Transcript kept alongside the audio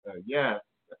Yes.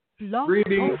 Blog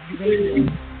Greetings, Talk Radio. greetings,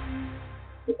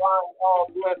 divine, all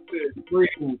blessed.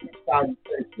 Greetings and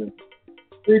salutations.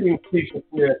 Greetings, Keisha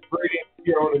Smith. Greetings,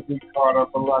 here on the G Carter,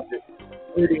 beloved.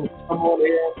 Greetings, come on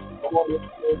in. Come on in.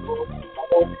 Come on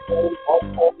in.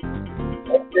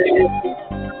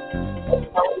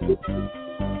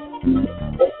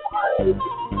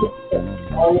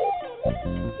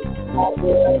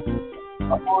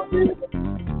 Come on in.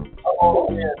 Come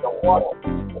on in. The water.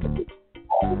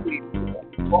 Holy.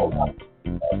 Hold on.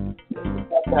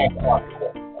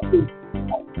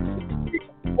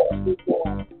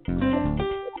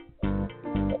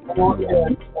 Come on in.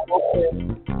 Come on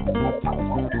in.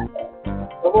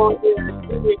 Come on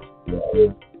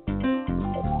in.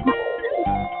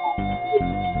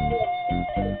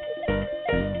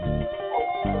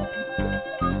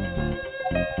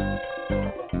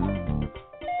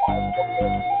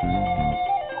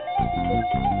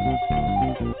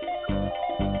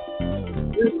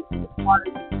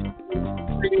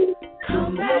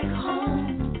 Come back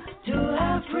home to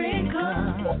Africa.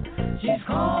 She's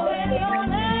calling your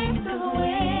name to the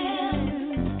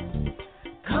wind.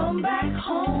 Come back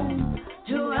home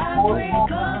to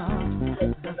Africa.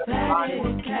 The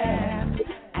fatted calf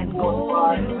and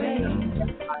golden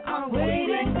ring are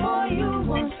waiting for you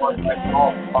once again.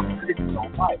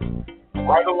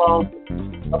 Right along.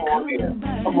 Come on in.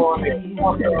 Come on in. Come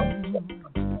on in.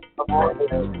 Come on in.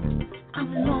 I'm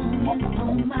longing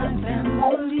for my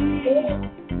family,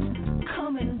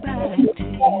 coming back to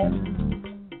you.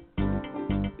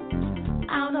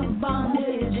 Out of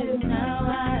bondage and now I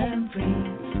am free.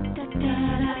 Da da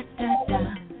da da da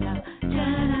da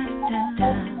da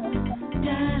da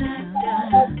da da da.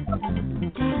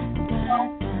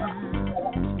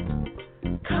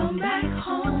 Come back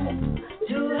home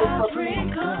to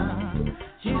Africa.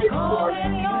 She's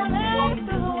calling your name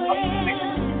to the wind.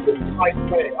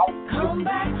 Come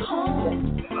back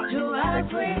home to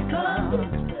Africa.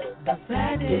 The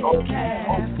fatted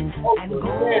calf and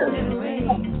golden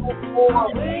ring are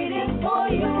waiting for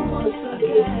you once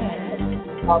again.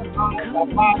 Come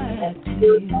back to you.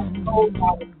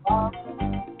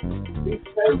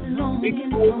 I'm longing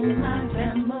for my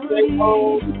family.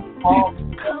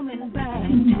 Coming back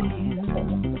to you.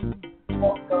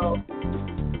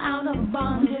 Out of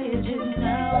bondage and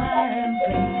now I am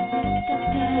free.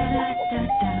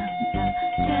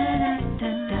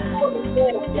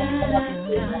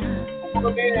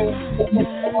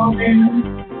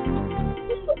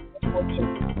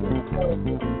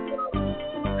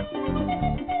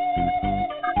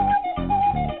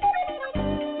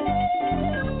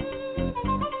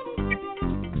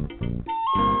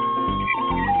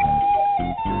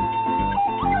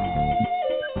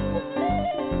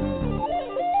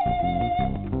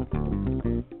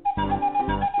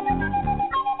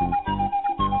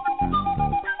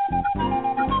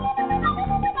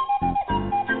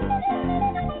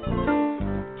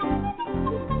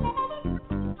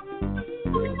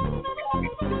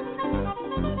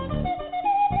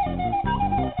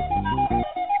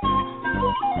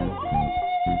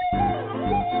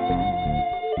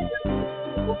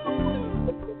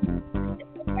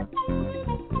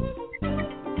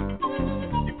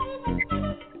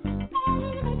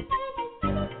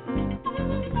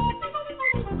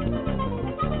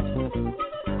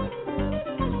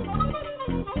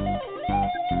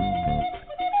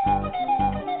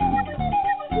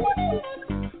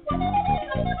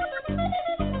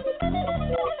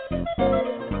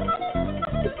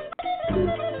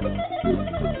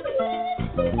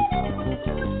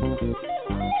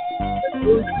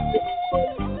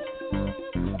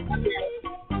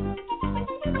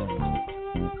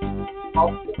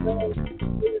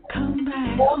 Come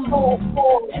back home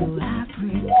to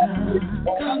Africa.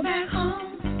 Come back home.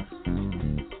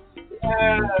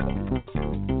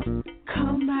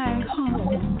 Come back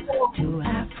home to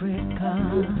Africa.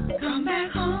 Come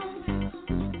back home.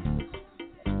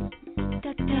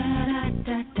 Da da da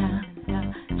da da da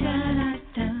da da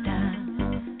da da da da da da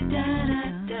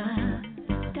da da.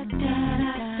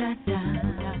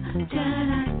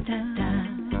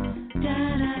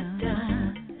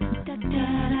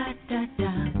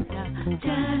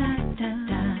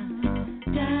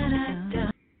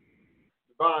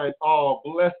 Divine, all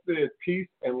blessed, peace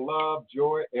and love,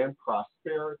 joy and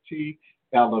prosperity,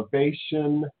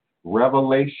 elevation,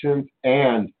 revelations,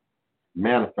 and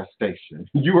manifestation.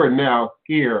 You are now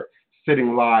here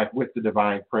sitting live with the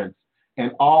Divine Prince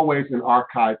and always an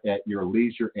archive at your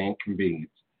leisure and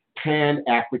convenience.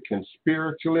 Pan-African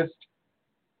spiritualist,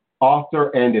 author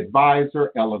and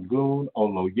advisor Elagun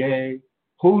Oloye,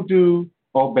 Hoodoo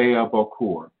Obea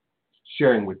Bokur.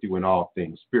 sharing with you in all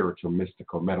things spiritual,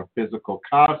 mystical, metaphysical,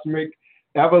 cosmic,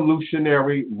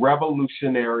 evolutionary,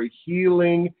 revolutionary,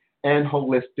 healing, and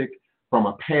holistic from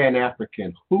a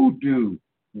Pan-African Hoodoo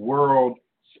world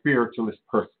spiritualist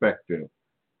perspective,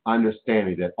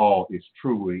 understanding that all is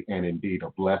truly and indeed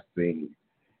a blessing.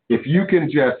 If you can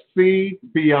just see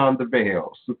beyond the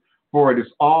veils, for it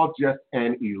is all just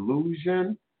an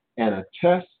illusion and a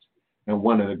test and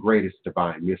one of the greatest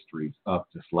divine mysteries of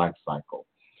this life cycle.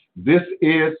 This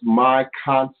is my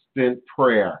constant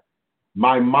prayer,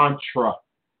 my mantra,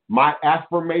 my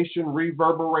affirmation,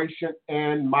 reverberation,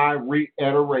 and my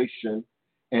reiteration,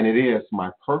 and it is my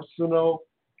personal,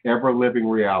 ever-living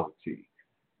reality.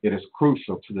 It is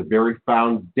crucial to the very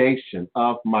foundation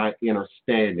of my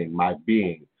understanding, my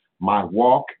being, my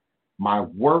walk, my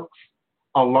works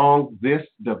along this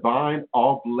divine,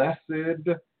 all-blessed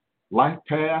life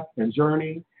path and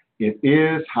journey. It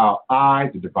is how I,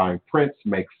 the Divine Prince,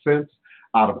 make sense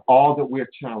out of all that we're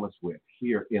challenged with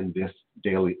here in this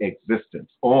daily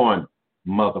existence on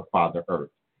Mother, Father,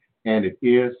 Earth. And it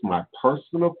is my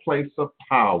personal place of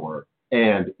power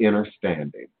and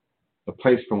understanding, the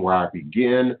place from where I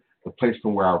begin, the place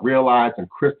from where I realize and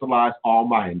crystallize all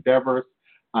my endeavors,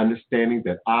 understanding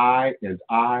that I and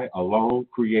I alone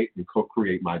create and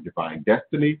co-create my divine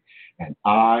destiny, and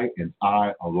I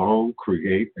alone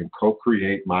create and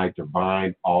co-create my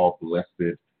divine,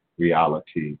 all-blessed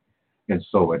reality. And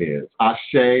so it is. Ashe,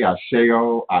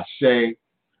 Asheo, Ashe.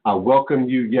 I welcome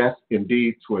you, yes,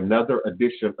 indeed, to another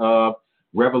edition of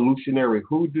Revolutionary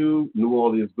Hoodoo, New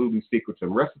Orleans Voodoo Secrets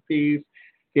and Recipes.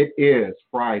 It is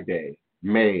Friday,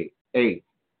 May 8th,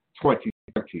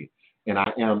 2020, and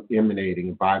I am emanating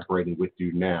and vibrating with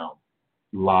you now,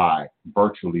 live,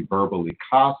 virtually, verbally,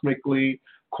 cosmically,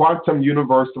 quantum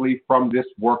universally from this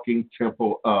working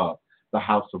temple of the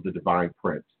House of the Divine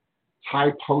Prince.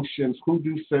 Thai Potions,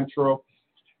 Hoodoo Central,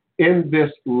 in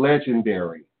this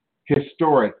legendary,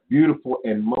 historic, beautiful,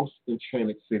 and most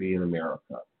enchanted city in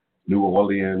America, New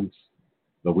Orleans,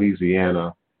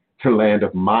 Louisiana, the land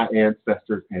of my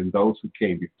ancestors and those who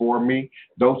came before me,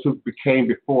 those who came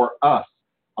before us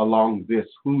along this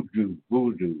hoodoo,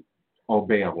 voodoo,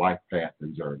 obey a life path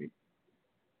and journey.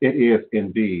 It is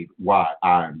indeed why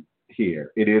I'm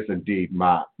here. It is indeed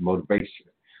my motivation.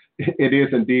 It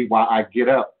is indeed why I get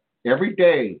up every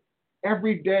day,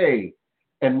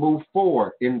 and move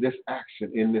forward in this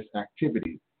action, in this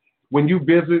activity. When you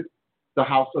visit the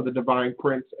House of the Divine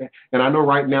Prince, and I know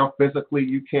right now physically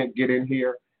you can't get in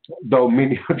here, though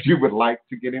many of you would like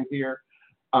to get in here,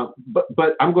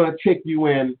 but I'm going to take you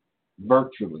in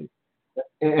virtually.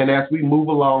 And as we move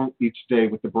along each day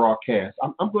with the broadcast,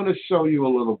 I'm going to show you a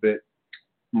little bit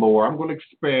more. I'm going to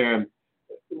expand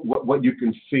what you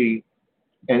can see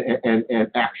and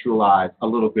actualize a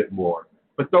little bit more.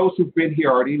 But those who've been here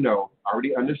already know,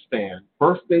 already understand.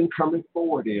 First thing coming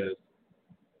forward is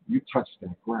you touch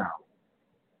that ground.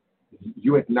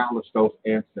 You acknowledge those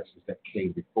ancestors that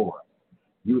came before us.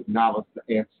 You acknowledge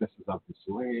the ancestors of this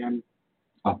land,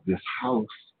 of this house,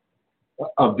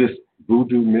 of this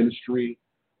voodoo ministry,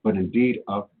 but indeed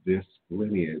of this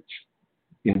lineage,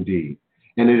 indeed.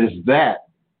 And it is that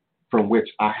from which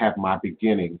I have my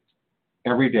beginning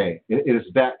every day. It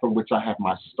is that from which I have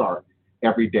my start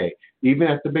every day. Even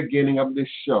at the beginning of this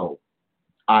show,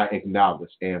 I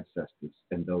acknowledge ancestors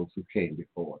and those who came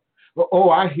before. Oh,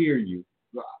 I hear you.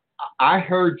 I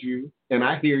heard you, and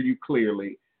I hear you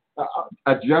clearly.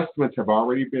 Adjustments have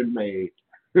already been made.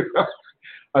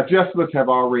 Adjustments have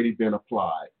already been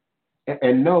applied.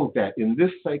 And know that in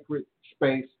this sacred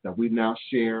space that we now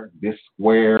share, this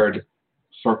squared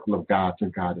circle of gods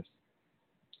and goddesses,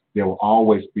 there will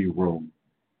always be room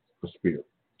for spirit.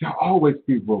 There will always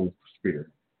be room for spirit.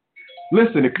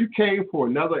 Listen, if you came for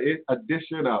another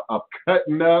edition of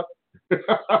cutting up,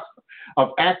 of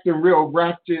acting real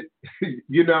ratchet,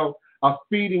 of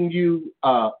feeding you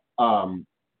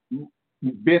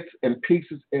bits and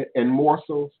pieces and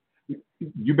morsels,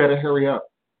 you better hurry up.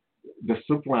 The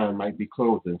soup line might be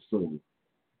closing soon.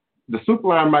 The soup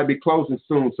line might be closing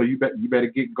soon, so you better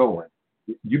get going.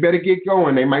 You better get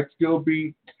going. They might still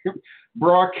be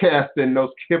broadcasting those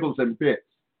kibbles and bits.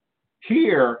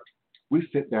 Here, we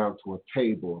sit down to a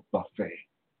table, a buffet.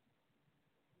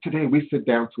 Today, we sit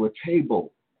down to a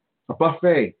table, a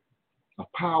buffet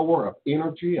of power, of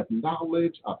energy, of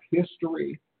knowledge, of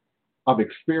history, of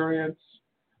experience.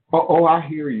 Oh, I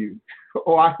hear you.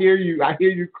 Oh, I hear you. I hear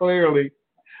you clearly.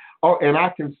 Oh, and I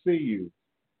can see you.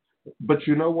 But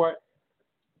you know what?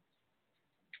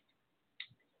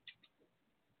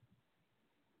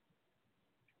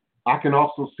 I can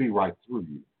also see right through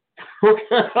you.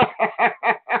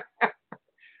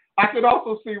 I can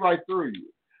also see right through you.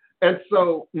 And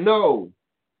so know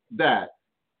that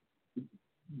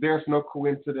there's no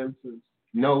coincidences.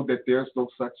 Know that there's no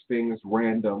such thing as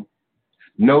random.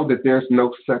 Know that there's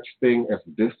no such thing as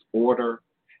disorder.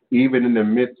 Even in the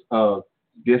midst of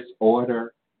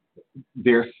disorder,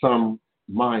 there's some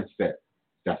mindset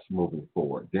that's moving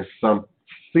forward. There's some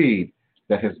seed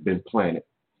that has been planted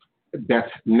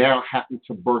that's now happened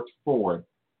to birth forward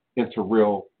into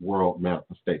real world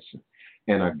manifestation.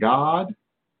 And a God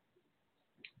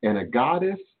and a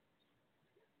goddess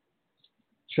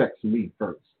checks me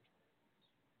first.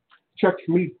 Checks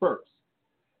me first.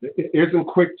 It isn't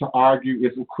quick to argue,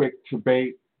 isn't quick to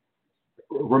debate.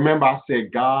 Remember, I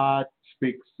said God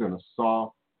speaks in a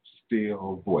soft,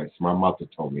 still voice. My mother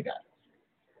told me that.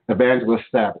 Evangelist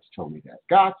Savage told me that.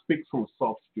 God speaks from a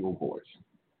soft, still voice.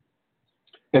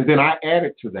 And then I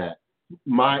added to that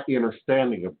my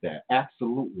understanding of that.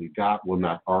 Absolutely, God will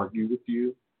not argue with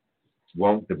you,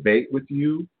 won't debate with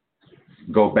you,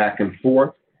 go back and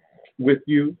forth with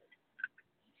you.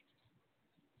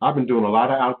 I've been doing a lot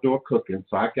of outdoor cooking,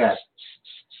 so I got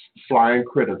flying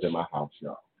critters in my house,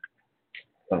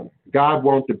 y'all. God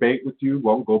won't debate with you,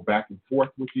 won't go back and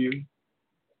forth with you,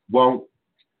 won't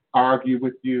argue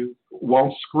with you,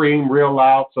 won't scream real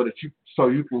loud so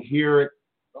you can hear it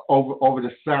over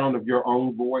the sound of your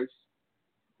own voice,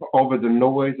 over the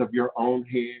noise of your own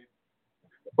head,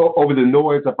 over the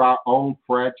noise of our own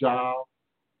fragile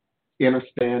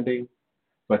understanding.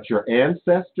 But your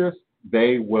ancestors,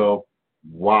 they will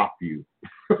whop you.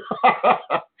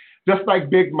 Just like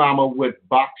Big Mama would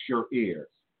box your ears.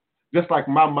 Just like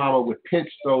my mama would pinch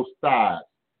those thighs,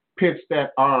 pinch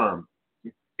that arm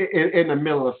in the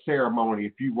middle of ceremony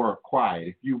if you weren't quiet,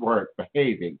 if you weren't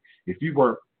behaving, if you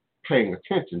weren't paying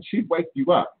attention. She'd wake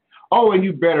you up. Oh, and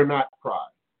you better not cry.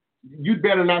 You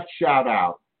better not shout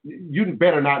out. You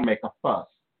better not make a fuss.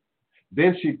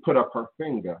 Then she'd put up her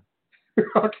finger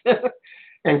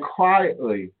and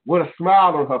quietly, with a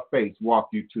smile on her face, walk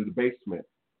you to the basement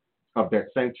of that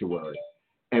sanctuary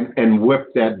and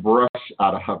whip that brush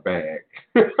out of her bag.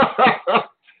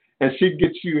 And she'd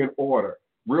get you in order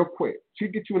real quick.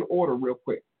 She'd get you in order real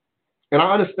quick. And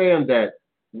I understand that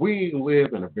we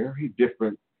live in a very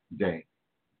different day.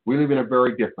 We live in a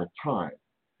very different time.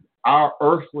 Our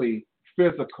earthly,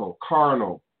 physical,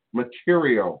 carnal,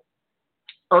 material,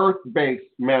 earth-based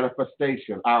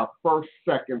manifestation, our first,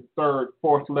 second, third,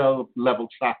 fourth level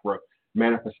chakra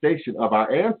manifestation of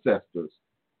our ancestors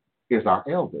is our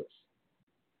elders.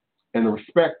 And the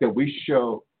respect that we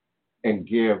show and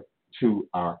give to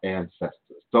our ancestors,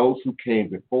 those who came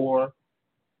before,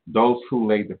 those who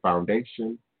laid the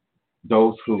foundation,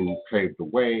 those who paved the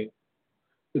way,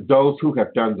 those who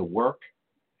have done the work,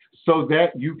 so that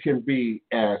you can be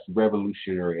as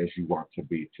revolutionary as you want to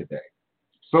be today,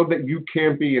 so that you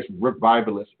can be as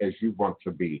revivalist as you want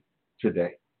to be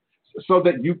today, so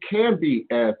that you can be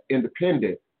as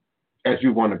independent as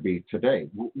you want to be today.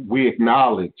 We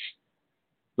acknowledge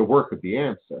the work of the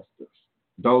ancestors,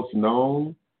 those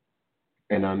known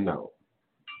and unknown.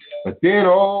 But then,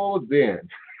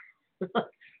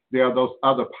 there are those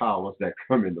other powers that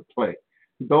come into play,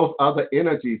 those other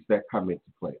energies that come into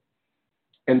play.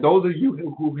 And those of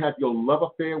you who have your love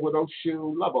affair with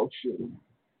Oshun, love Oshun.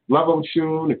 Love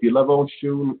Oshun. If you love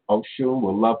Oshun, Oshun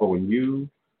will love on you.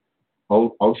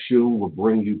 Oshun will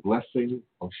bring you blessing.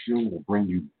 Oshun will bring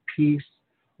you peace.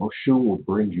 Oshun will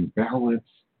bring you balance.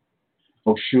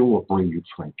 Oshun will bring you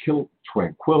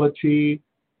tranquility.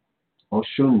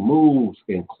 Oshun moves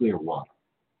in clear water,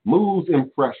 moves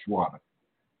in fresh water.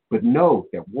 But know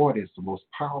that water is the most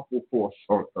powerful force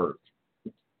on earth.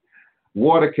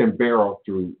 Water can barrel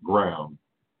through ground,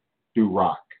 through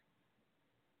rock,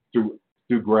 through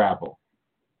gravel,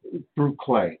 through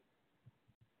clay,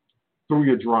 through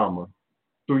your drama,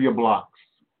 through your blocks,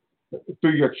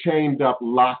 through your chained up,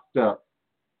 locked up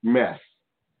mess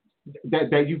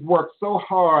that you've worked so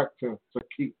hard to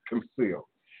keep concealed,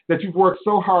 that you've worked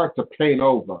so hard to paint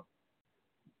over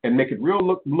and make it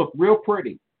look real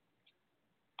pretty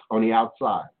on the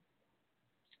outside.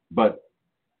 But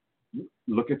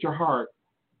look at your heart,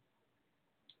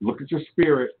 look at your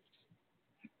spirit.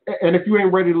 And if you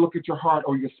ain't ready to look at your heart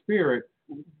or your spirit,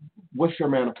 what's your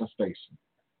manifestation?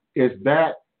 Is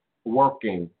that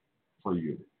working for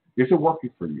you? Is it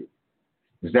working for you?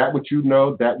 Is that what you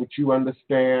know, that what you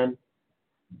understand,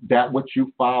 that what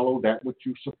you follow, that what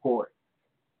you support,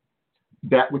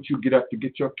 that what you get up to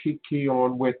get your key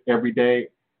on with every day?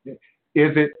 Is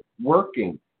it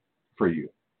working for you?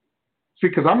 See,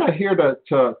 because I'm not here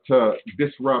to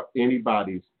disrupt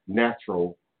anybody's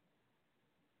natural,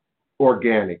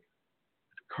 organic,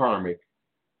 karmic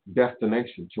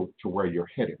destination to where you're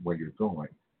headed, where you're going.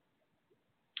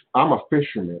 I'm a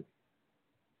fisherman,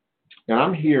 and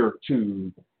I'm here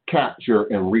to capture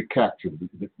and recapture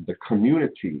the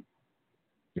community,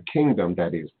 the kingdom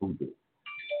that is Voodoo,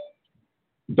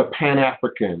 the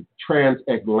Pan-African,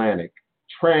 transatlantic,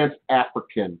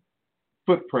 trans-African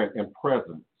footprint and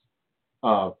presence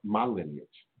of my lineage,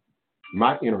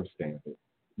 my understanding,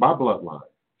 my bloodline.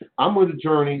 I'm on a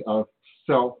journey of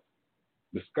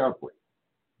self-discovery.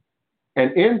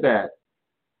 And in that,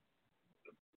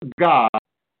 God,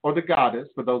 or the goddess,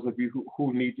 for those of you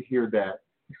who need to hear that,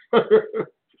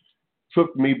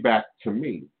 took me back to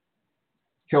me,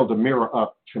 held a mirror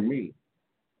up to me,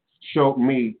 showed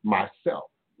me myself,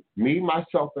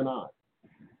 and I.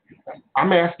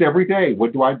 I'm asked every day,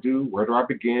 what do I do? Where do I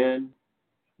begin?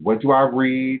 What do I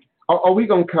read? Oh, we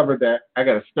gonna cover that. I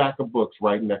got a stack of books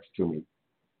right next to me.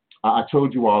 I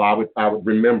told you all I would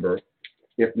remember,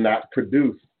 if not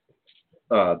produce,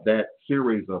 that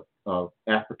series of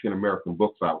African American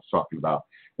books I was talking about.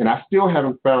 And I still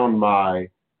haven't found my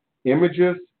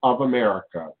Images of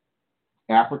America,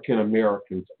 African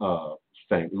Americans of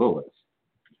St. Louis.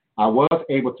 I was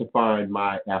able to find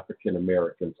my African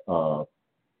Americans of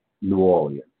New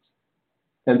Orleans.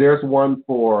 And there's one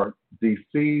for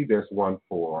DC, there's one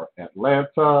for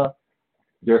Atlanta,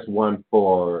 there's one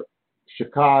for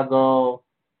Chicago.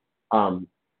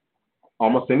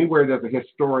 Almost anywhere there's a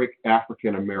historic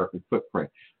African American footprint.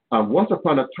 Once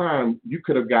upon a time, you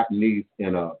could have gotten these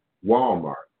in a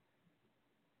Walmart,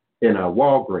 in a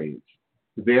Walgreens.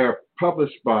 They're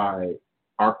published by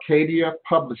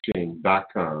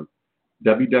ArcadiaPublishing.com,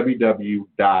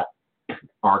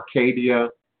 www.arcadia,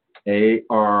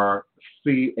 ARCADIA,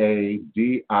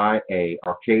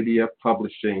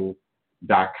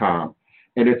 ArcadiaPublishing.com.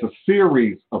 And it's a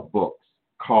series of books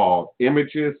called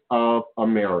Images of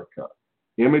America.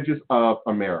 Images of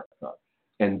America.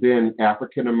 And then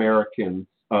African Americans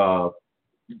of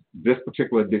this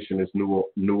particular edition is New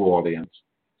Orleans.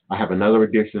 I have another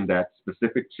edition that's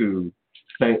specific to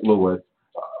St. Louis.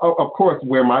 Of course,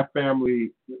 where my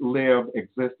family live,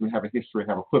 exists, and have a history,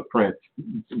 have a footprint,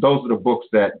 those are the books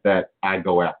that I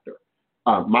go after.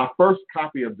 My first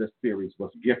copy of this series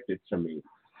was gifted to me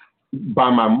by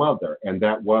my mother, and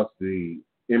that was the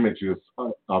Images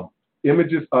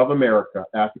of America,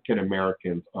 African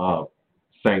Americans of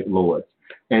St. Louis.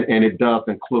 And it does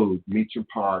include Meacham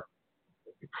Park,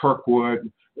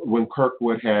 Kirkwood, when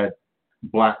Kirkwood had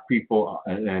Black people,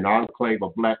 an enclave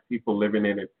of Black people living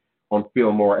in it on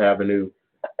Fillmore Avenue.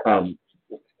 And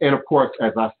of course,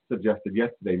 as I suggested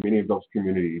yesterday, many of those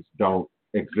communities don't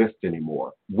exist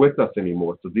anymore, with us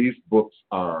anymore. So these books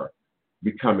are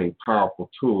becoming powerful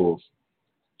tools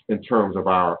in terms of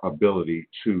our ability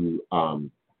to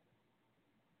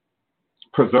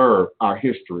preserve our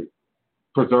history,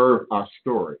 preserve our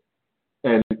story.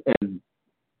 And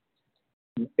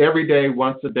every day,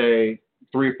 once a day,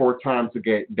 3 or 4 times a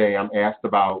day, I'm asked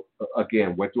about,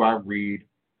 again, what do I read?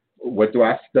 What do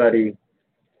I study?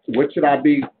 What should I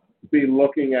be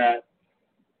looking at?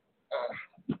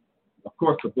 Of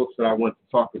course, the books that I want to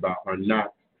talk about are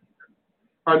not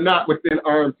within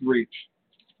arm's reach.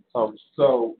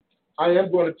 So I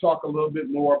am going to talk a little bit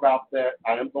more about that.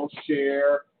 I am going to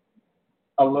share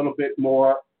a little bit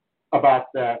more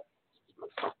about that.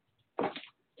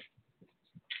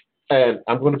 And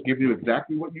I'm going to give you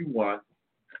exactly what you want,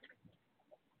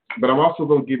 but I'm also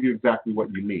going to give you exactly what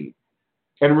you need.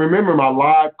 And remember, my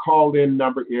live call-in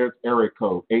number is area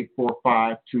code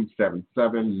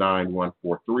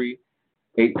 845-277-9143,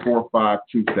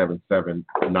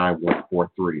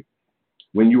 845-277-9143.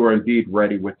 When you are indeed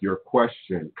ready with your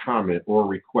question, comment, or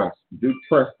request, do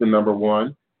press the number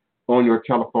 1 on your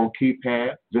telephone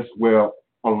keypad. This will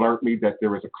alert me that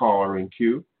there is a caller in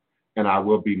queue, and I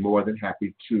will be more than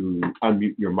happy to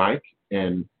unmute your mic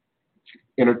and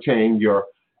entertain your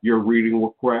reading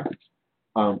request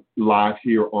live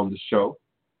here on the show.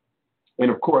 And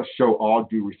of course, show all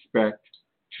due respect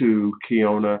to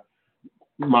Kiona,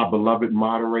 my beloved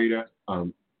moderator,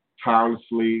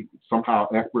 tirelessly, somehow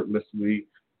effortlessly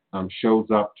shows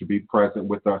up to be present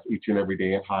with us each and every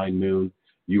day at high noon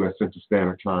U.S. Central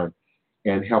Standard Time,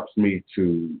 and helps me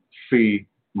to see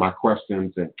my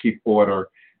questions and keep order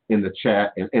in the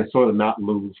chat, and sort of not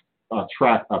lose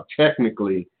track of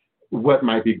technically what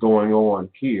might be going on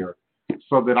here,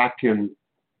 so that I can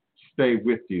stay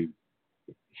with you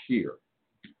here.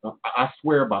 I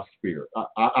swear by spirit.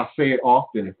 I say it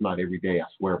often, if not every day. I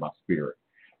swear by spirit.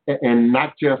 And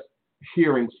not just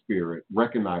hearing spirit,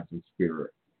 recognizing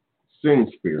spirit,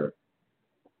 seeing spirit,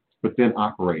 but then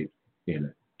operate in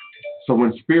it. So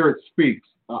when spirit speaks,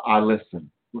 I listen.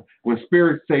 When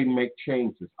spirit says make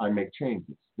changes, I make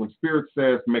changes. When spirit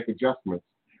says make adjustments,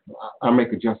 I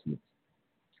make adjustments.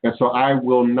 And so I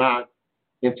will not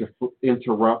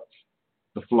interrupt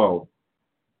the flow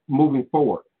moving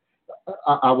forward.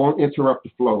 I won't interrupt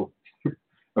the flow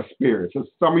of spirit. So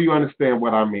some of you understand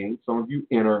what I mean. Some of you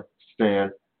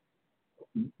understand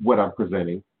what I'm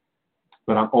presenting.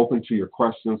 But I'm open to your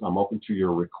questions. I'm open to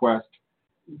your requests.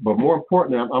 But more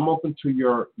importantly, I'm open to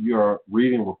your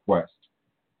reading requests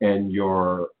and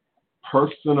your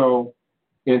personal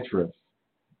interest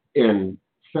in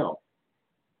self,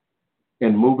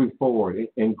 in moving forward,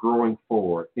 in growing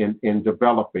forward, in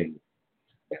developing.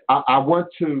 I want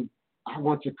to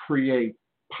create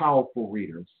powerful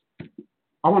readers.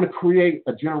 I want to create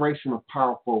a generation of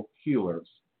powerful healers.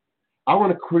 I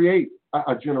want to create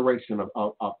a generation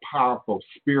of powerful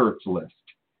spiritualists,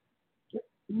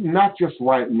 not just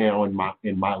right now in my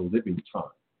living time,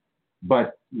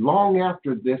 but long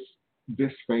after this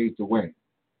fades away.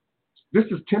 This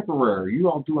is temporary. You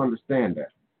all do understand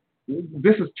that.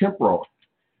 This is temporal,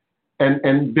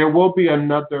 and there will be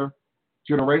another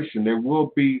generation. There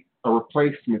will be a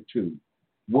replacement to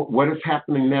what is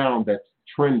happening now that's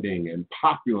trending and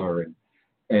popular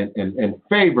and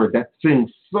favored, that seems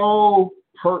so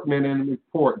pertinent and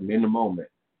important in the moment,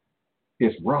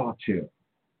 is relative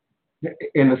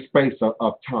in the space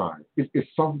of time. It's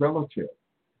so relative.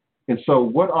 And so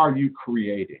what are you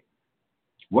creating?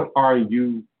 What are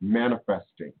you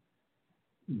manifesting?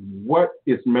 What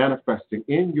is manifesting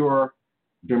in your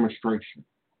demonstration?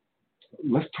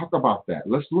 Let's talk about that.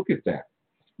 Let's look at that.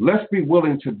 Let's be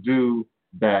willing to do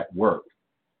that work.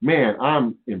 Man,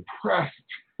 I'm impressed,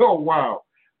 oh wow,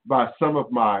 by some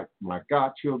of my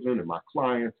godchildren and my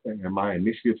clients and my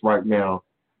initiates right now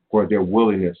for their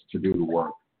willingness to do the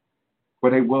work, for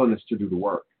their willingness to do the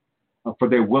work, for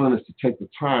their willingness to take the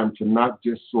time to not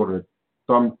just sort of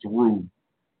thumb through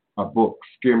a book,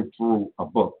 skim through a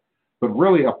book, but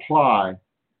really apply.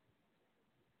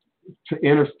 To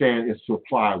understand is to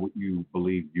apply what you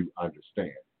believe you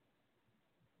understand.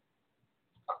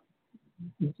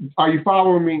 Are you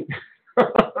following me?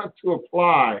 to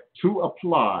apply,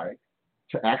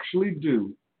 to actually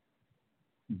do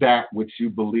that which you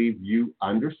believe you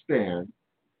understand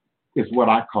is what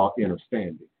I call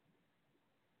understanding.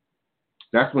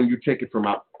 That's when you take it from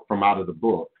out of the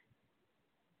book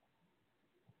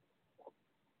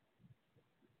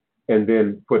and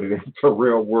then put it into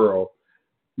real world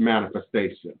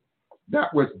manifestation.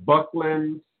 That was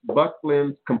Buckland's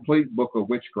Complete Book of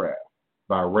Witchcraft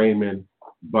by Raymond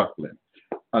Buckland.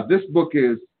 This book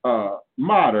is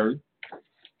modern.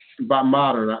 By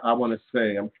modern, I want to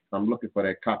say, I'm looking for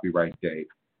that copyright date.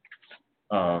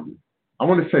 I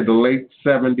want to say the late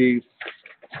 70s,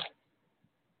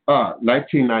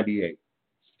 1998.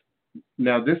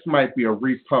 Now, this might be a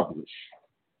republish,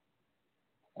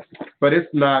 but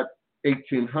it's not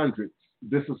 1800s.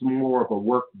 This is more of a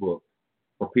workbook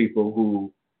for people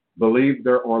who believe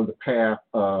they're on the path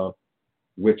of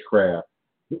witchcraft,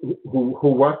 who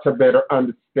want to better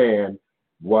understand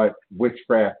what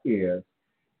witchcraft is,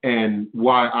 and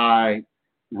why I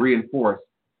reinforce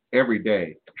every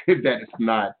day that it's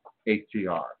not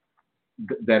ATR,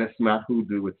 that it's not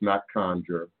hoodoo, it's not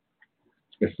conjure,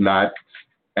 it's not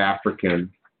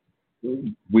African.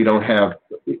 We don't have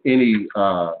any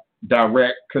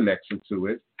direct connection to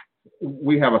it.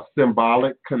 We have a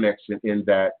symbolic connection in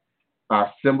that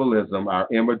our symbolism, our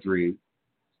imagery,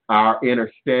 our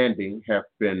understanding have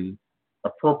been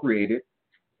appropriated,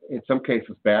 in some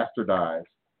cases bastardized,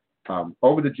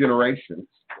 over the generations,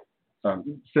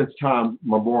 since time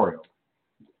memorial.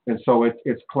 And so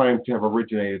it's claimed to have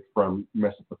originated from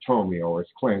Mesopotamia, or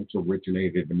it's claimed to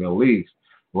originate in the Middle East,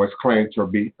 or it's claimed to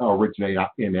be originate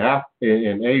in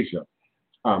Asia.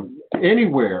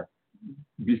 Anywhere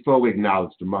before we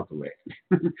acknowledge the motherland,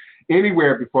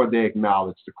 anywhere before they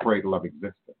acknowledge the cradle of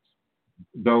existence.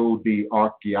 Though the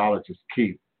archaeologists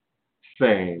keep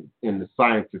saying and the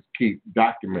scientists keep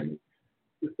documenting,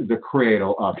 the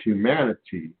cradle of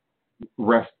humanity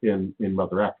rests in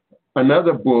Mother Africa.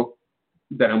 Another book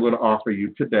that I'm going to offer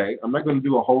you today, I'm not going to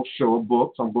do a whole show of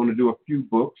books. I'm going to do a few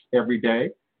books every day.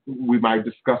 We might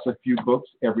discuss a few books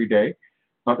every day.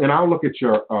 And I'll look at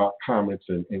your comments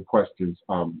and questions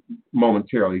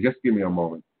momentarily. Just give me a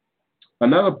moment.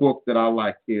 Another book that I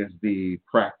like is The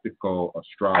Practical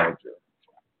Astrologer.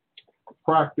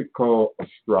 Practical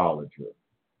Astrologer.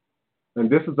 And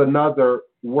this is another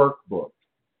workbook.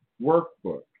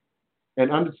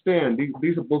 And understand,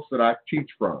 these are books that I teach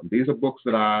from. These are books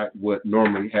that I would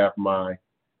normally have my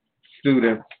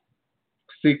students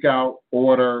seek out,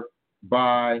 order,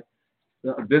 buy.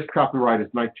 This copyright is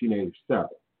 1987.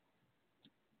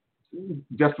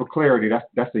 Just for clarity,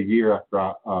 that's a year after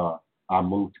I I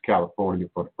moved to California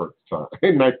for the first time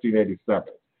in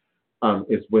 1987.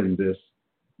 Is when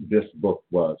this book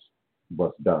was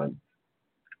done,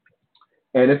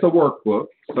 and it's a workbook.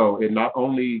 So it not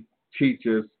only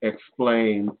teaches,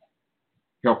 explains,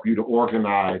 help you to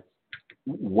organize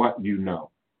what you know,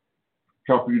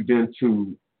 help you then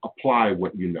to apply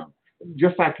what you know,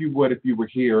 just like you would if you were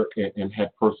here and had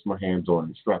personal hands-on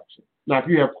instruction. Now, if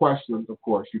you have questions, of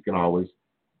course, you can always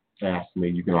ask me.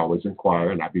 You can always inquire,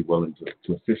 and I'd be willing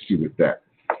to assist you with that.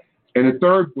 And the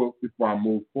third book, before I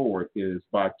move forward, is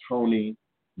by Tony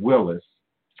Willis,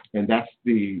 and that's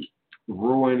the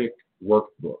Runic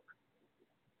Workbook.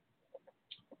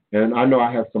 And I know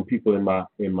I have some people in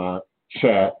my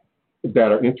chat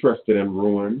that are interested in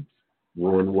rune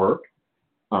work.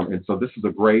 And so this is a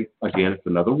great, again, it's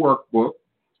another workbook.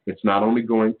 It's not only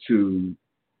going to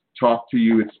talk to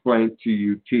you, explain to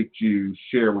you, teach you,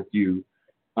 share with you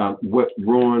what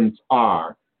runes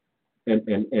are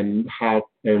and how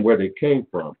and where they came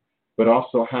from, but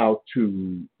also how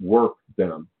to work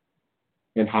them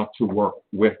and how to work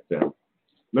with them.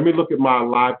 Let me look at my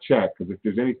live chat, because if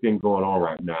there's anything going on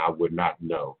right now, I would not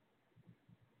know.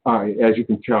 As you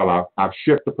can tell, I've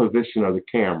shifted the position of the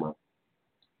camera.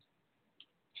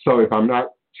 So if I'm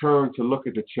not turned to look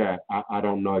at the chat, I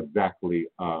don't know exactly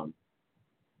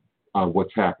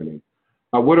what's happening.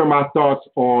 What are my thoughts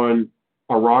on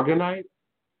aragonite?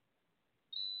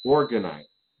 Organite.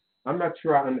 I'm not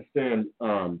sure I understand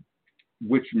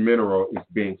which mineral is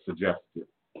being suggested.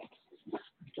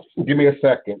 Give me a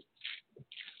second.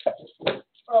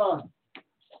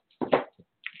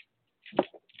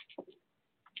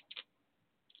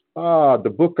 The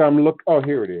book I'm looking. Oh,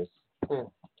 here it is.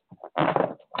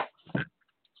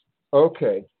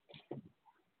 Okay.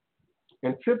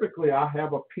 And typically, I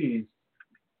have a piece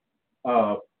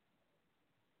of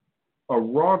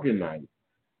aragonite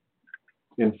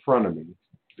in front of me.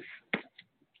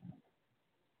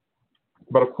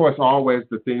 But of course, always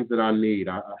the things that I need,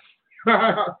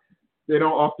 they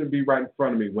don't often be right in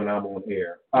front of me when I'm on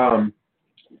air.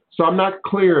 So I'm not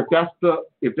clear if that's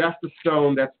the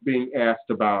stone that's being asked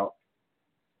about,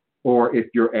 or if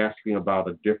you're asking about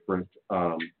a different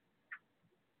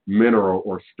mineral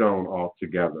or stone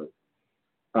altogether.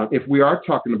 If we are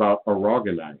talking about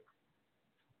aragonite,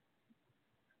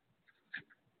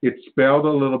 it's spelled a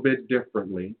little bit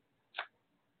differently.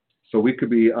 So we could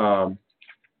be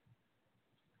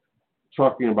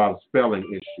talking about a spelling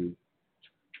issue.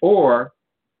 Or,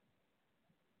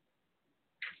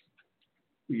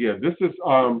 yeah, this is,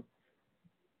 I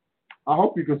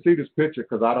hope you can see this picture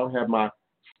because I don't have my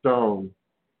stone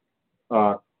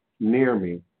near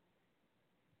me.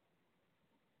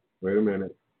 Wait a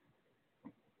minute.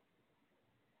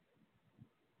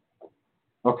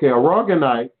 Okay,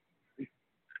 aragonite.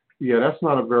 Yeah, that's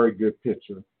not a very good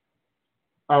picture.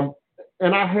 And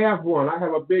I have one. I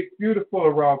have a big, beautiful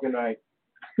aragonite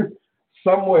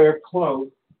somewhere close.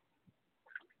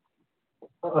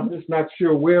 I'm just not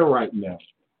sure where right now.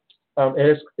 And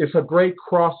it's a great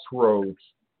crossroads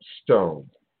stone.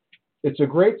 It's a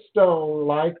great stone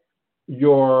like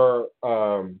your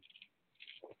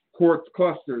quartz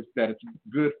clusters that it's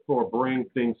good for bringing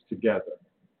things together,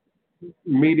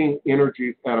 meeting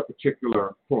energies at a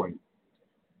particular point.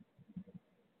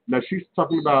 Now she's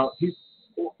talking about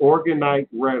organite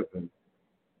resin.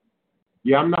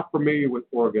 Yeah, I'm not familiar with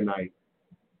organite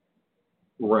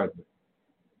resin.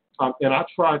 And I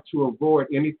try to avoid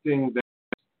anything that's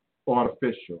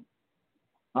artificial.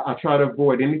 I try to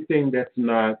avoid anything that's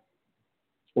not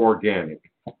organic,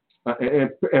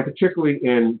 and particularly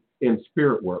in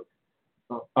spirit work.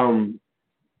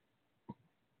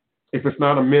 If it's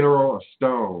not a mineral, a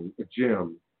stone, a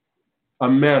gem, a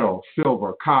metal,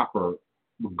 silver, copper,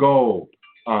 gold,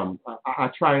 I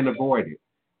try and avoid it.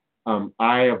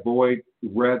 I avoid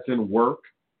resin work.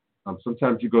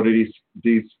 Sometimes you go to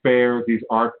these fairs, these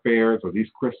art fairs, or these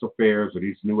crystal fairs, or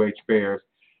these New Age fairs,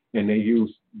 and they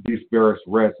use these various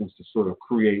resins to sort of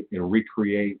create and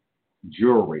recreate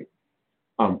jewelry.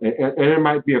 And it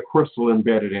might be a crystal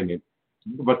embedded in it,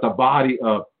 but the body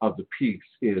of the piece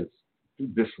is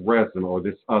this resin or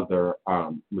this other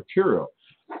material.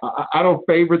 I don't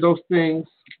favor those things.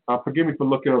 Forgive me for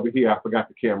looking over here. I forgot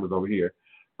the camera's over here.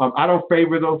 I don't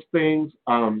favor those things.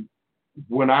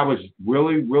 When I was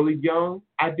really, really young,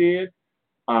 I did.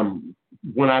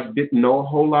 When I didn't know a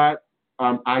whole lot,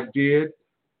 I did.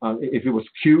 If it was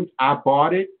cute, I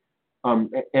bought it.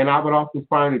 And I would often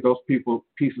find that those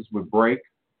pieces would break.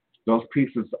 Those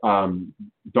pieces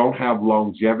don't have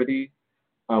longevity.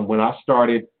 When I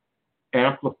started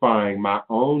amplifying my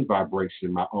own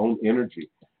vibration, my own energy,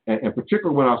 and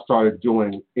particularly when I started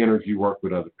doing energy work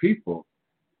with other people,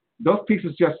 those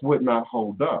pieces just would not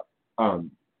hold up.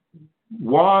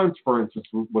 Wands, for instance,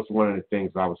 was one of the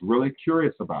things I was really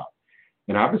curious about.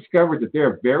 And I've discovered that there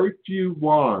are very few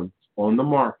wands on the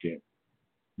market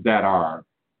that are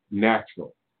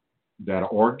natural, that are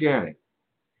organic,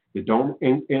 that don't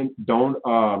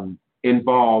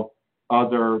involve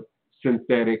other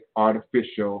synthetic,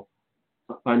 artificial,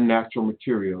 unnatural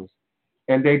materials,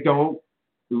 and they don't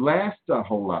last a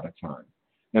whole lot of time.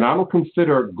 And I don't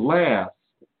consider glass,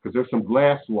 because there's some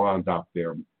glass wands out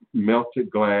there,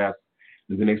 melted glass,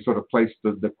 and then they sort of place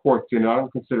the quartz in it. I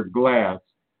don't consider glass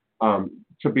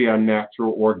to be a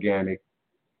natural, organic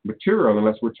material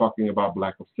unless we're talking about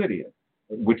black obsidian,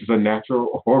 which is a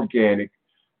natural, organic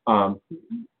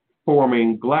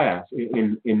forming glass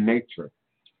in nature.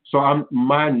 So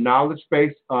my knowledge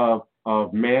base of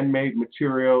man-made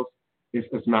materials is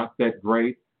not that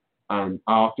great. I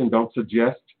often don't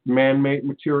suggest man-made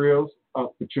materials,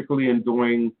 particularly in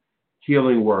doing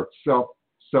healing work,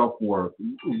 self-work,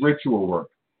 ritual work.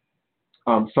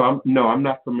 So I'm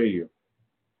not familiar.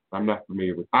 I'm not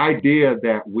familiar with the idea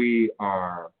that we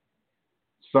are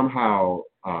somehow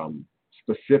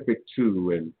specific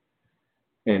to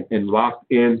and locked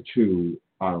into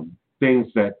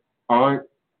things that aren't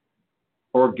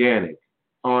organic,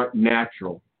 aren't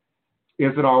natural.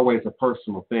 Is it always a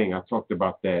personal thing? I talked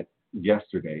about that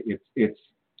yesterday. It's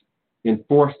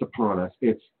enforced upon us.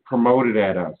 It's promoted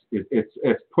at us.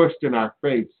 It's pushed in our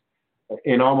face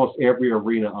in almost every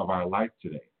arena of our life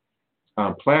today.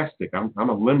 Plastic. I'm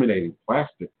eliminating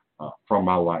plastic from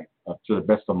my life to the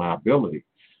best of my ability.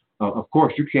 Of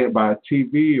course, you can't buy a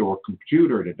TV or a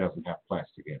computer that doesn't have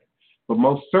plastic in it. But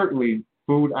most certainly,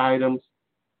 food items,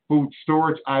 food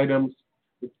storage items,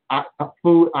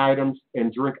 food items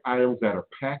and drink items that are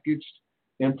packaged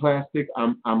in plastic,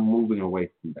 I'm moving away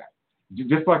from that.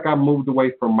 Just like I moved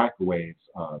away from microwaves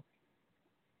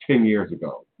 10 years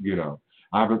ago. You know,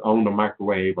 I haven't owned a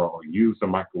microwave or used a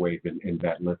microwave in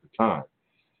that length of time.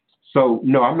 So,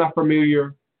 no, I'm not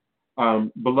familiar.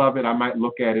 Beloved, I might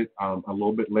look at it a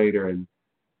little bit later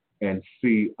and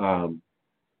see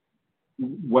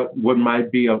what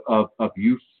might be of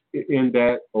use in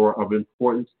that or of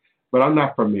importance. But I'm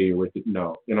not familiar with it,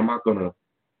 no. And I'm not going to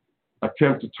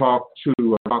attempt to talk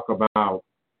about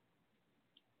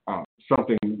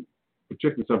something,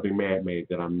 particularly something man-made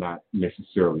that I'm not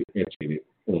necessarily educated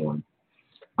on.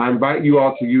 I invite you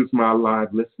all to use my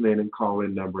live listening and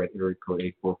call-in number at area code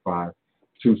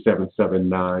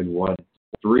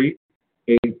 845-277-9143,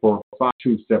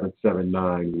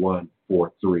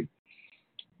 845-277-9143.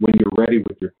 When you're ready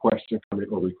with your question,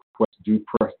 comment, or request, do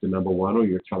press the number 1 on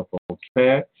your telephone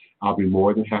pad. I'll be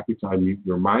more than happy to unmute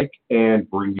your mic and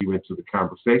bring you into the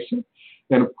conversation.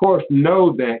 And of course,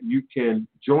 know that you can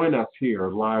join us here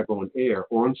live on air,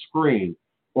 on screen,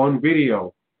 on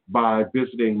video by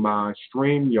visiting my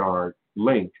StreamYard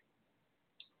link.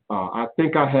 I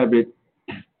think I have it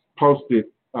posted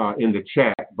in the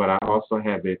chat, but I also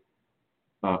have it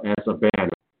as a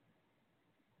banner.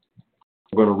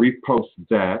 I'm going to repost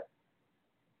that.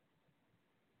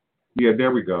 Yeah,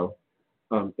 there we go.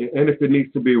 And if it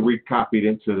needs to be recopied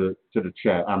into the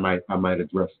chat, I might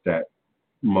address that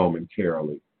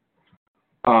momentarily.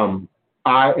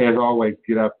 I, as always,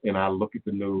 get up and I look at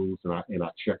the news and I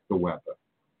check the weather.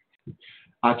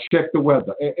 I check the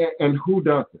weather, and who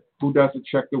doesn't? Who doesn't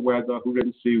check the weather? Who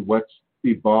didn't see what's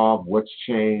evolved, what's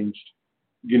changed?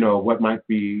 You know, what might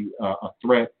be a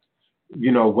threat?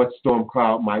 You know, what storm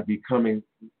cloud might be coming?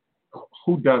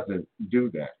 Who doesn't do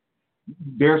that?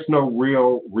 There's no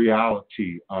real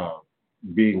reality of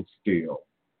being still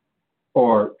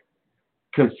or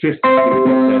consistency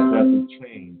that doesn't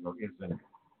change or isn't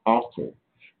altered.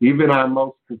 Even our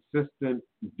most consistent,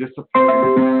 disciplined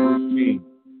routine,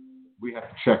 we have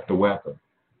to check the weather.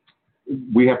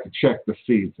 We have to check the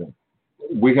season.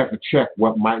 We have to check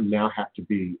what might now have to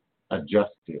be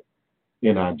adjusted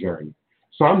in our journey.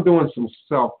 So I'm doing some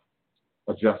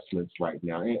self-adjustments right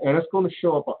now, and it's going to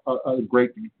show up a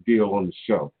great deal on the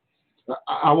show.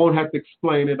 I won't have to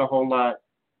explain it a whole lot.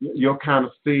 You'll kind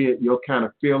of see it. You'll kind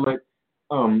of feel it.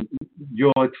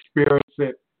 You'll experience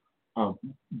it.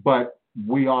 But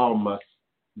we all must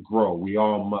grow. We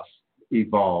all must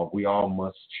evolve. We all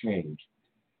must change.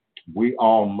 We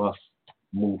all must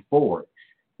move forward.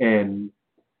 And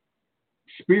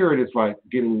spirit is like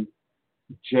getting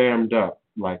jammed up,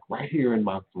 like right here in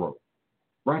my throat,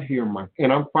 right here in my,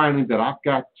 and I'm finding that I've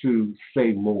got to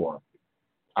say more.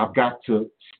 I've got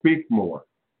to speak more.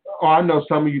 Oh, I know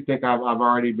some of you think I've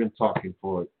already been talking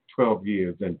for 12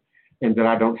 years and that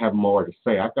I don't have more to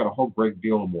say. I've got a whole great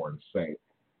deal more to say.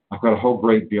 I've got a whole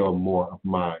great deal more of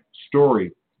my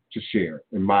story to share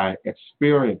and my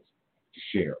experience to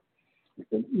share,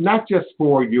 not just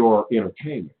for your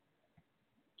entertainment,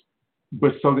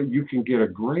 but so that you can get a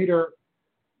greater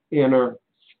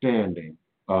understanding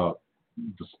of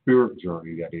the spirit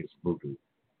journey that is Voodoo,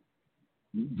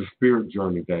 the spirit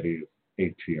journey that is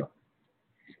ATL,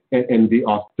 and the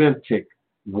authentic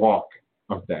walk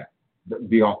of that,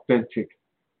 the authentic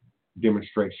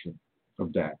demonstration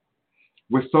of that.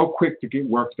 We're so quick to get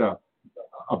worked up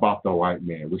about the white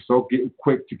man. We're so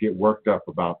quick to get worked up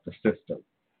about the system.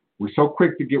 We're so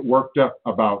quick to get worked up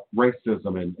about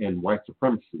racism and white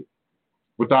supremacy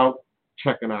without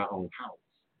checking our own house,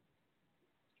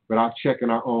 without checking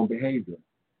our own behavior,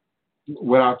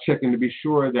 without checking to be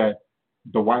sure that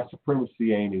the white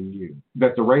supremacy ain't in you,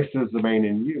 that the racism ain't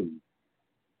in you,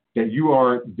 that you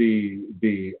aren't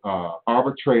the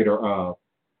arbitrator of,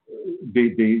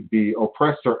 the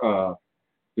oppressor of,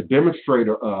 the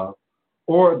demonstrator of,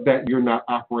 or that you're not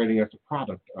operating as a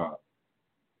product of,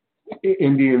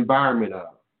 in the environment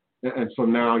of. And so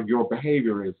now your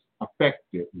behavior is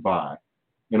affected by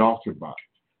and altered by.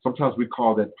 Sometimes we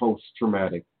call that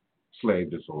post-traumatic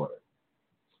slave disorder.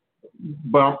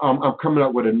 But I'm coming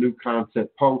up with a new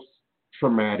concept,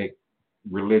 post-traumatic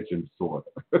religion disorder.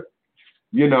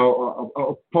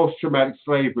 A post-traumatic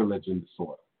slave religion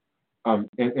disorder.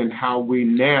 And how we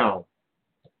now,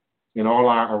 in all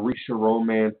our Orisha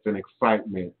romance and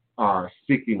excitement, are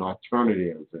seeking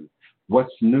alternatives and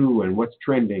what's new and what's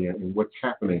trending and what's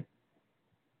happening.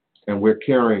 And we're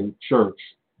carrying church,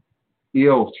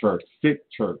 ill church, sick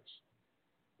church,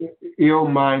 ill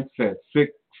mindset,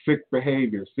 sick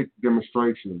behavior, sick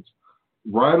demonstrations,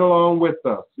 right along with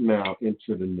us now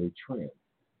into the new trend,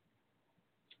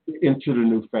 into the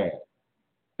new fad.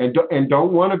 And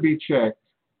don't want to be checked,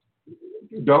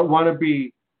 don't want to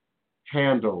be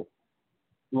handled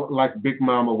like Big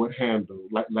Mama would handle,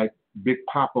 like Big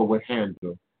Papa would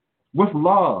handle, with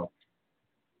love,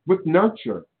 with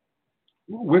nurture,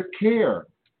 with care.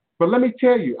 But let me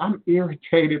tell you, I'm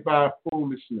irritated by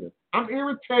foolishness. I'm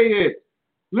irritated.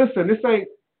 Listen, this ain't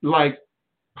like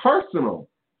personal.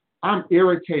 I'm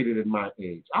irritated at my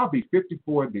age. I'll be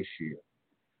 54 this year.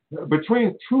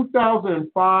 Between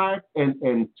 2005 and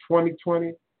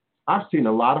 2020, I've seen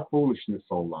a lot of foolishness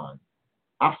online.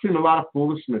 I've seen a lot of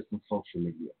foolishness on social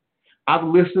media. I've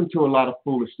listened to a lot of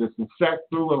foolishness and sat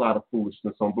through a lot of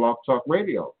foolishness on Blog Talk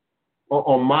Radio,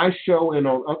 on my show and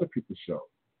on other people's shows,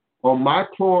 on my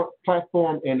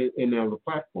platform and in other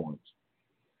platforms.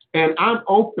 And I'm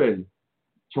open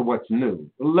to what's new.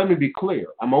 Let me be clear.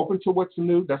 I'm open to what's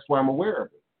new. That's why I'm aware of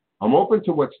it. I'm open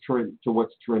to what's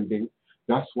trending.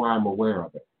 That's why I'm aware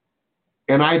of it.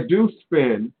 And I do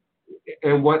spend,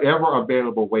 in whatever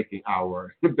available waking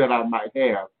hour that I might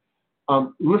have,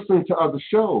 listening to other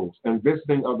shows and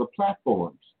visiting other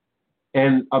platforms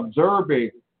and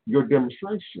observing your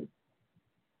demonstration.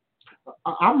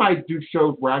 I might do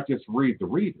shows where I just read the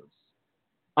readers.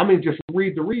 Just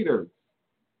read the readers.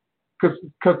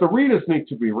 Because the readers need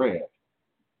to be read.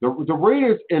 The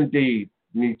readers indeed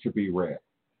need to be read.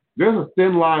 There's a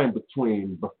thin line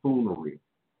between buffoonery,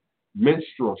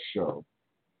 minstrel show,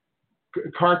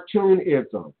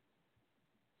 cartoonism,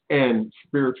 and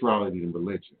spirituality and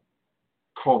religion,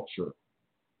 culture,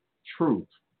 truth,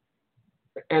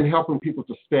 and helping people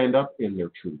to stand up in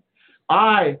their truth.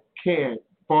 I can't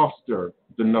foster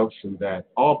the notion that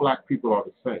all black people are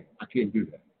the same. I can't do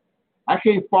that. I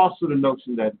can't foster the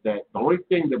notion that the only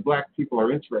thing that black people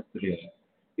are interested in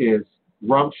is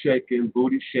rump shaking,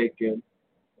 booty shaking,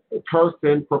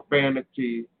 cursing,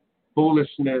 profanity,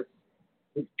 foolishness.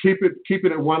 Keep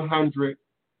it at 100,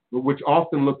 which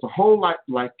often looks a whole lot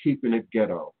like keeping it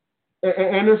ghetto.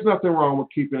 And there's nothing wrong with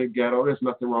keeping it ghetto. There's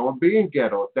nothing wrong with being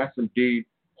ghetto if that's indeed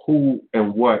who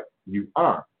and what you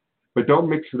are. But don't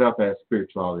mix it up as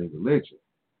spirituality and religion.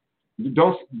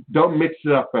 Don't mix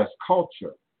it up as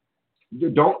culture.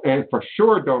 And for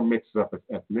sure don't mix it up as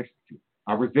ethnicity.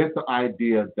 I resent the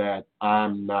idea that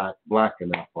I'm not black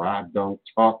enough, or I don't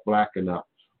talk black enough,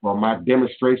 or my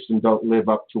demonstration don't live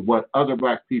up to what other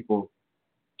black people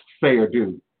say or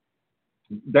do.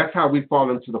 That's how we fall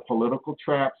into the political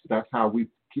traps. That's how we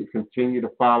continue to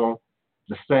follow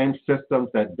the same systems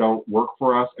that don't work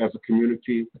for us as a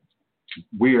community.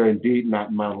 We are indeed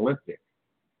not monolithic.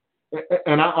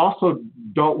 And I also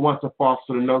don't want to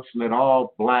foster the notion that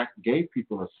all black gay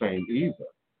people are the same either.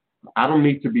 I don't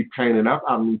need to be painted up.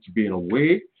 I don't need to be in a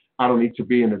wig. I don't need to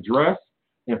be in a dress.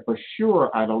 And for sure,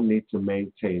 I don't need to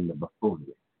maintain the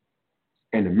buffoonery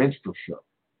and the minstrel show.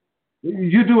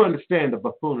 You do understand the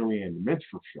buffoonery and the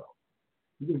minstrel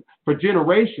show. For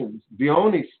generations, the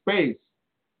only space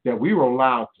that we were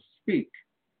allowed to speak,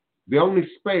 the only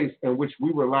space in which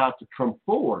we were allowed to come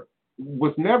forward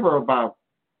was never about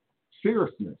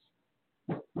seriousness,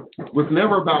 was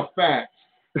never about facts.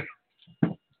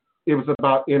 It was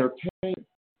about entertainment.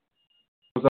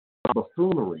 It was about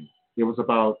buffoonery. It was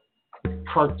about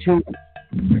cartoons.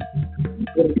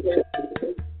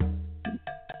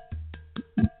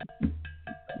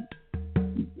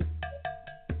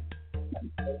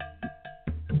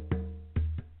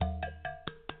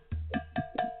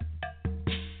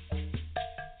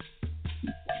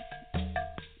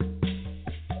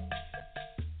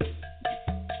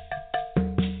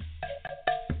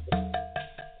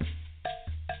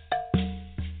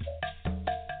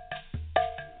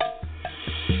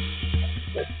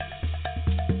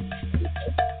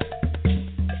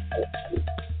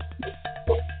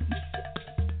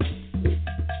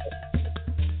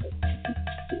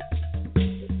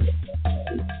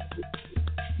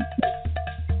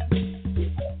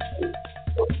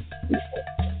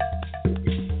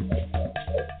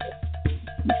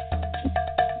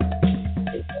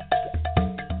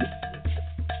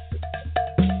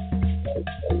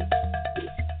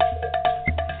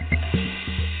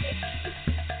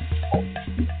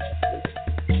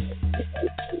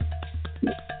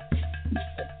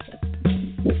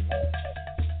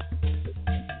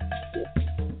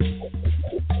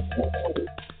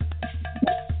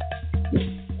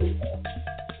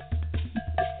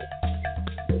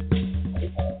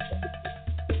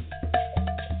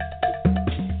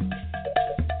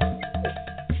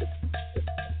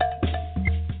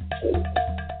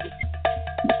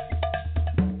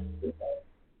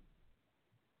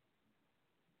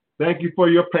 Thank you for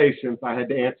your patience. I had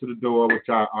to answer the door, which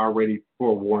I already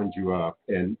forewarned you of,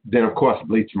 and then, of course,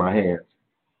 bleach my hands.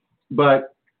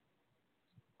 But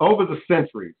over the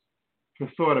centuries, to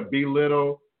sort of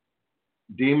belittle,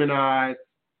 demonize,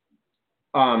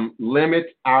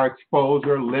 limit our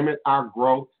exposure, limit our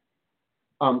growth,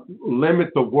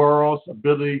 limit the world's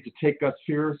ability to take us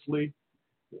seriously,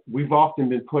 we've often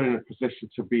been put in a position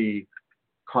to be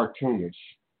cartoonish,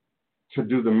 to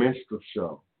do the minstrel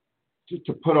show,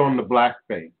 to put on the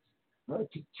blackface,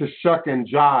 to shuck and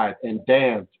jive and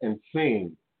dance and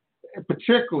sing,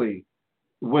 particularly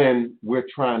when we're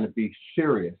trying to be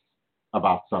serious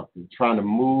about something, trying to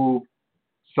move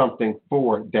something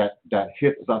forward that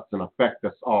hits us and affects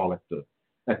us all at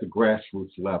the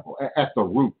grassroots level, at the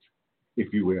root,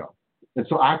 if you will. And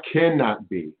so I cannot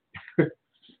be,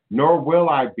 nor will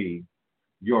I be,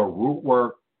 your root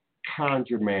work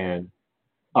conjure man,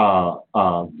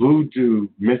 voodoo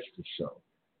mystical show.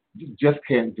 Just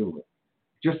can't do it.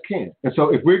 Just can't. And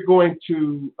so if we're going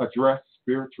to address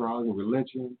spirituality and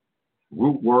religion,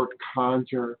 root work,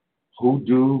 conjure,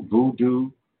 hoodoo,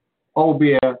 voodoo,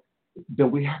 obia,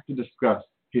 then we have to discuss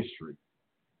history.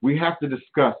 We have to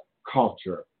discuss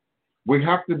culture. We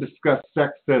have to discuss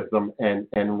sexism and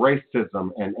racism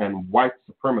and white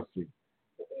supremacy.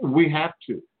 We have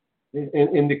to,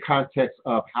 in the context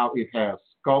of how it has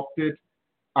sculpted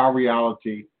our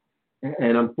reality,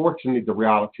 and unfortunately the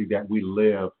reality that we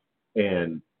live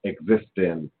and exist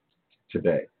in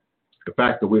today. The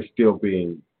fact that we're still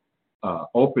being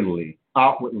openly,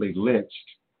 outwardly lynched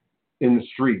in the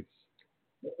streets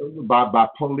by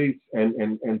police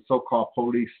and so-called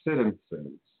police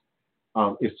citizens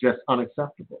is just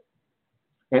unacceptable.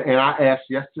 And I asked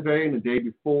yesterday and the day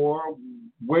before,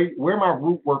 where are my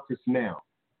root workers now?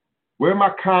 Where are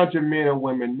my conjure men and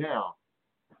women now?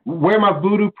 Where are my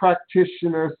voodoo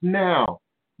practitioners now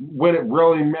when it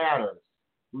really matters?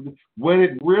 When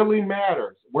it really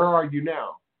matters, where are you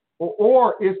now?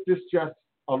 Or is this just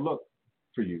a look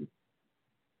for you?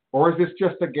 Or is this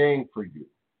just a game for you?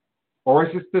 Or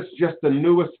is this just the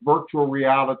newest virtual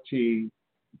reality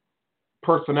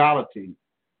personality,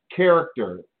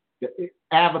 character,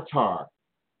 avatar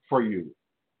for you?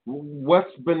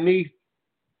 What's beneath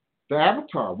the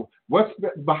avatar? What's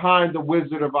behind the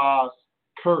Wizard of Oz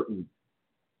curtain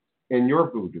in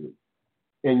your voodoo,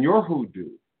 in your hoodoo,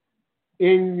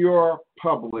 in your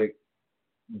public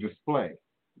display?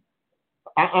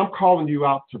 I'm calling you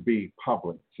out to be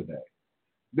public today.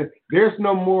 There's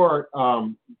no more,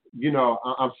 I'm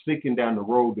sneaking down the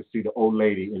road to see the old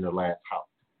lady in the last house.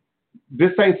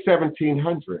 This ain't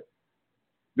 1700.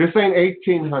 This ain't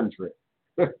 1800.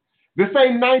 This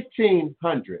ain't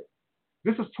 1900.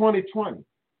 This is 2020.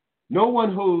 No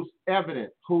one who's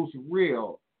evident, who's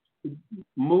real,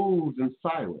 moves in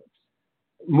silence,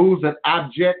 moves in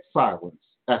abject silence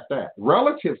at that.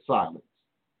 Relative silence,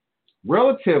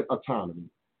 relative autonomy,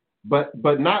 but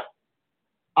not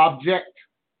object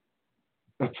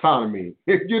autonomy,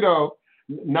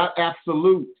 not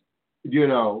absolute,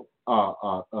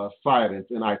 silence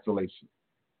and isolation.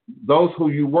 Those who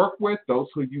you work with, those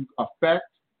who you affect,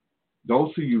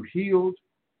 those who you healed,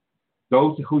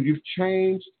 those who you've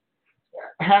changed,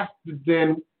 have to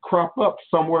then crop up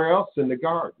somewhere else in the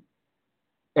garden.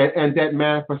 And that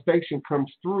manifestation comes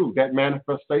through. That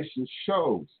manifestation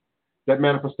shows. That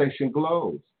manifestation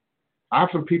glows. I have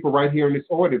some people right here in this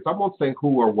audience. I won't say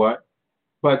who or what,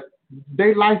 but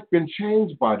their life been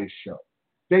changed by this show.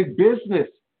 Their business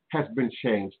has been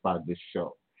changed by this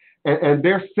show. And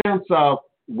their sense of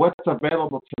what's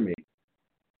available to me,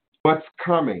 what's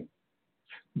coming,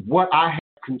 what I have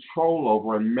control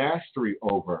over and mastery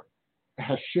over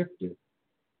has shifted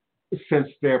since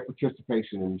their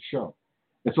participation in the show.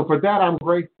 And so for that, I'm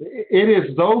grateful. It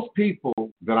is those people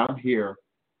that I'm here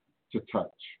to touch.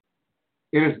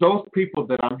 It is those people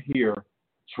that I'm here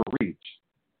to reach.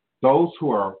 Those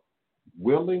who are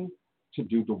willing to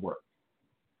do the work.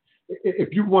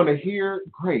 If you want to hear,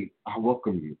 great, I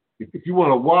welcome you. If you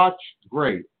want to watch,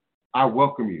 great, I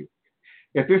welcome you.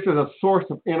 If this is a source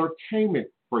of entertainment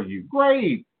for you,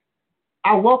 great,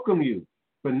 I welcome you.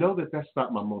 But know that that's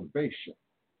not my motivation.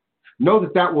 Know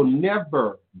that that will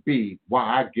never be why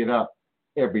I get up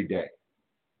every day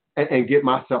and get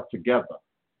myself together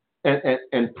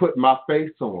and put my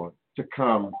face on to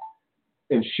come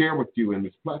and share with you in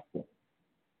this platform.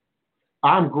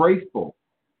 I'm grateful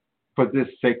for this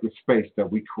sacred space that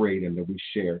we create and that we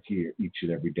share here each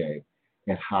and every day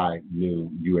at high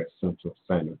noon U.S. Central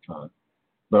Standard Time.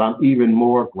 But I'm even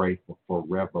more grateful for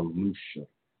revolution,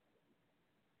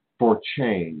 for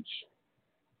change,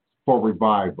 for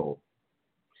revival.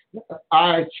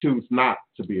 I choose not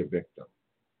to be a victim.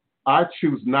 I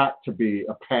choose not to be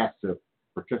a passive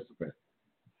participant.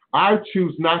 I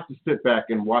choose not to sit back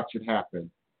and watch it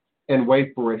happen and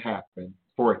wait for it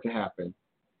to happen,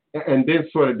 and then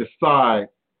sort of decide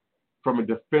from a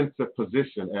defensive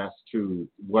position as to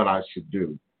what I should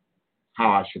do, how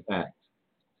I should act,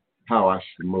 how I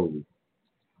should move.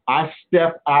 I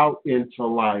step out into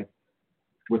life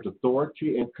with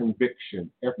authority and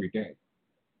conviction every day.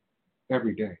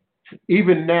 Every day.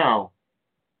 Even now,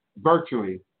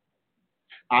 virtually,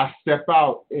 I step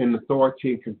out in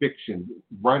authority and conviction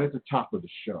right at the top of the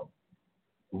show,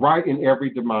 right in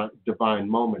every divine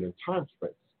moment in time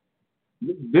space.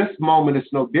 This moment is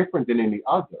no different than any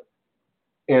other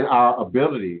in our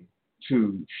ability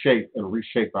to shape and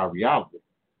reshape our reality.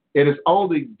 It is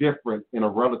only different in a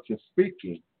relative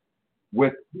speaking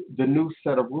with the new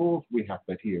set of rules we have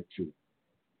to adhere to,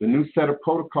 the new set of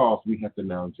protocols we have to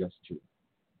now adjust to,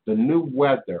 the new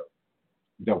weather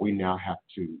that we now have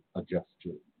to adjust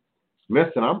to.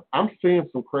 Listen, I'm seeing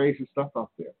some crazy stuff out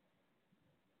there.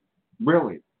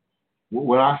 Really.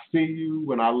 When I see you,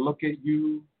 when I look at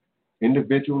you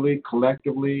individually,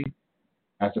 collectively,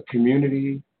 as a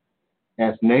community,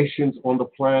 as nations on the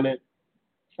planet,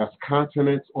 as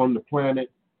continents on the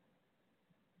planet,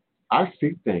 I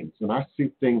see things, and I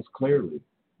see things clearly.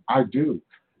 I do.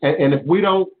 And if we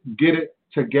don't get it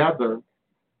together,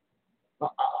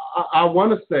 I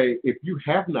want to say, if you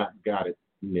have not got it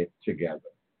knit together,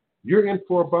 you're in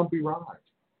for a bumpy ride.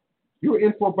 You're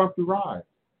in for a bumpy ride.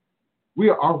 We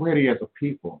are already as a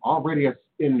people, already as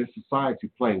in this society,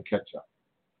 playing catch up.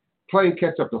 Playing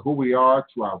catch up to who we are,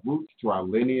 to our roots, to our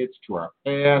lineage, to our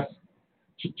past,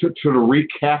 to the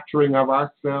recapturing of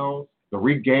ourselves, the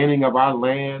regaining of our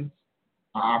lands,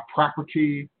 our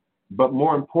property, but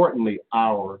more importantly,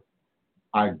 our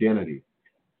identity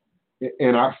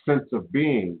and our sense of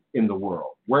being in the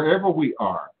world, wherever we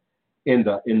are in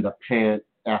the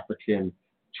Pan-African,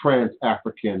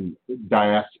 Trans-African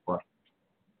diaspora.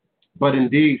 But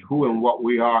indeed, who and what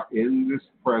we are in this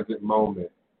present moment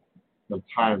of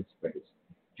time space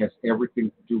has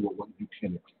everything to do with what you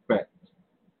can expect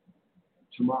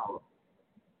tomorrow.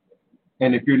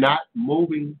 And if you're not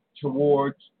moving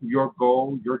towards your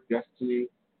goal, your destiny,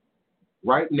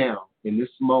 right now, in this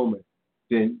moment,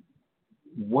 then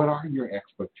what are your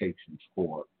expectations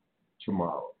for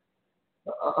tomorrow?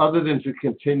 Other than to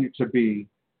continue to be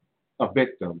a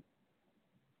victim,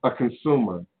 a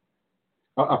consumer,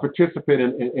 a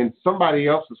participant in somebody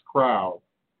else's crowd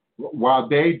while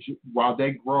they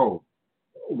grow,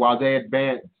 while they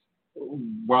advance,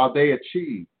 while they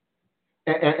achieve,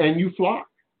 and you flock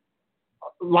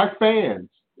like fans.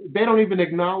 They don't even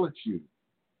acknowledge you.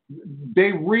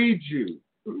 They read you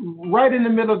right in the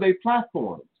middle of their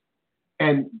platforms,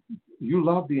 and you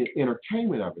love the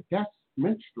entertainment of it. That's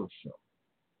minstrel show.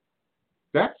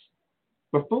 That's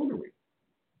buffoonery.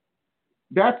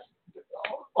 That's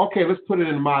okay. Let's put it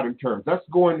in modern terms. That's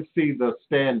going to see the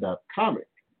stand-up comic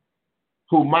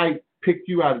who might pick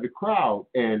you out of the crowd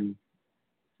and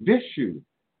dish you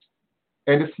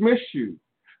and dismiss you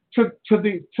to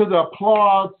the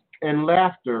applause and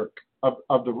laughter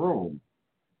of the room.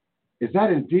 Is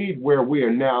that indeed where we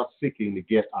are now seeking to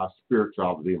get our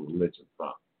spirituality and religion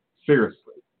from?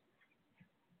 Seriously.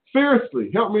 Seriously,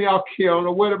 help me out,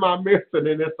 Kiona. What am I missing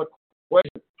in this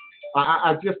equation?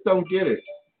 I just don't get it.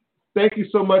 Thank you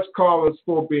so much, callers,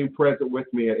 for being present with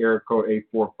me at area code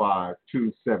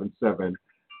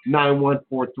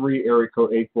 845-277-9143, area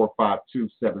code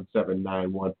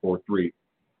 845-277-9143.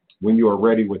 When you are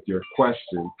ready with your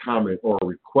question, comment, or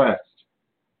request,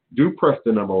 do press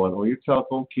the number 1 on your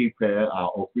telephone keypad.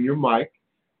 I'll open your mic,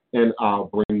 and I'll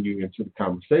bring you into the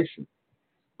conversation.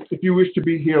 If you wish to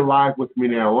be here live with me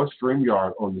now on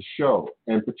StreamYard on the show,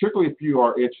 and particularly if you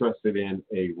are interested in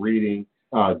a reading,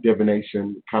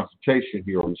 divination, consultation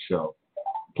here on the show,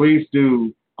 please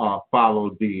do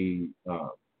follow the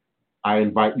I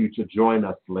invite you to join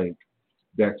us link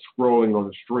that's scrolling on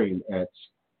the stream at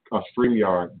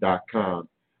StreamYard.com,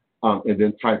 and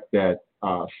then type that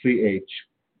CH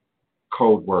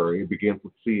code word. It begins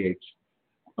with CH.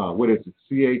 What is it?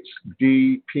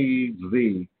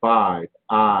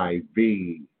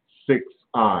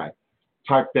 CHDPZ5IV6I.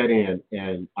 Type that in,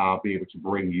 and I'll be able to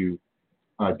bring you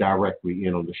directly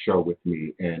in on the show with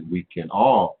me, and we can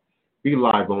all be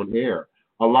live on air.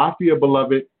 Alafia,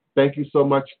 beloved, thank you so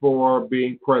much for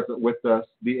being present with us.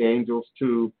 The angels,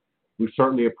 too, we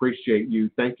certainly appreciate you.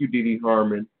 Thank you, Dee Dee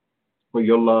Harmon, for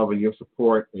your love and your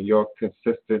support and your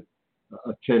consistent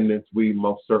attendance. We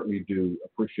most certainly do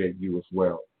appreciate you as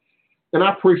well. And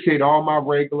I appreciate all my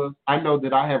regulars. I know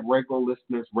that I have regular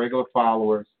listeners, regular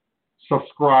followers,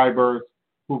 subscribers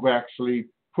who've actually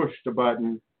pushed the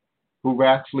button, who've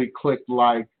actually clicked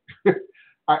like.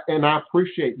 And I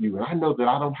appreciate you. And I know that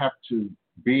I don't have to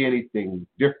be anything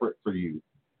different for you.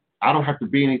 I don't have to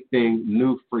be anything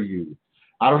new for you.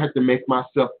 I don't have to make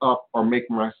myself up or make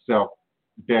myself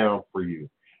down for you.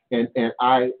 And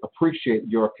I appreciate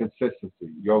your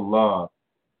consistency, your love,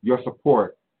 your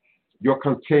support, your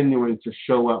continuing to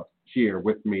show up here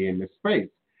with me in this space.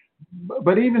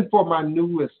 But even for my new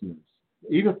listeners,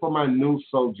 even for my new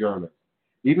sojourners,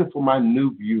 even for my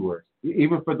new viewers,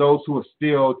 even for those who are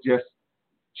still just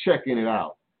checking it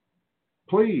out,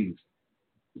 please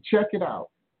check it out.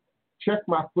 Check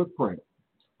my footprint.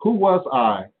 Who was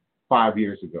I 5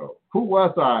 years ago? Who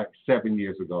was I 7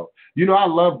 years ago? You know, I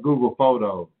love Google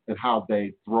Photos and how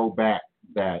they throw back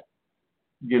that,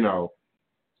 you know,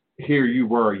 here you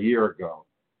were a year ago.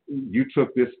 You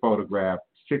took this photograph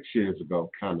 6 years ago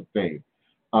kind of thing.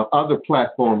 Other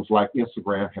platforms like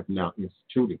Instagram have now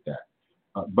instituted that.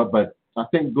 But I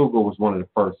think Google was one of the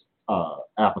first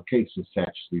applications to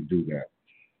actually do that.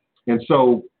 And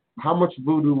so how much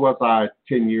voodoo was I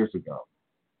 10 years ago?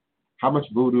 How much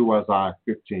voodoo was I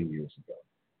 15 years ago?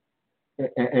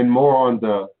 And more on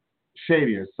the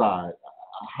shadier side,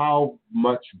 how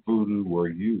much voodoo were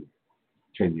you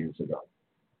 10 years ago?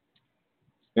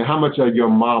 And how much of your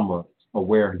mama's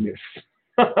awareness?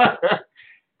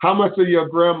 How much of your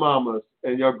grandmamas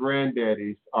and your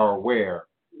granddaddies are aware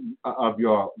of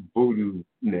your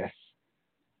voodoo-ness,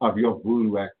 of your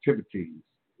voodoo activities?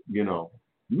 You know,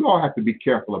 you all have to be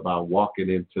careful about walking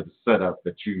into the setup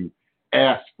that you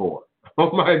asked for.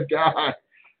 Oh my God.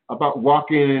 About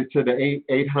walking into the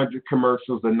 800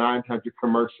 commercials and 900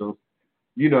 commercials,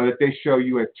 you know, that they show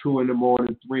you at 2 in the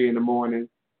morning, 3 in the morning,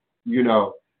 you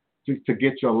know, to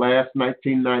get your last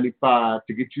 1995,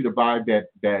 to get you to buy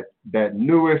that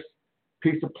newest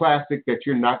piece of plastic that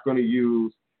you're not going to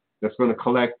use, that's going to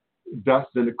collect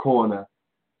dust in the corner,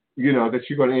 you know, that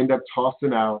you're going to end up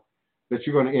tossing out, that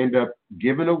you're going to end up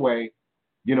giving away.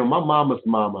 You know, my mama's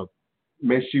mama,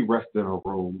 may she rest in her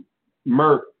room,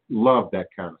 Mert loved that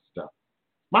kind of stuff.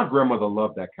 My grandmother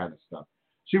loved that kind of stuff.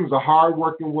 She was a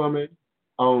hard-working woman,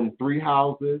 owned 3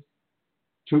 houses,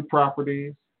 2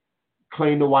 properties,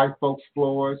 cleaned the white folks'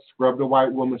 floors, scrubbed the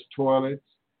white woman's toilets,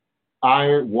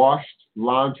 ironed, washed,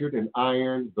 laundered, and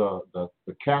ironed the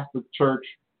Catholic Church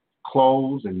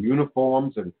clothes and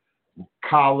uniforms and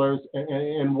collars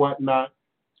and whatnot.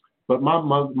 But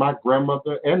my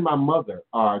grandmother and my mother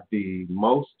are the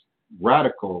most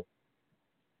radical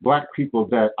Black people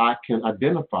that I can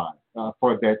identify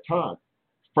for that time,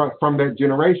 from that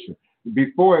generation.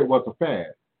 Before it was a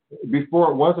fad,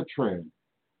 before it was a trend,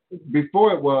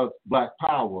 before it was Black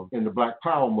Power, and the Black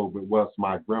Power movement was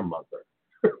my grandmother,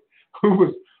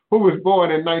 who was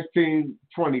born in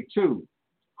 1922,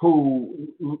 who,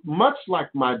 much like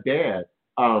my dad,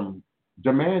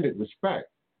 demanded respect.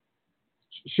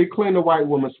 She cleaned the white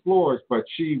woman's floors, but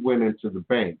she went into the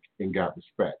bank and got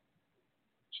respect.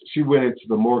 She went into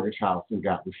the mortgage house and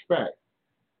got respect.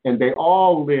 And they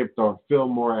all lived on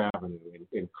Fillmore Avenue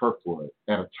in Kirkwood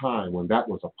at a time when that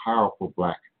was a powerful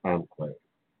Black enclave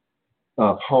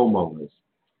of homeowners,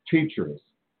 teachers,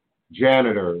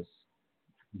 janitors,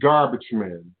 garbage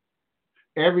men,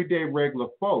 everyday regular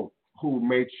folk who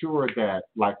made sure that,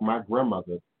 like my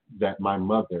grandmother, that my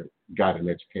mother got an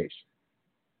education,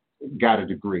 got a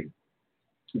degree,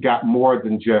 got more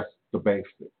than just the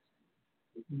basics,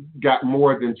 got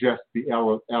more than just the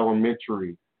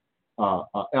elementary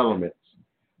elements,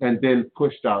 and then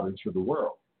pushed out into the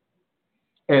world.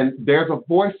 And there's a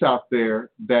voice out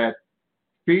there that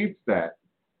feeds that.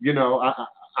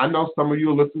 I know some of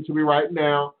you are listening to me right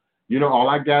now. All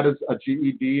I got is a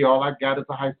GED. All I got is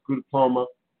a high school diploma.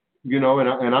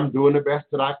 And I'm doing the best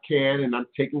that I can, and I'm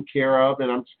taking care of,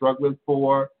 and I'm struggling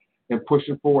for and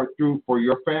pushing forward through for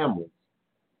your family.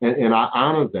 And I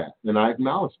honor that, and I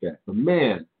acknowledge that. But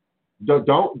man,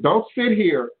 don't sit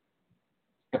here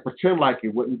and pretend like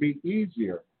it wouldn't be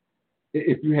easier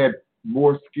if you had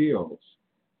more skills,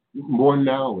 more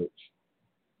knowledge,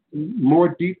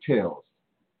 more details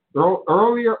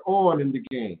earlier on in the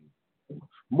game,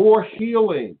 more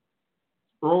healing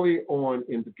early on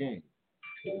in the game.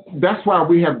 That's why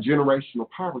we have generational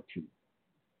poverty.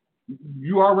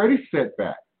 You already set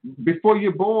back. Before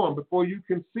you're born, before you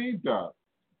conceived of,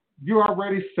 you're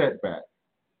already set back.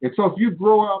 And so if you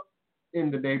grow up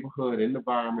in the neighborhood, in the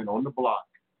environment, on the block,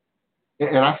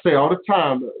 and I say all the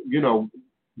time,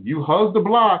 you hug the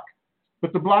block,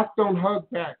 but the block don't hug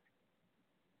back.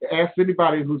 Ask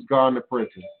anybody who's gone to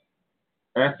prison.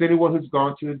 Ask anyone who's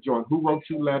gone to the joint, who wrote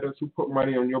you letters, who put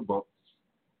money on your books,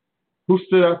 who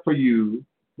stood up for you,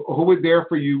 who was there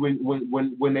for you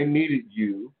when they needed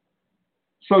you.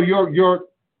 So your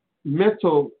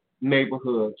mental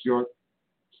neighborhoods, your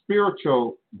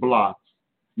spiritual blocks,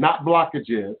 not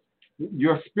blockages,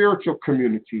 your spiritual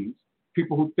communities,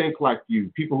 people who think like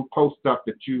you, people who post stuff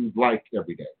that you like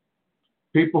every day,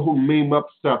 people who meme up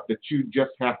stuff that you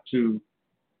just have to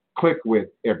click with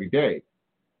every day.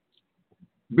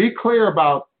 Be clear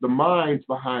about the minds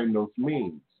behind those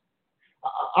memes.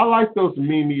 I like those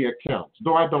meme accounts.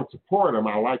 Though I don't support them,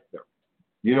 I like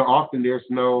them. Often there's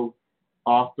no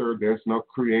author, there's no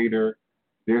creator,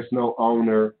 there's no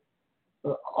owner.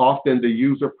 Often the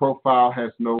user profile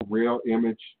has no real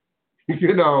image,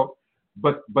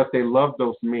 but they love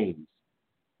those memes,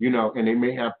 and they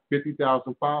may have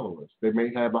 50,000 followers. They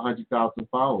may have 100,000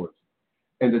 followers.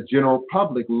 And the general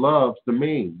public loves the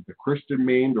meme, the Christian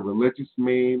meme, the religious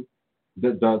meme,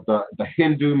 the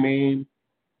Hindu meme,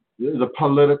 the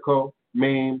political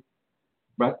meme.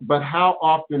 But how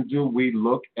often do we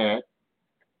look at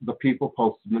the people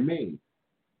posting the meme?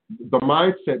 The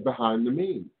mindset behind the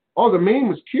meme. Oh, the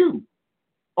meme is cute.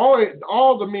 All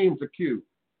the memes are cute.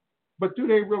 But do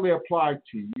they really apply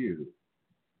to you?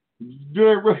 Do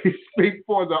they really speak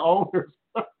for the owners?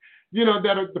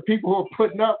 That are the people who are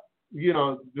putting up,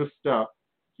 this stuff,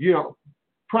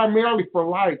 primarily for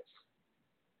likes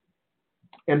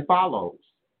and follows,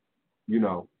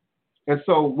 And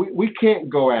so we can't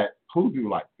go at Hoodoo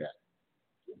like that.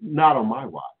 Not on my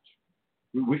watch.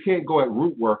 We can't go at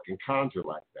root work and conjure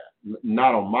like that.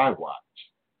 Not on my watch.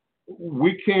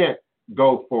 We can't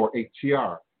go for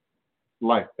HTR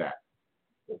like that.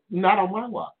 Not on my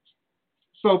watch.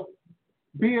 So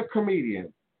be a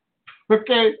comedian.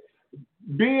 Okay?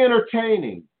 Be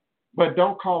entertaining, but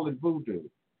don't call it voodoo.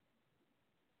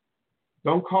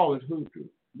 Don't call it hoodoo.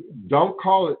 Don't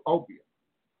call it opium.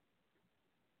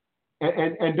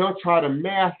 And don't try to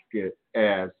mask it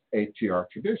as ATR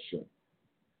tradition.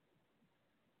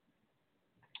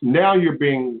 Now you're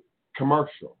being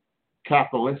commercial,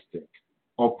 capitalistic,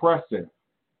 oppressive,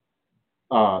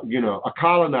 a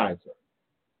colonizer,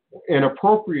 an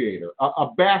appropriator, a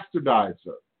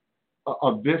bastardizer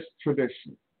of this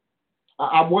tradition.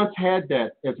 I once had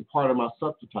that as a part of my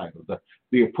subtitle,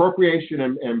 the appropriation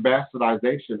and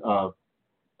bastardization of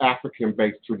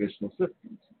African-based traditional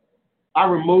systems. I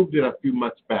removed it a few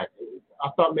months back.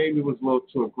 I thought maybe it was a little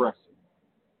too aggressive.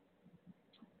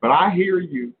 But I hear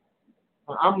you.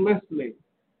 I'm listening.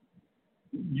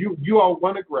 You all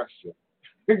want aggression.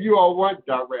 You all want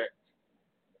direct.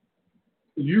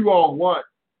 You all want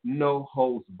no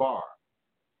holds barred.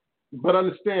 But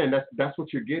understand that's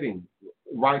what you're getting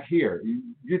right here.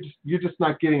 You're just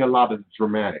not getting a lot of the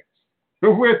dramatics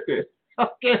with it.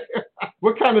 Okay.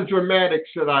 What kind of dramatics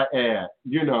should I add,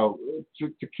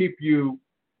 to keep you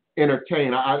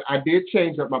entertained? I did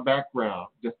change up my background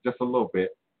just a little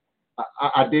bit.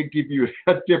 I did give you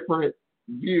a different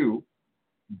view,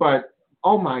 but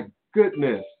oh my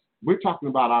goodness, we're talking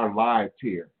about our lives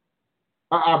here,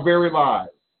 our very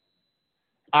lives,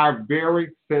 our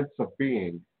very sense of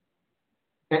being,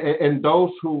 and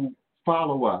those who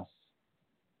follow us,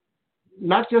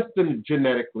 not just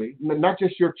genetically, not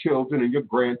just your children and your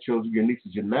grandchildren, your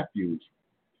nieces, your nephews,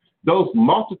 those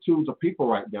multitudes of people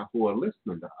right now who are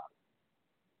listening to us,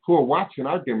 who are watching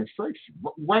our demonstration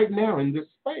right now in this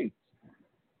space.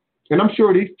 And I'm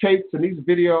sure these tapes and these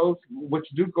videos, which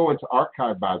do go into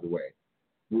archive, by the way,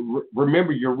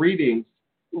 remember your readings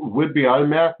would be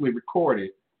automatically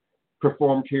recorded,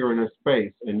 performed here in this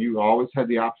space, and you always have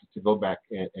the option to go back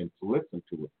and to listen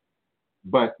to it.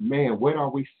 But man, what are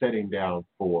we setting down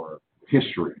for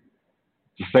history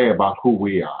to say about who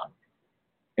we are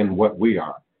and what we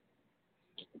are?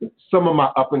 Some of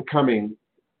my up and coming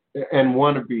and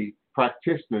wannabe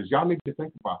practitioners, y'all need to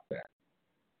think about that.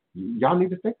 Y'all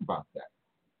need to think about that.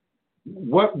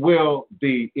 What will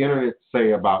the internet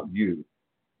say about you?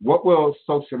 What will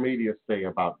social media say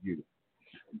about you?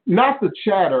 Not the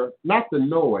chatter, not the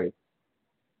noise.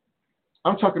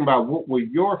 I'm talking about what will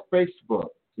your Facebook,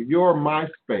 your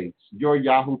MySpace, your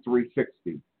Yahoo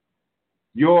 360,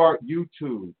 your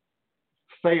YouTube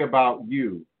say about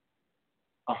you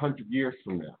 100 years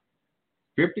from now,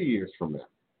 50 years from now,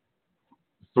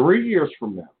 3 years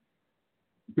from now?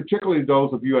 Particularly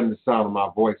those of you in the sound of my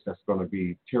voice that's going to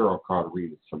be tarot card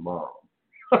readers tomorrow,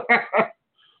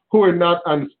 who are not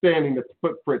understanding that the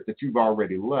footprint that you've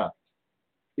already left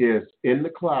is in the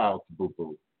clouds,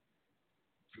 boo-boo,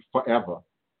 forever,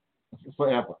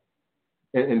 forever.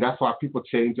 And that's why people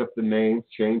change up the names,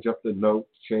 change up the notes,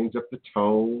 change up the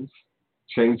tones,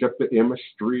 change up the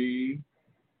imagery,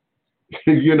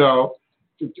 you know,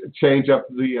 change up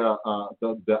the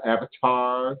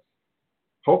avatars,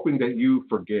 hoping that you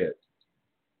forget,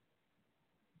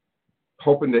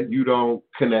 hoping that you don't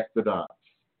connect the dots.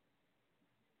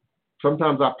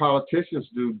 Sometimes our politicians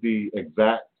do the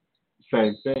exact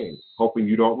same thing, hoping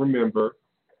you don't remember,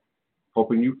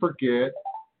 hoping you forget,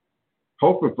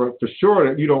 hoping for sure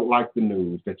that you don't like the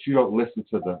news, that you don't listen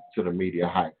to the media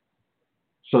hype,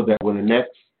 so that when the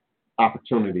next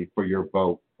opportunity for your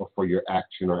vote or for your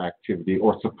action or activity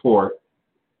or support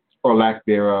or lack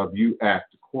thereof, you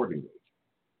act accordingly.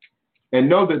 And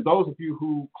know that those of you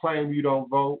who claim you don't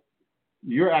vote,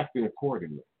 you're acting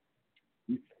accordingly.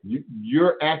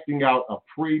 You're acting out a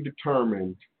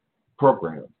predetermined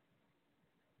program.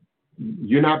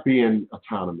 You're not being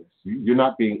autonomous. You're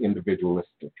not being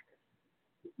individualistic.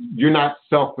 You're not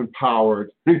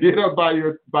self-empowered,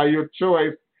 by your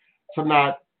choice to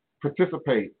not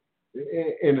participate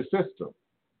in the system.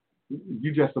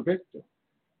 You're just a victim.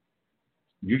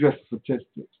 You're just a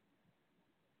statistic.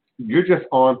 You're just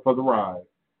on for the ride.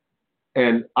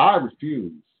 And I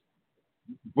refuse.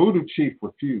 Voodoo Chief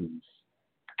refused.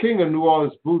 King of New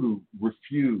Orleans Voodoo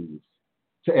refused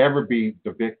to ever be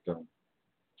the victim,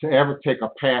 to ever take a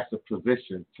passive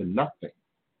position to nothing.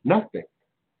 Nothing.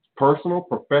 Personal,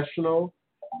 professional,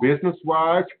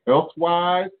 business-wise,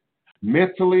 health-wise,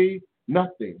 mentally,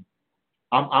 nothing.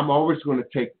 I'm always going to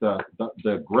take the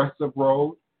aggressive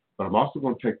road, but I'm also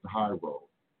going to take the high road.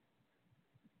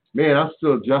 Man, I'm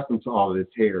still adjusting to all of this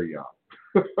hair, y'all.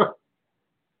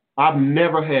 I've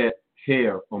never had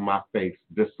hair on my face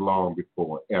this long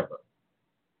before, ever.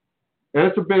 And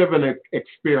it's a bit of an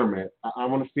experiment. I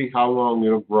want to see how long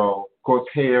it'll grow. Of course,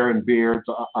 hair and beards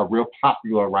are real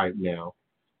popular right now.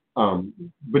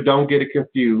 But don't get it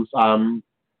confused. I'm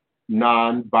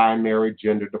non-binary,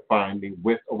 gender defining,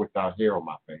 with or without hair on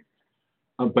my face.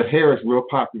 But hair is real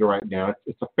popular right now.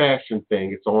 It's a fashion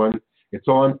thing. It's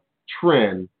on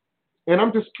trend. And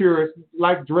I'm just curious,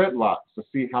 like dreadlocks, to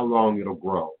see how long it'll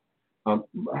grow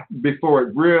before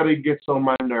it really gets on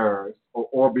my nerves,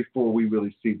 or before we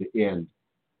really see the end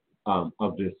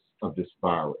of this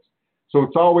virus. So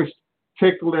it's always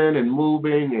tickling and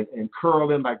moving and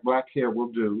curling like black hair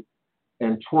will do,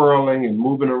 and twirling and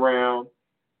moving around.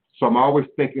 So I'm always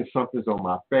thinking something's on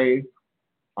my face.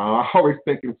 I'm always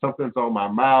thinking something's on my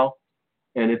mouth,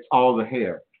 and it's all the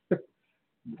hair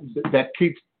that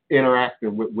keeps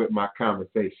interacting with my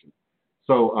conversation.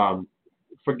 So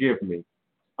forgive me.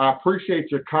 I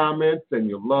appreciate your comments and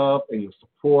your love and your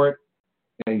support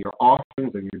and your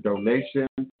offerings and your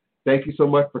donations. Thank you so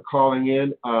much for calling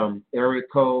in. Area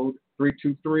code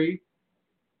 323.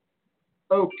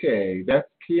 Okay, that's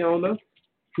Kiona.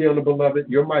 Kiona, beloved,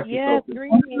 your mic is open.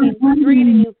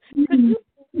 Greetings. Could you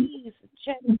please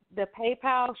check the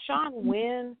PayPal? Sean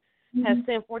Wynn has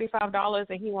sent $45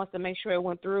 and he wants to make sure it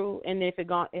went through. And if it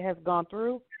has gone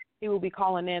through, he will be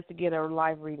calling in to get a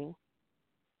live reading.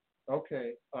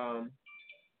 Okay. I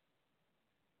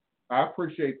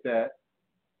appreciate that.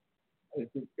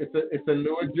 It's a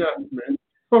new adjustment.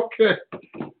 Okay.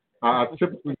 I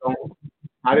typically don't.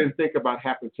 I didn't think about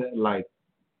having to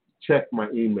check my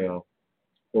email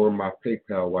or my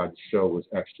PayPal while the show was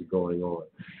actually going on.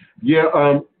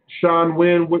 Yeah. Sean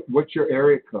Wynn, what's your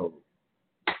area code?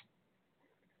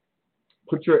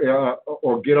 put your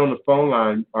or get on the phone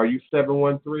line. Are you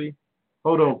 713?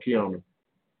 Hold on, Kiana.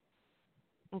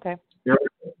 Okay.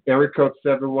 Area code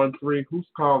 713. Who's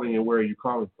calling and where are you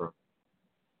calling from?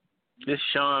 This is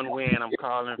Sean Wynn. I'm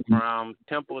calling from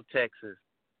Temple, Texas.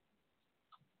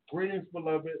 Greetings,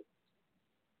 beloved.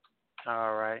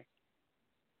 All right.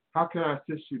 How can I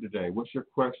assist you today? What's your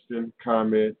question,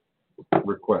 comment,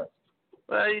 request?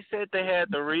 Well, you said they had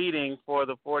the reading for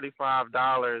the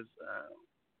 $45.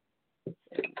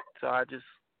 So I just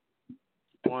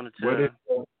wanted to.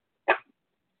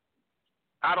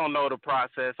 I don't know the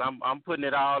process. I'm putting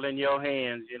it all in your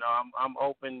hands. You know, I'm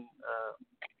open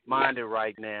minded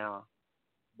right now.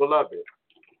 Beloved,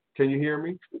 can you hear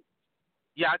me?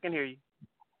 Yeah, I can hear you.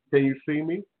 Can you see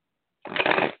me?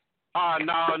 Oh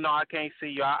no, I can't see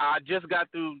you. I just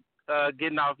got through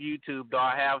getting off YouTube, though.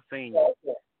 I have seen you.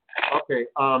 Okay.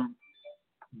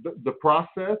 The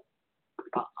process,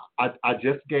 I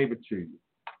just gave it to you.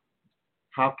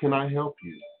 How can I help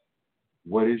you?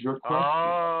 What is your question?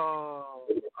 Oh,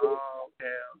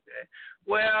 okay.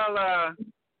 Well,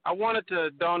 I wanted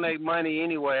to donate money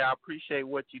anyway. I appreciate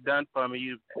what you've done for me.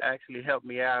 You've actually helped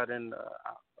me out in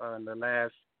the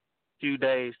last few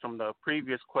days from the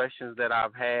previous questions that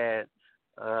I've had,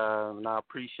 and I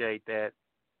appreciate that.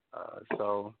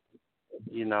 So,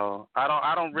 you know,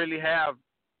 I don't really have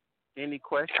any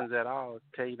questions at all. To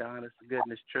tell you the honest to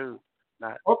goodness truth.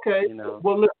 Not, okay. You know.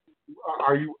 Well, listen,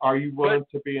 are you willing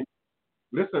to be?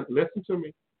 Listen to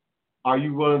me. Are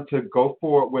you willing to go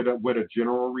forward with a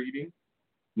general reading?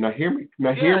 Now hear me.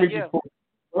 Hear me before.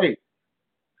 Wait.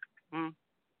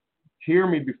 Hear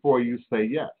me before you say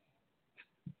yes.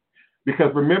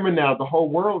 Because remember now, the whole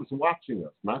world is watching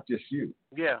us, not just you.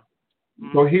 Yeah.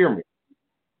 So hear me.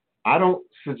 I don't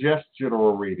suggest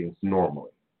general readings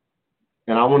normally.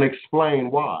 And I want to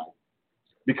explain why.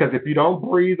 Because if you don't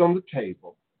breathe on the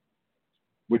table,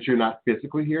 which you're not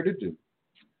physically here to do,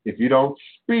 if you don't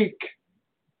speak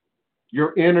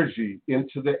your energy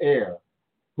into the air,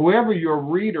 whoever your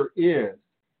reader is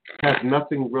has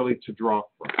nothing really to draw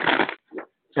from.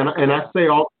 And I say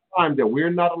all the time that we're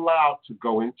not allowed to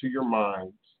go into your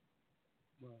minds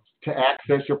to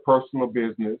access your personal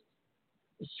business.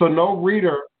 So no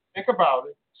reader, think about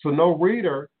it, so no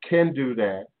reader can do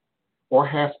that or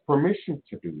has permission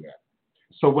to do that.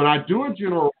 So when I do a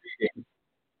general reading,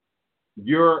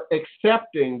 you're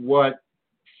accepting what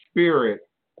spirit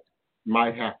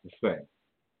might have to say.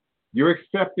 You're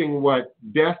accepting what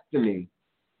destiny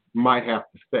might have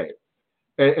to say.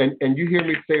 And you hear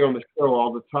me say on the show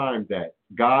all the time that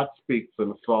God speaks in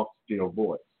a soft, still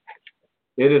voice.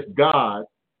 It is God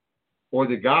or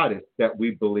the goddess that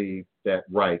we believe that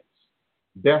writes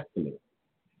destiny.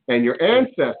 And your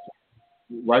ancestors,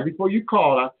 right before you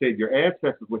called, I said your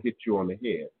ancestors will hit you on the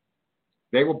head.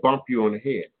 They will bump you on the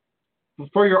head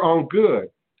for your own good,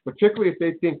 particularly if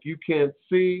they think you can't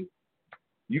see,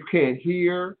 you can't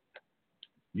hear,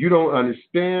 you don't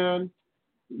understand,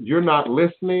 you're not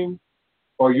listening,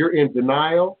 or you're in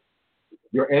denial.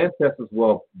 Your ancestors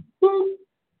will boom,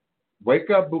 wake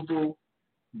up, boo-boo.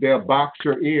 They'll box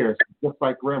your ears just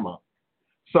like grandma.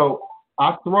 So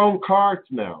I've thrown cards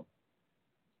now.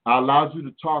 I allowed you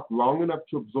to talk long enough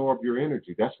to absorb your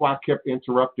energy. That's why I kept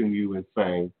interrupting you and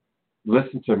saying,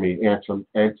 listen to me, answer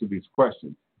these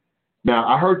questions. Now,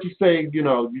 I heard you say, you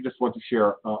know, you just want to share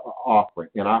an offering,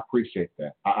 and I appreciate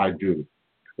that. I do,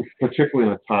 particularly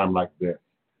in a time like this.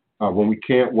 When we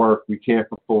can't work, we can't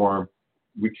perform,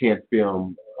 we can't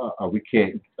film, we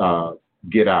can't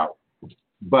get out.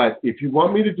 But if you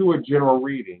want me to do a general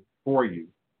reading for you,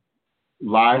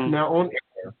 live now on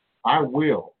air, I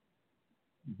will.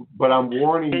 But I'm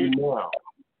warning you now,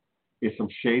 there's some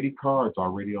shady cards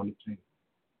already on the table.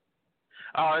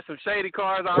 Oh, there's some shady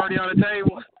cards already on the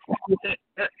table.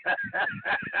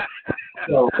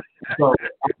 so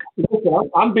listen,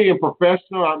 I'm being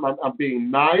professional. I'm being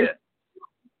nice.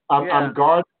 Yeah.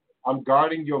 I'm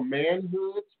guarding your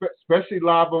manhood, especially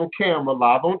live on camera,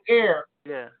 live on air.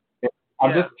 Yeah.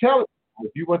 I'm just telling you,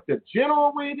 if you want the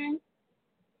general reading,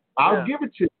 I'll give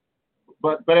it to you.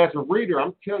 But as a reader,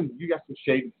 I'm telling you, you got some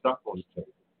shady stuff on the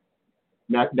table.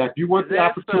 Now if you want the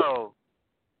opportunity,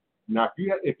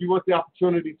 if you want the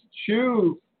opportunity to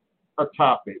choose a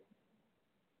topic,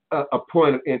 a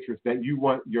point of interest that you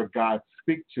want your guide to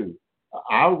speak to,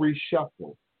 I'll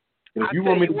reshuffle. And if you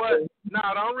want me to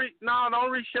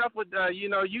don't reshuffle. You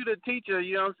know, you the teacher.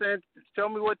 You know what I'm saying? Tell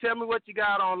me what you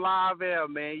got on live air,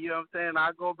 man. You know what I'm saying?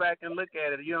 I go back and look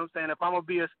at it. You know what I'm saying? If I'm gonna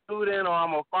be a student or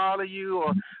I'm gonna follow you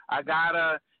or I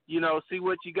gotta, you know, see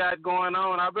what you got going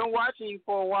on. I've been watching you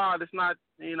for a while. It's not,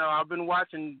 you know, I've been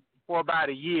watching for about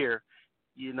a year.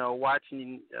 You know,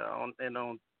 watching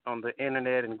on on the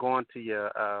internet and going to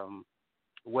your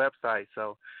website.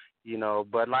 So,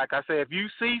 but like I said, if you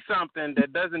see something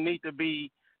that doesn't need to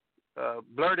be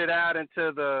blurted out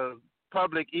into the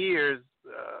public ears,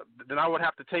 then I would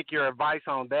have to take your advice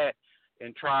on that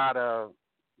and try to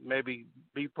maybe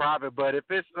be private. But if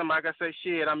it's something like I say,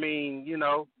 shit, I mean,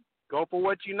 go for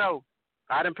what you know.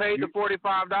 I done paid the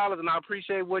 $45, and I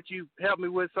appreciate what you helped me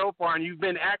with so far, and you've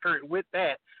been accurate with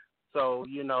that. So,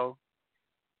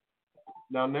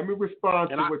 Now let me respond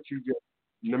to what you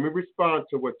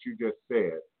just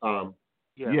said.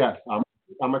 Yes,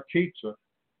 I'm a teacher.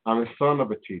 I'm a son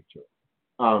of a teacher,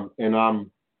 and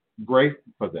I'm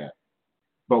grateful for that.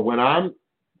 But when I'm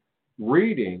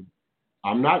reading,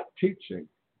 I'm not teaching.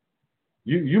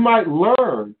 You might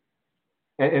learn,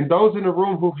 and those in the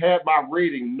room who've had my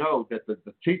reading know that the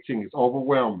teaching is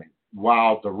overwhelming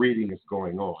while the reading is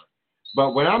going on.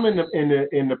 But when I'm in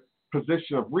the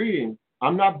position of reading,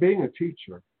 I'm not being a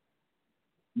teacher.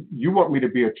 You want me to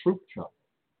be a truth teller.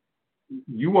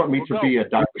 You want me to be a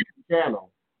direct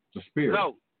channel to spirit.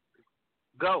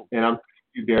 Go. And I'm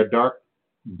there are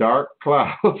dark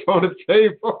clouds on the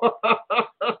table.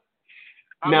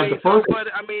 The first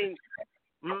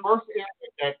area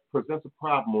that presents a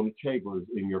problem on the table is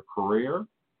in your career,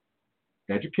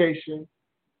 education,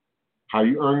 how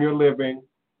you earn your living,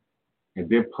 and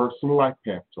then personal life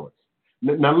path choice.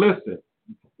 Now listen,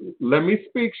 let me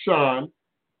speak, Sean,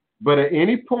 but at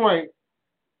any point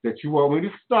that you want me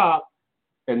to stop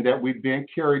and that we then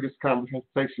carry this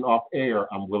conversation off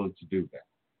air, I'm willing to do that.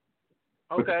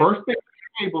 Okay. But the first thing on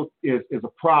the table is a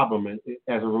problem as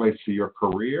it relates to your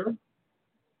career,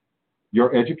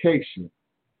 your education,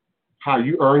 how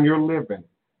you earn your living,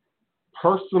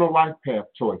 personal life path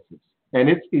choices, and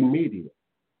it's immediate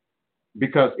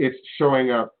because it's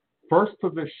showing up first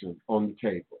position on the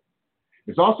table.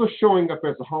 It's also showing up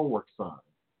as a homework sign.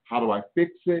 How do I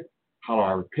fix it? How do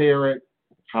I repair it?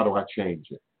 How do I change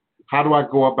it? How do I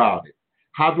go about it?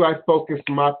 How do I focus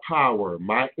my power,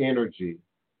 my energy,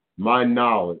 my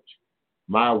knowledge,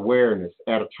 my awareness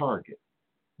at a target?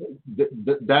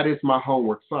 That is my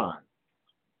homework sign.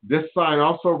 This sign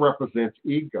also represents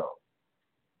ego,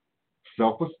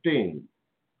 self-esteem,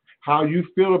 how you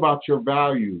feel about your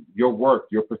value, your work,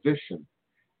 your position.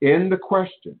 In the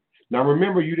question. Now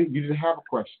remember, you didn't have a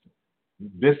question.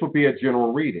 This will be a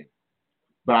general reading.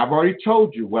 But I've already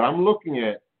told you what I'm looking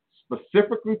at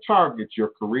specifically targets your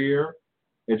career,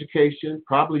 education,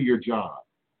 probably your job,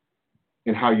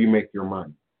 and how you make your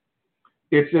money.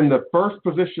 It's in the first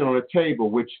position on the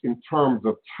table, which in terms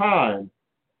of time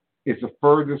is the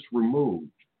furthest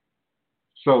removed.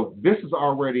 So this is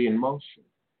already in motion.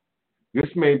 This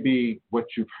may be what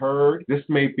you've heard. This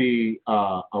may be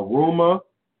a rumor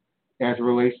as it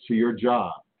relates to your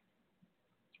job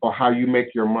or how you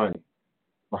make your money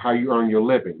or how you earn your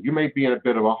living. You may be in a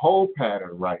bit of a hold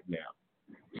pattern right now,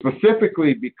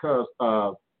 specifically because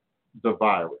of the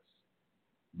virus.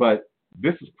 But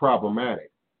this is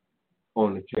problematic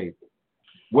on the table.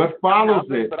 What follows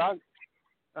it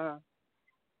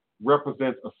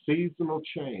represents a seasonal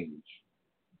change.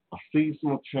 A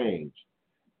seasonal change.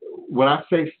 When I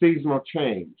say seasonal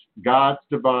change, God's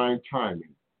divine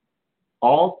timing.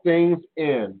 All things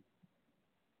end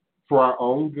for our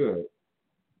own good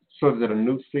so that a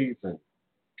new season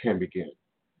can begin.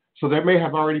 So there may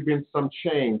have already been some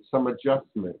change, some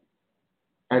adjustment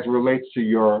as it relates to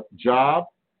your job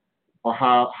or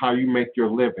how you make your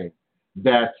living.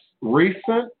 That's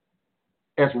recent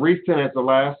as the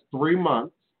last 3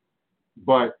 months,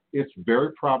 but it's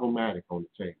very problematic on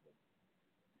the table.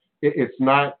 It's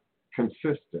not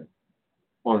consistent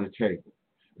on the table.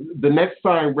 The next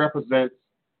sign represents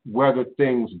whether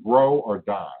things grow or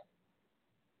die,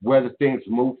 whether things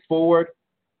move forward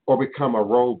or become a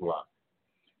roadblock.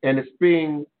 And it's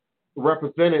being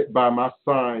represented by my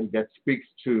sign that speaks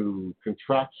to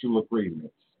contractual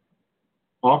agreements.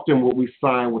 Often what we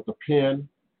sign with a pen,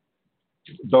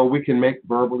 though we can make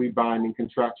verbally binding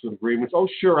contractual agreements. Oh,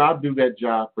 sure, I'll do that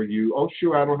job for you. Oh,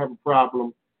 sure, I don't have a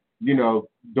problem,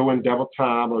 doing double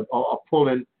time or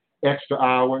pulling extra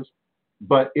hours.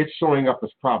 But it's showing up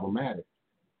as problematic.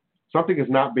 Something is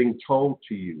not being told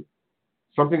to you.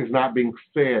 Something is not being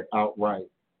said outright.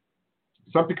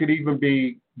 Something could even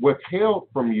be withheld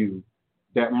from you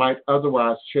that might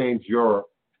otherwise change your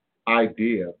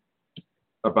idea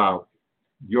about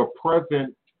your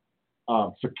present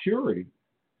security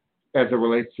as it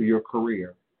relates to your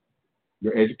career,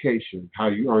 your education, how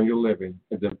you earn your living,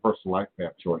 and then personal life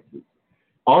path choices.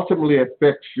 Ultimately, it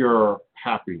affects your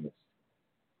happiness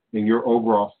and your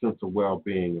overall sense of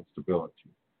well-being and stability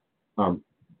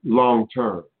long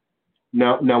term.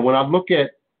 Now, when I look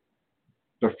at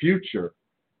the future,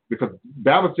 because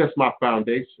that was just my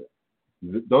foundation.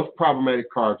 Those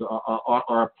problematic cards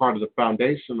are a part of the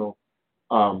foundational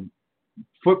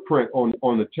footprint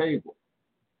on the table.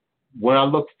 When I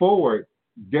look forward,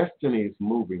 destiny is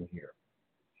moving here.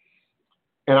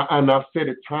 And I've said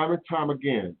it time and time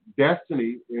again.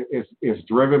 Destiny is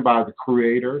driven by the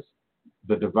creators,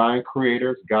 the divine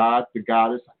creators, God, the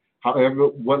goddess, however,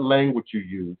 what language you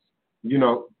use. You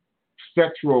know,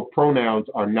 sexual pronouns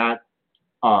are not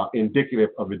indicative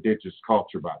of indigenous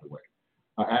culture, by the way.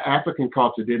 African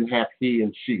culture didn't have he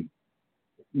and she.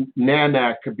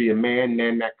 Nana could be a man,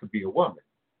 Nana could be a woman.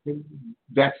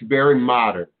 That's very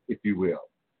modern, if you will.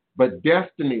 But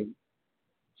destiny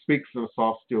speaks in a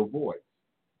soft, still voice.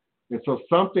 And so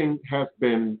something has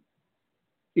been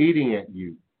eating at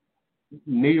you,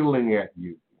 needling at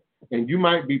you. And you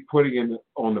might be putting it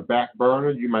on the back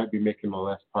burner. You might be making it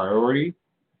less priority.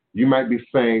 You might be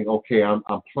saying, okay, I'm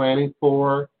planning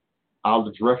for, I'll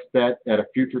address that at a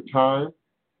future time.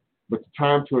 But the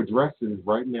time to address it is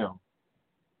right now.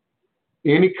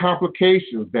 Any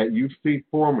complications that you see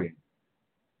forming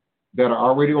that are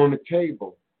already on the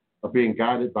table are being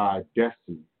guided by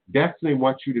destiny. Destiny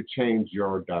wants you to change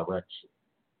your direction.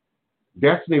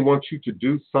 Destiny wants you to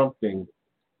do something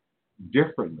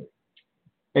differently.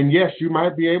 And yes, you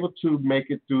might be able to make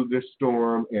it through this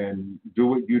storm and do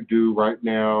what you do right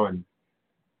now and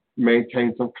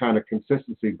maintain some kind of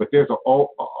consistency, but there's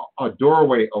a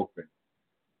doorway open,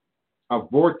 a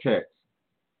vortex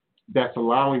that's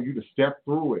allowing you to step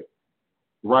through it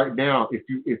right now. If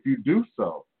you do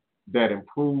so, that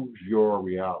improves your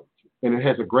reality. And it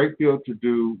has a great deal to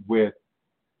do with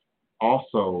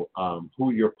also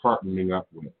who you're partnering up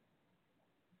with,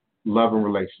 love and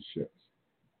relationships.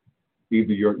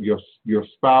 Either your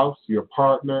spouse, your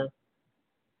partner,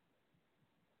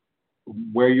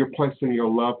 where you're placing your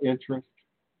love interest,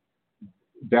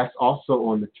 that's also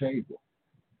on the table.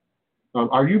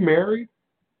 Are you married?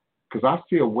 Because I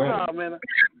see a wedding. No, man.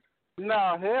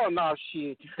 No, hell no,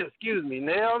 shit. Excuse me,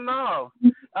 hell no.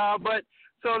 But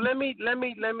so let me.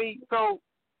 So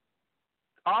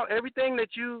everything that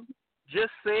you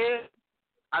just said,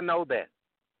 I know that,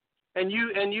 and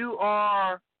you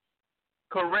are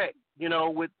correct. You know,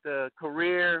 with the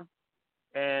career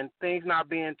and things not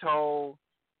being told.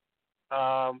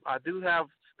 I do have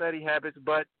study habits,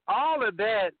 but all of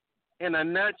that, in a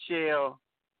nutshell,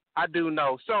 I do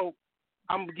know. So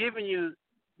I'm giving you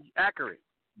accurate.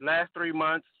 Last 3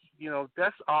 months, you know,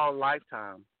 that's all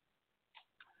lifetime.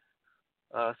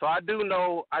 So I do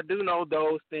know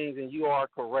those things, and you are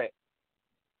correct.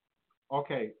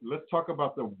 Okay, let's talk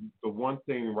about the one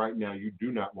thing right now you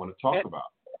do not want to talk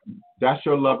about. That's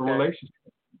your love and relationship.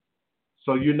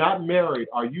 So you're not married.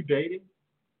 Are you dating?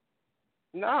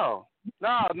 No.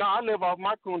 I live off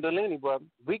my Kundalini, brother.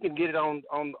 We can get it on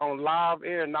live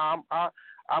air. No,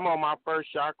 I'm on my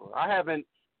first chakra. I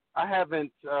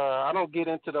don't get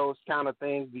into those kind of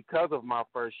things because of my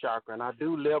first chakra, and I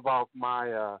do live off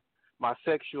my my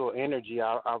sexual energy.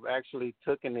 I've actually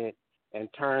taken it and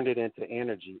turned it into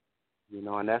energy, you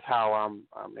know, and that's how I'm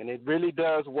and it really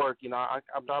does work. You know, I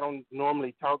don't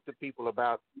normally talk to people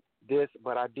about this,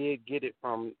 but I did get it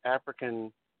from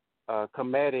African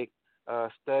comedic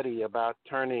study about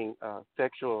turning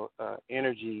sexual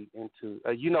energy into,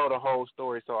 you know, the whole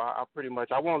story. So I pretty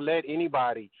much, I won't let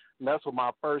anybody mess with my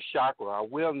first chakra. I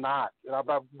will not. I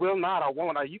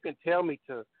won't. You can tell me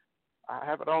to.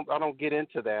 I don't get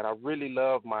into that. I really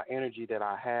love my energy that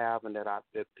I have and that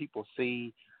people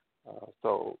see.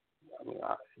 So I mean,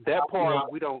 that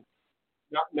part we don't.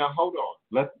 Now hold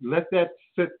on. Let that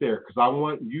sit there because I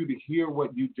want you to hear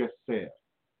what you just said.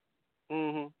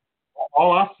 Mm-hmm.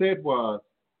 All I said was,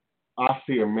 I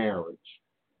see a marriage.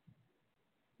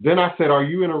 Then I said, are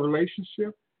you in a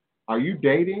relationship? Are you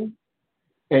dating?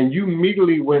 And you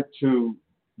immediately went to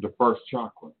the first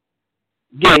chakra.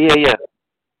 Yeah.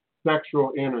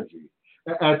 Sexual energy.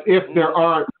 As if there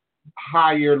aren't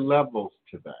higher levels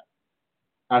to that.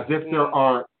 As if there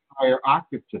aren't higher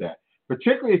octaves to that.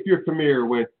 Particularly if you're familiar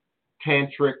with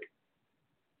tantric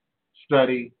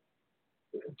study.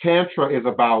 Tantra is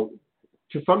about,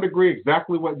 to some degree,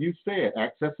 exactly what you said,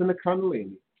 accessing the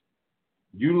Kundalini,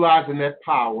 utilizing that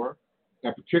power,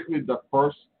 and particularly the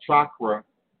first chakra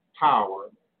power,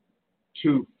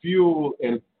 to fuel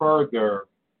and further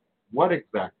what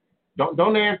exactly?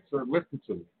 Don't answer, listen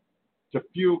to me. To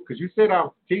fuel, because you said I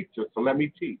was a teacher, so let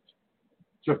me teach.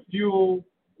 To fuel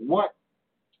what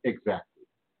exactly?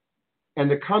 And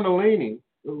the Kundalini,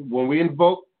 when we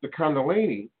invoke the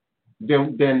Kundalini,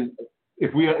 then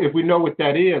if we know what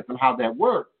that is and how that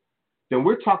works, then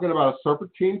we're talking about a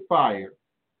serpentine fire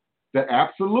that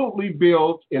absolutely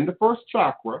builds in the first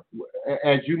chakra,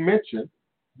 as you mentioned,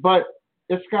 but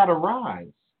it's got to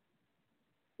rise.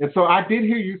 And so I did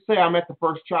hear you say I'm at the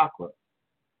first chakra.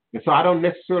 And so I don't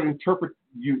necessarily interpret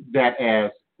that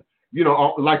as,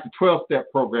 like the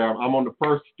 12-step program, I'm on the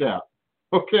first step.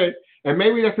 Okay? And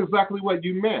maybe that's exactly what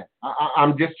you meant.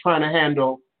 I'm just trying to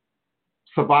handle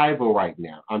survival right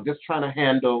now. I'm just trying to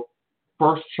handle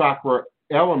first chakra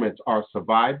elements are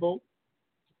survival,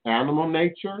 animal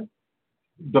nature,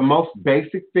 the most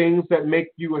basic things that make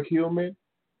you a human.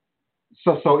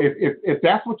 So if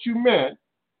that's what you meant,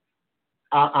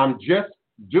 I'm just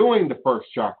doing the first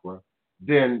chakra,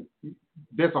 then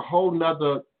there's a whole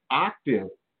nother octave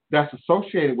that's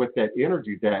associated with that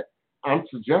energy that I'm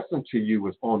suggesting to you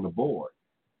is on the board.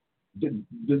 The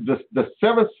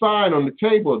seventh sign on the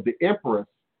table, the Empress,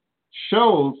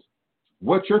 shows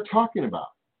what you're talking about.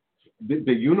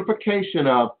 The unification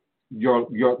of your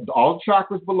all the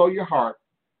chakras below your heart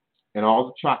and all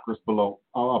the chakras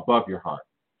above your heart.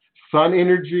 Sun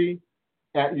energy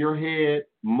at your head,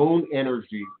 moon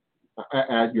energy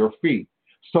at your feet.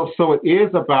 So it is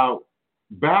about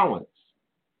balance.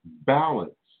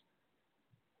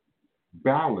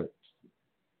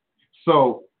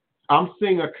 So I'm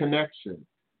seeing a connection,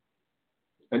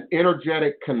 an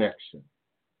energetic connection,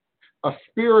 a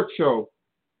spiritual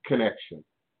connection.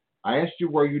 I asked you,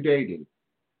 were you dating?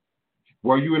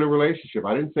 Were you in a relationship?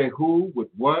 I didn't say who, with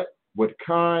what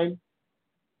kind.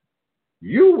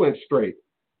 You went straight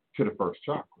to the first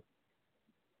chakra.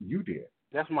 You did.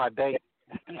 That's my date.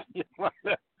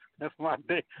 That's my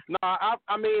date. No,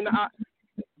 I mean,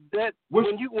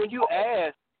 when you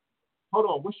ask. Hold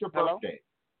on. What's your birthday?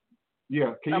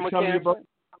 Yeah. Can you tell me your birthday?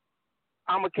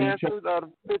 I'm a Cancer, the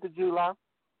 5th of July.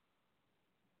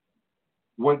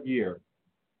 What year?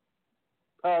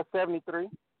 73.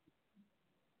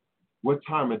 What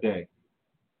time of day?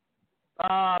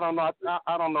 I don't know.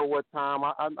 I don't know what time.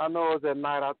 I know it was at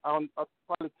night. I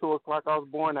probably 2 o'clock. I was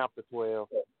born after 12.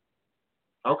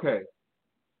 Okay.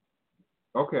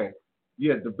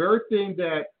 Yeah, the very thing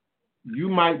that you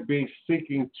might be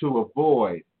seeking to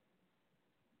avoid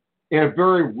in a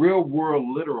very real world,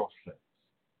 literal sense.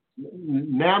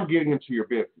 Now I'm getting into your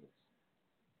business.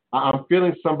 I'm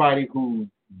feeling somebody who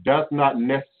does not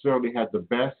necessarily have the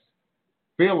best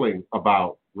feeling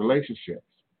about relationships,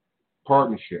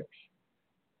 partnerships,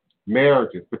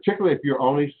 marriages, particularly if you're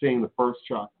only seeing the first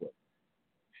chakra.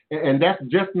 And that's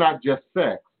not just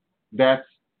sex. That's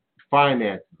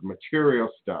finances, material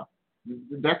stuff.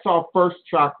 That's all first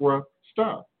chakra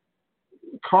stuff.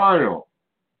 Carnal,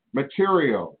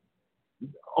 material,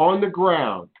 on the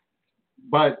ground.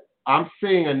 But I'm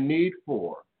seeing a need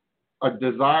for, a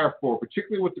desire for,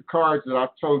 particularly with the cards that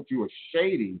I've told you are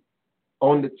shady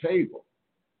on the table,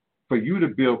 for you to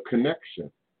build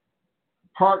connection,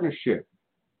 partnership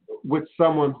with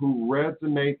someone who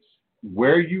resonates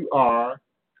where you are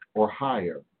or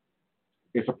higher.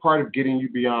 It's a part of getting you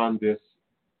beyond this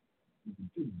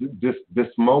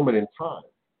moment in time.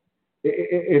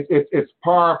 It's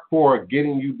par for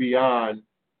getting you beyond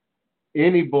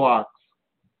any blocks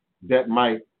that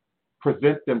might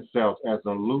present themselves as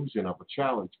an illusion of a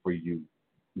challenge for you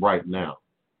right now.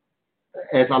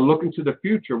 As I look into the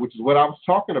future, which is what I was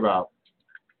talking about,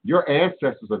 your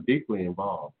ancestors are deeply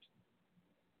involved.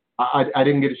 I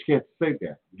didn't get a chance to say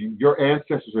that. Your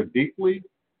ancestors are deeply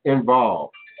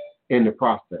involved in the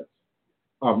process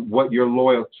of what you're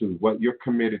loyal to, what you're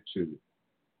committed to,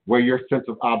 where your sense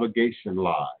of obligation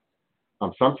lies.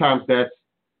 Sometimes that's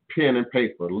pen and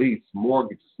paper, lease,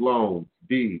 mortgages, loans,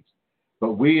 deeds.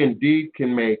 But we indeed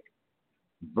can make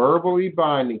verbally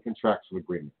binding contractual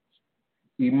agreements,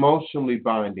 emotionally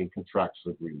binding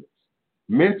contractual agreements,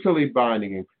 mentally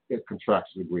binding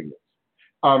contractual agreements.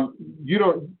 You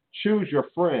don't choose your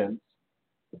friends.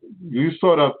 You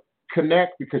sort of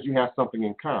connect because you have something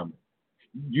in common.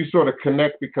 You sort of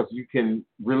connect because you can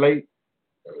relate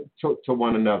to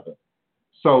one another.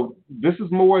 So this is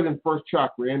more than first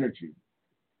chakra energy.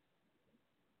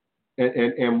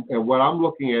 And what I'm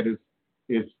looking at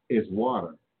is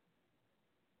water,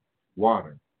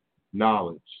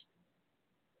 knowledge,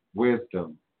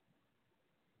 wisdom,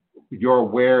 your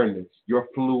awareness, your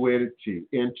fluidity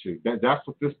into that's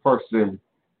what this person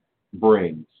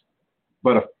brings.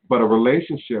 But a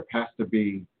relationship has to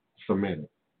be cemented.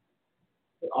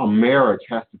 A marriage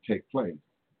has to take place.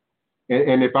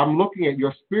 And if I'm looking at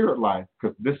your spirit life,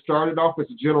 because this started off as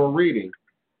a general reading,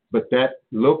 but that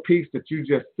little piece that you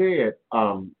just said,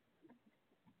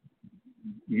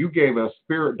 you gave a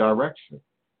spirit direction.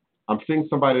 I'm seeing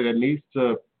somebody that needs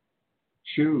to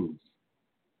choose,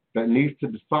 that needs to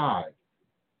decide,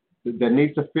 that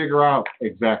needs to figure out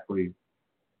exactly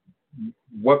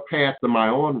what path am I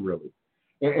on really?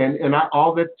 And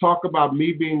all that talk about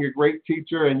me being a great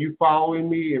teacher and you following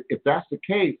me, if that's the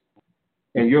case,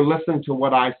 and you're listening to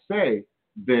what I say,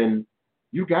 then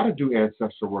you got to do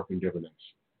ancestral work and divination.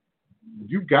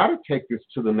 You got to take this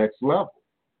to the next level.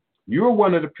 You're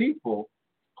one of the people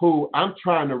who I'm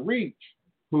trying to reach,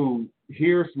 who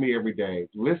hears me every day,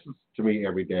 listens to me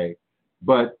every day,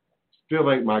 but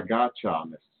still ain't my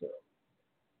godchild necessarily,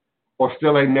 or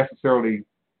still ain't necessarily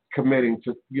committing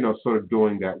to, sort of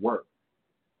doing that work.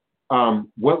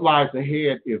 What lies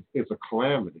ahead is a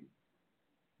calamity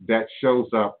that shows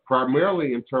up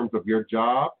primarily in terms of your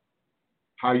job,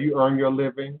 how you earn your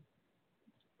living,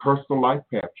 personal life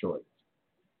path choice.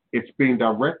 It's being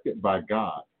directed by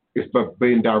God. It's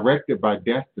being directed by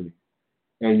destiny.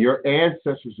 And your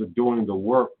ancestors are doing the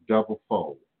work double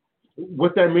fold.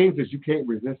 What that means is you can't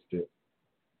resist it.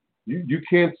 You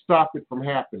can't stop it from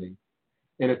happening.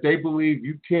 And if they believe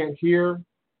you can't hear,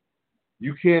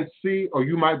 you can't see, or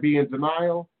you might be in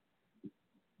denial,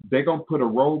 they're going to put a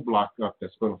roadblock up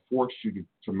that's going to force you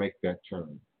to make that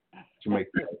turn, to make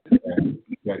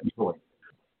that choice.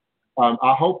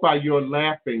 I hope by your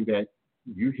laughing that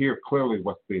you hear clearly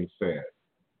what's being said.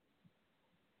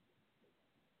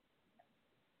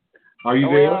 Are you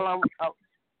there? Well, I'm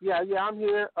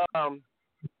here.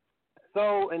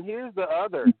 And here's the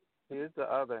other.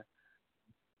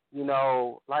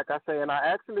 Like I say, and I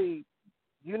actually,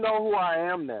 you know who I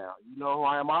am now. You know who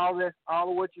I am. All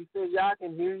of what you said, I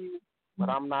can hear you, but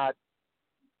I'm not.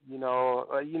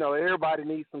 Everybody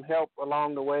needs some help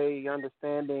along the way,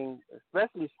 understanding,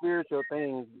 especially spiritual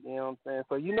things. You know what I'm saying?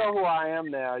 So you know who I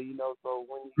am now. So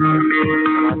when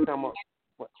I come up,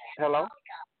 hello.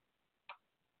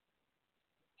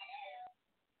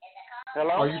 Hello?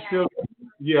 Are you still?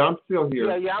 Yeah, I'm still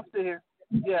here. Yeah, I'm still here.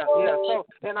 Yeah. So,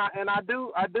 and I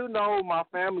do know my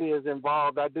family is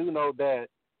involved. I do know that,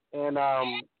 and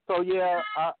so yeah,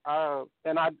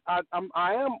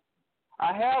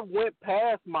 I have went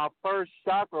past my first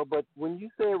chakra, but when you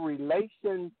say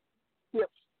relationships,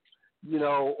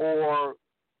 or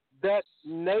that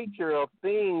nature of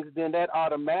things, then that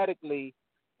automatically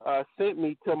sent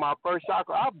me to my first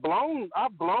chakra. I've blown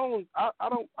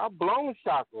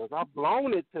chakras. I've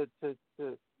blown it to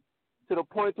the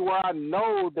point to where I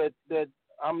know that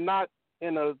I'm not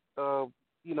in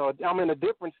I'm in a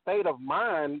different state of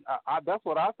mind. That's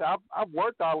what I say. I've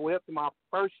worked all the way up to my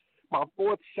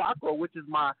fourth chakra, which is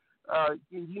my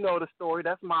the story.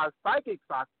 That's my psychic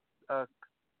chakra.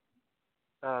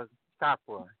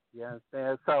 You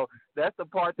understand? So that's the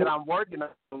part that I'm working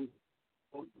on.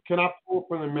 Can I pull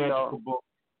from the magical book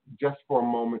just for a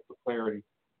moment for clarity?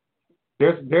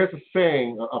 There's a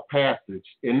saying, a passage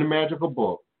in the magical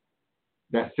book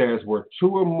that says, where two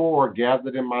or more are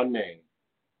gathered in my name,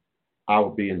 I will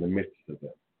be in the midst of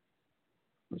them.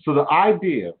 So the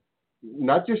idea,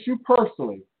 not just you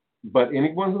personally, but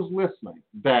anyone who's listening,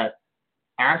 that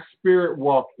our spirit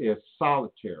walk is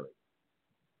solitary.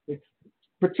 It's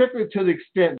particularly to the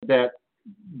extent that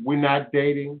we're not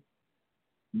dating,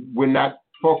 we're not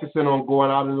focusing on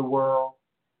going out in the world,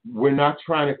 we're not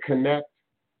trying to connect.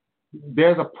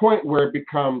 There's a point where it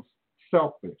becomes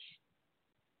selfish.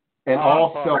 And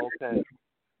selfish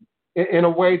in a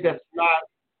way that's not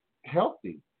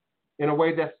healthy, in a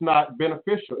way that's not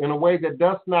beneficial, in a way that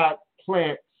does not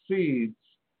plant seeds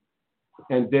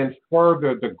and then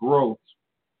further the growth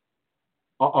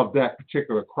of that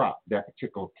particular crop, that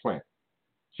particular plant.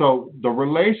 So the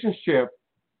relationship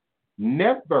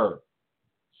never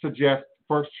suggests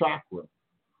first chakra.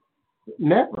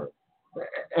 Never.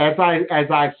 As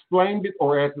I explained it,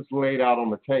 or as it's laid out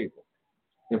on the table.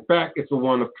 In fact, it's a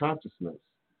one of consciousness.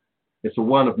 It's a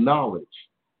one of knowledge.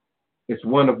 It's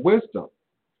one of wisdom.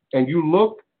 And you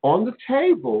look on the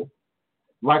table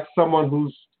like someone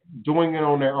who's doing it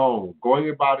on their own, going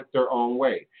about it their own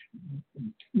way.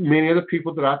 Many of the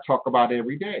people that I talk about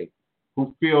every day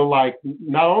who feel like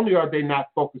not only are they not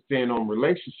focused in on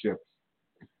relationships,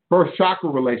 first chakra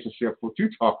relationships, what you're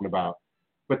talking about,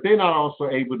 but they're not also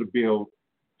able to build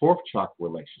fourth chakra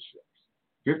relationships,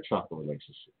 fifth chakra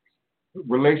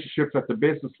relationships at the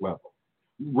business level,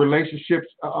 relationships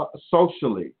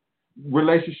socially,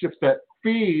 relationships that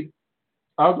feed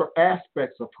other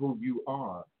aspects of who you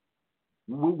are.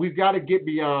 We've got to get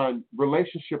beyond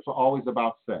relationships are always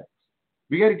about sex.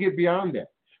 We got to get beyond that.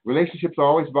 Relationships are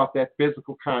always about that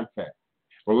physical contact.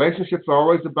 Relationships are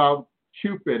always about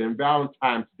Cupid and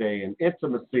Valentine's Day and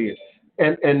intimacy.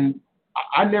 And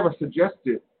I never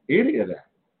suggested any of that.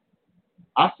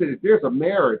 I said if there's a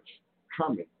marriage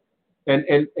coming, and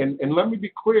let me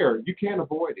be clear, you can't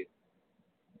avoid it.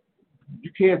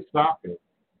 You can't stop it.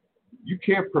 You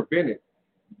can't prevent it.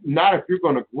 not if you're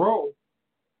going to grow,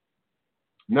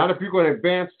 not if you're going to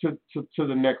advance to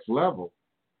the next level.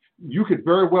 You could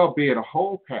very well be at a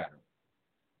whole pattern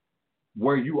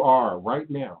where you are right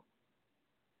now.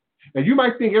 And you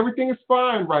might think everything is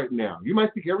fine right now. You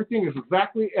might think everything is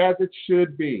exactly as it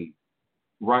should be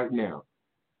right now.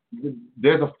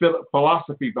 There's a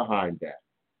philosophy behind that.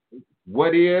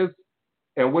 What is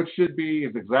and what should be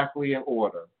is exactly in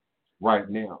order right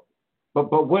now.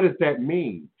 But what does that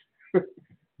mean?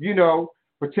 You know,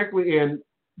 particularly in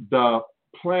the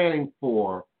planning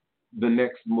for the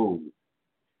next move,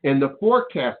 in the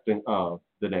forecasting of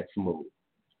the next move.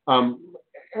 And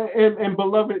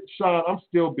beloved Sean, I'm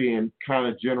still being kind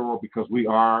of general because we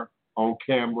are on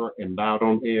camera and not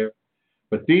on air.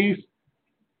 But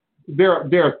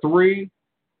there are three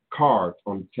cards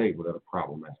on the table that are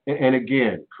problematic. And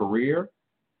again, career,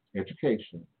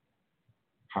 education,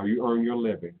 how you earn your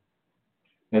living,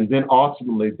 and then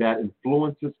ultimately that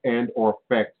influences and or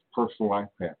affects personal life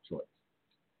path choice.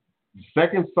 The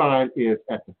second sign is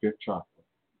at the fifth chakra.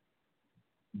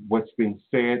 What's being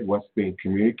said, what's being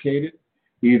communicated,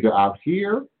 either out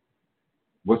here,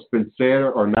 what's been said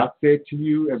or not said to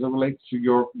you as it relates to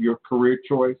your career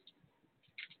choice,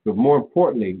 but more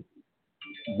importantly,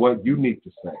 what you need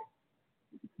to say,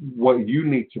 what you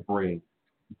need to bring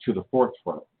to the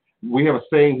forefront. We have a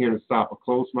saying here in the South, a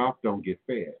closed mouth don't get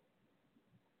fed.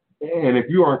 And if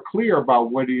you aren't clear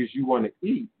about what it is you want to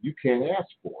eat, you can't ask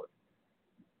for it.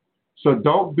 So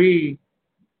don't be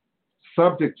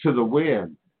subject to the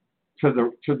wind, to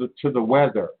the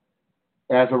weather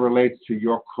as it relates to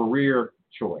your career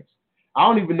choice. I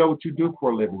don't even know what you do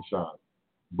for a living, Sean,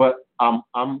 but I'm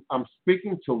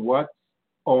speaking to what's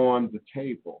on the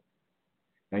table.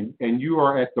 And you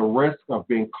are at the risk of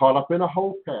being caught up in a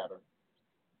whole pattern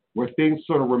where things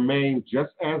sort of remain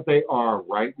just as they are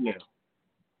right now,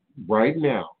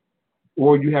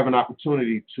 or you have an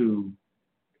opportunity to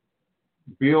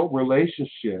build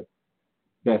relationship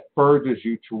that furthers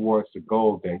you towards the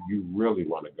goal that you really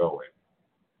want to go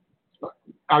in.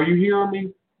 Are you hearing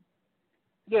me?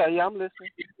 Yeah, I'm listening.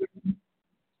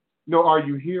 No, are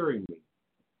you hearing me?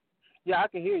 Yeah, I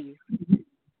can hear you.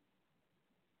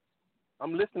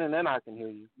 I'm listening and I can hear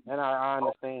you, and I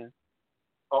understand.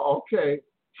 Okay.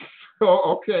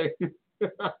 Okay.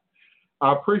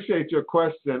 I appreciate your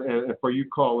question and for you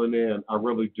calling in. I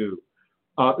really do.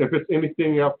 If it's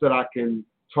anything else that I can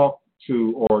talk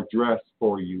to or address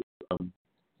for you,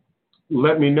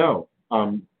 let me know.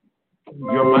 Your mic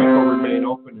will remain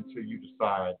open until you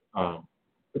decide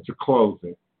to close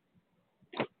it.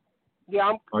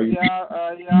 Yeah,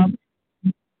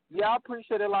 I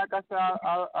appreciate it. Like I said,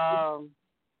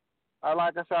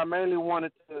 I mainly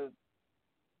wanted to,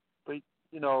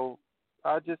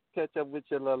 I'll just catch up with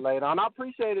you a little later on. I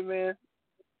appreciate it, man.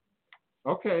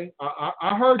 Okay,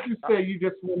 I heard you say you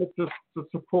just wanted to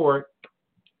support,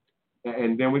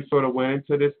 and then we sort of went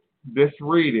into this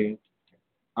reading.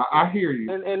 I hear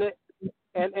you. And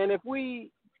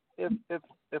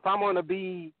if I'm going to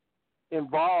be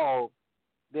involved,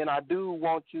 then I do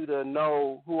want you to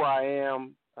know who I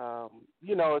am. As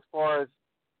far as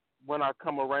when I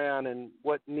come around and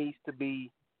what needs to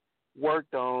be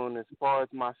worked on as far as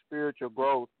my spiritual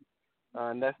growth.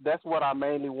 And that's what I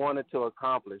mainly wanted to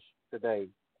accomplish today.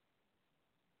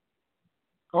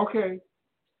 Okay.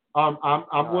 I'm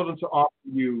willing to offer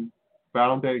you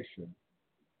foundation,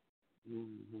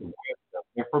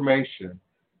 information,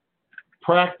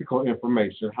 practical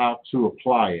information, how to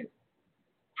apply it,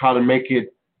 how to make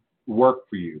it work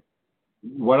for you.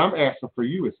 What I'm asking for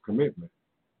you is commitment.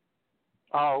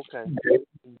 Oh, okay.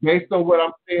 Based on what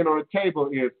I'm seeing on the table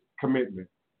is commitment.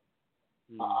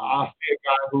 I see a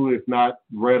guy who is not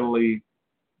readily,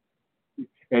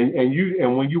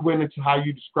 and when you went into how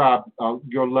you described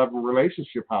your love and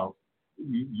relationship house,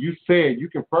 you said, you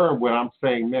confirmed what I'm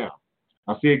saying now.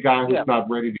 I see a guy who's not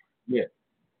ready to commit,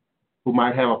 who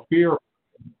might have a fear,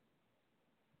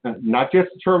 not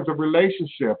just in terms of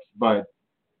relationships, but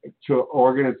to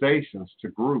organizations, to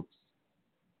groups,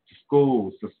 to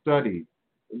schools, to study,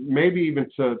 maybe even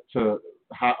to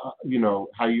how you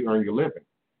earn your living.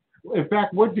 In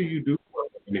fact, what do you do for a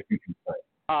living, if you can say?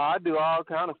 I do all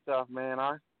kind of stuff, man.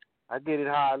 I get it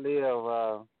how I live.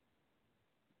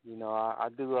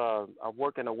 I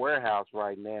work in a warehouse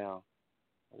right now.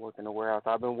 I work in a warehouse.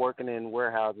 I've been working in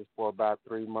warehouses for about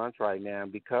 3 months right now.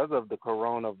 And because of the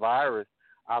coronavirus,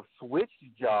 I've switched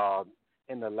jobs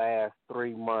in the last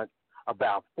 3 months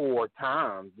about 4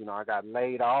 times. I got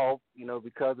laid off,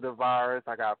 because of the virus.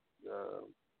 I got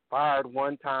fired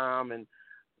one time. And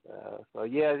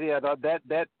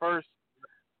that first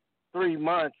 3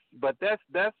 months, but that's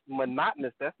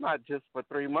monotonous. That's not just for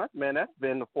 3 months, man. That's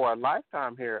been for a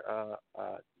lifetime here,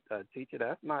 teacher.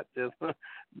 That's not just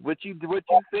what you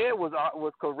said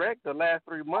was correct the last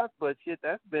 3 months, but shit,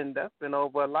 that's been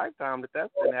over a lifetime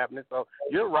that's been happening. So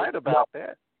you're right about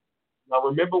that. Now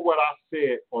remember what I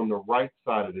said on the right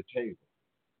side of the table.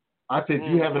 I said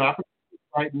you have an opportunity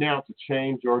right now to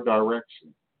change your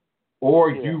direction,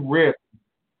 or you risk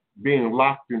being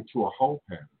locked into a whole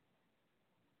pattern.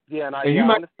 Yeah, and I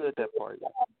understood that part. Yeah.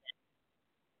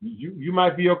 You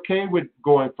might be okay with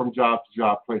going from job to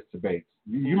job, place to base.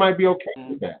 You might be okay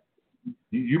with that.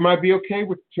 You might be okay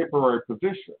with temporary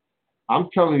position. I'm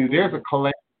telling you, there's a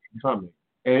calamity coming,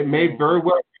 and it may very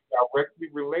well be directly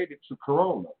related to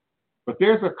Corona. But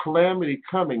there's a calamity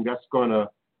coming that's going to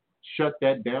shut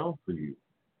that down for you.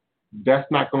 That's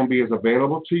not going to be as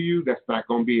available to you. That's not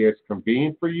going to be as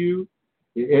convenient for you.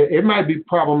 It might be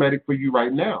problematic for you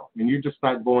right now, and you're just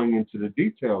not going into the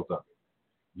details of it.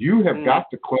 You have got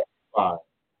to clarify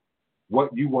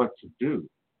what you want to do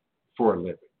for a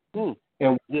living.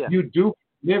 And what you do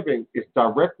for a living is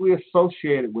directly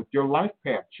associated with your life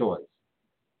path choice,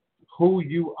 who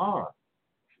you are.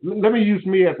 Let me use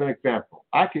me as an example.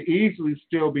 I could easily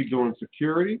still be doing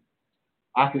security.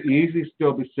 I could easily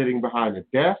still be sitting behind a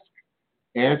desk,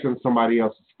 answering somebody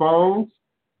else's phones,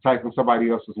 typing somebody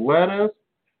else's letters,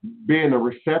 being a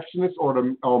receptionist or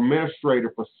the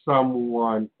administrator for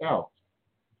someone else.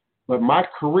 But my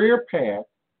career path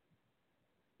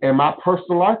and my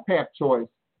personal life path choice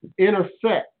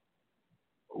intersect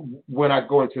when I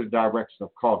go into the direction of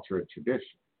culture and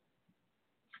tradition.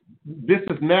 This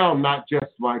is now not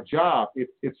just my job,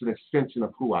 it's an extension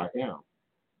of who I am.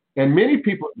 And many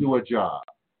people do a job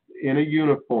in a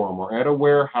uniform or at a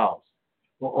warehouse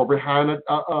or behind a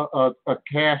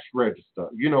cash register,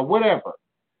 whatever.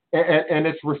 And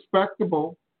it's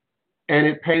respectable and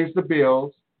it pays the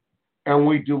bills and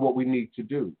we do what we need to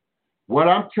do. What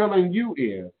I'm telling you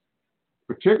is,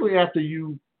 particularly after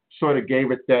you sort of gave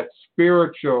it that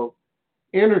spiritual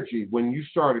energy when you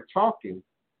started talking,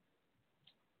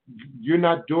 you're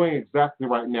not doing exactly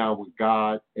right now what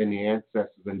God and the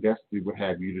ancestors and destiny would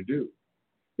have you to do.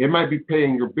 It might be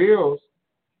paying your bills,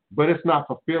 but it's not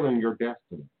fulfilling your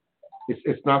destiny.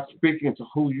 It's not speaking to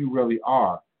who you really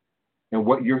are and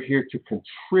what you're here to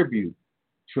contribute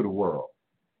to the world.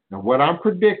 Now, what I'm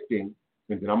predicting,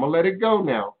 and then I'm going to let it go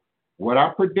now, what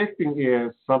I'm predicting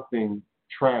is something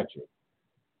tragic,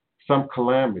 some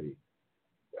calamity.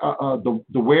 The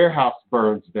warehouse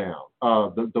burns down.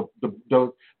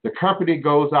 The company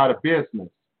goes out of business.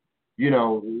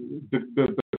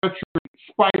 The country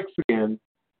spikes again,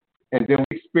 and then we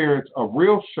experience a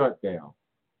real shutdown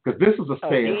because this is a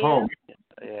stay at home.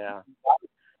 Yeah.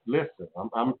 Listen,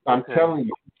 I'm telling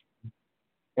you,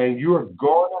 and you are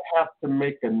going to have to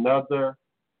make another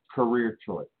career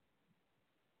choice,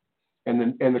 and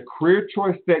the career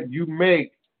choice that you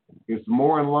make is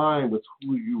more in line with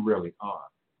who you really are.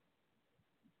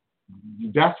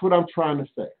 That's what I'm trying to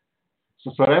say.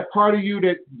 So that part of you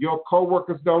that your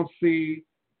coworkers don't see,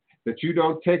 that you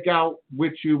don't take out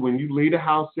with you when you leave the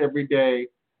house every day,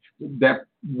 that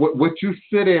what you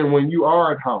sit in when you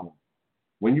are at home,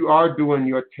 when you are doing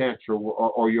your tantra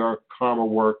or your karma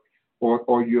work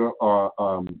or your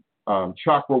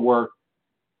chakra work,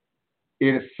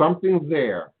 it is something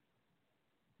there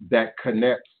that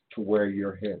connects to where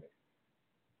you're headed.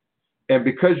 And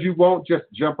because you won't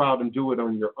just jump out and do it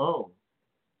on your own,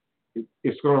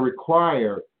 it's going to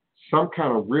require some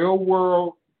kind of real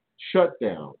world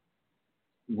shutdown,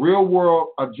 real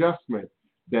world adjustment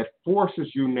that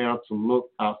forces you now to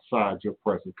look outside your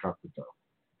present comfort zone.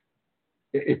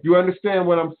 If you understand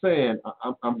what I'm saying,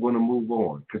 I'm going to move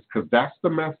on because that's the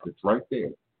message right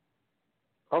there.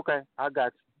 Okay, I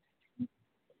got you.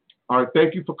 All right,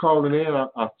 thank you for calling in.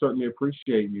 I certainly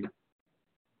appreciate you.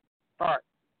 All right.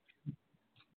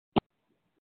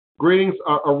 Greetings,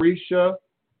 Arisha.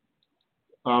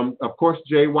 Of course,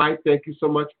 Jay White, thank you so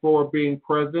much for being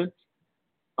present.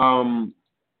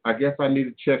 I guess I need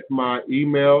to check my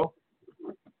email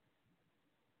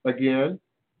again.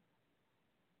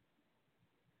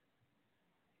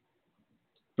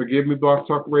 Forgive me, Blog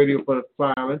Talk Radio, for the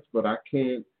silence, but I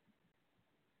can't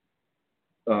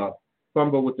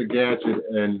fumble with the gadget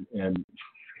and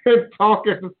talk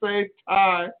at the same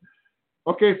time.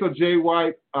 Okay, so Jay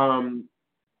White,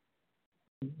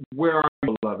 where are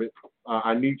you, beloved?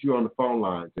 I need you on the phone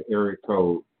line to area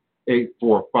code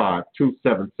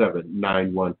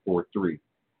 845-277-9143.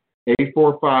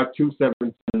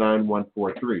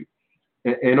 845-277-9143.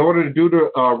 In order to do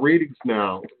the readings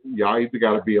now, y'all either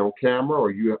got to be on camera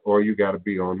or you got to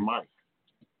be on mic.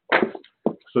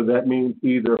 So that means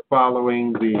either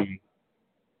following the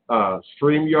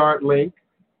StreamYard link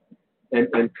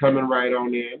and coming right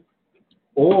on in,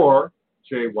 or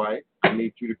Jay White, I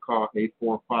need you to call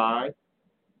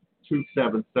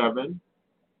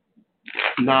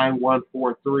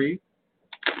 845-277-9143.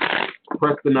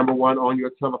 Press the number 1 on your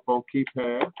telephone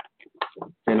keypad,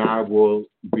 and I will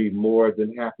be more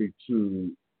than happy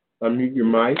to unmute your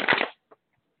mic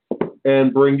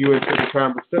and bring you into the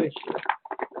conversation.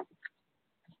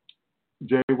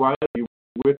 Jay White, you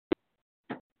with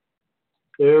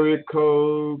area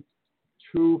code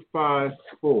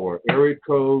 254. Area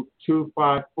code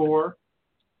 254.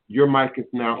 Your mic is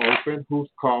now open. Who's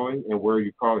calling and where are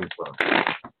you calling from?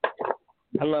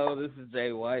 Hello, this is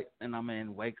Jay White, and I'm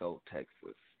in Waco,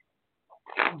 Texas.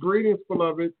 Greetings,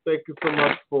 beloved. Thank you so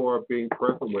much for being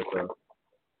present with us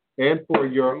and for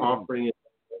your offering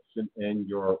and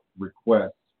your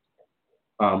request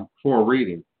for a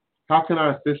reading. How can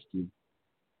I assist you?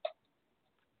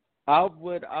 I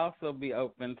would also be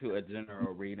open to a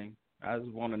general reading. I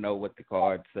just want to know what the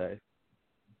cards say.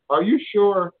 Are you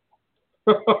sure?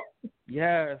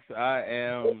 Yes, I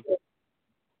am.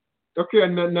 Okay,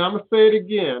 now I'm going to say it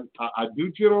again. I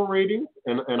do general readings,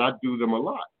 and I do them a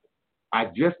lot. I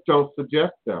just don't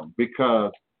suggest them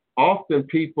because often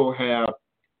people have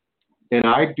an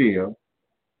idea,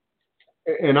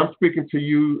 and I'm speaking to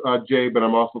you, Jay, but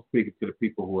I'm also speaking to the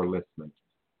people who are listening.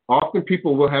 Often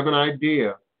people will have an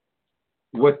idea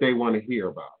what they want to hear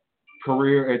about.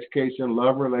 Career, education,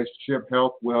 love, relationship,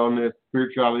 health, wellness,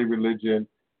 spirituality, religion,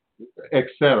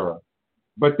 etc.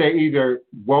 But they either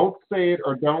won't say it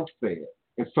or don't say it.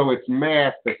 And so it's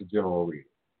masked as a general reading.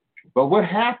 But what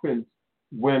happens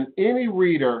when any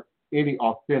reader, any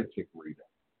authentic reader,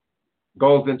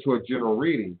 goes into a general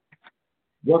reading,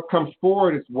 what comes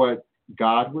forward is what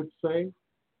God would say,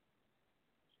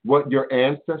 what your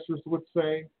ancestors would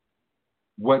say,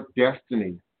 what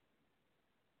destiny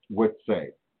would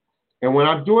say. And when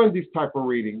I'm doing these type of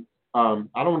readings, I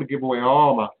don't want to give away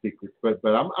all my secrets, but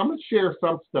I'm going to share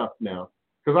some stuff now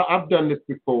because I've done this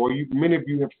before. Many of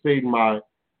you have seen my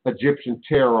Egyptian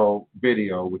tarot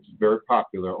video, which is very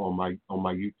popular on my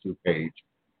YouTube page.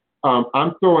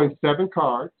 I'm throwing 7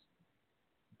 cards.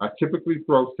 I typically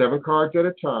throw 7 cards at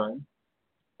a time,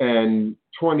 and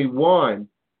 21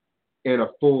 in a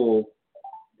full,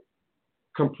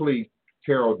 complete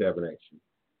tarot divination.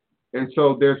 And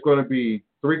so there's going to be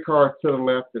 3 cards to the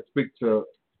left that speak to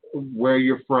where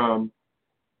you're from,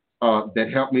 that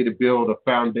help me to build a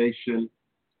foundation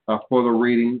for the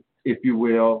reading, if you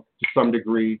will, to some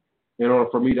degree, in order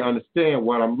for me to understand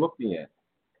what I'm looking at,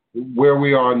 where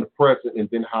we are in the present, and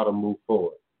then how to move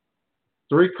forward.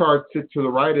 3 cards sit to the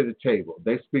right of the table.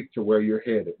 They speak to where you're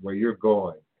headed, where you're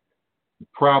going, the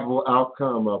probable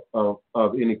outcome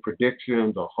of any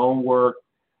predictions or homework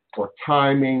or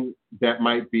timing that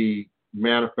might be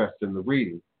manifest in the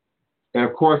reading. And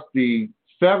of course, the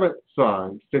 7th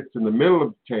sign sits in the middle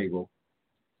of the table.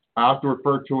 I have to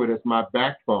refer to it as my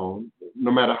backbone.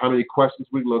 No matter how many questions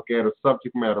we look at or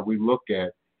subject matter we look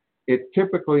at, it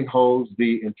typically holds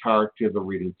the entirety of the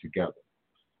reading together.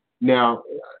 Now,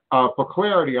 for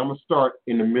clarity, I'm going to start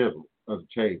in the middle of the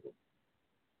table.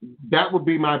 That would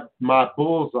be my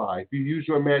bullseye. If you use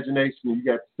your imagination, you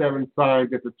got 7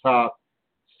 signs at the top,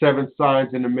 7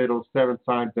 signs in the middle, 7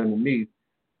 signs underneath.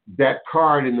 That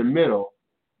card in the middle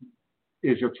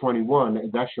is your 21,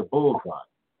 and that's your bullseye.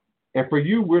 And for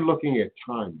you, we're looking at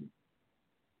timing.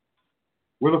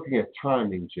 We're looking at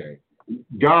timing, Jay.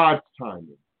 God's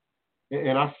timing.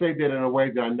 And I say that in a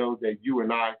way that I know that you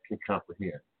and I can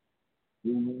comprehend.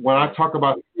 When I talk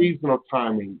about seasonal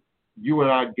timing, you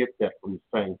and I get that from the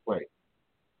same place.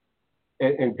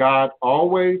 And God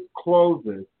always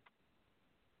closes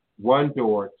one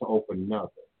door to open another,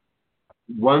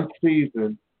 one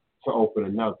season to open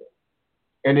another.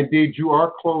 And indeed, you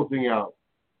are closing out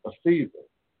a season.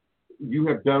 You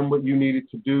have done what you needed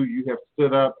to do. You have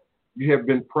stood up. You have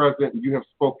been present. You have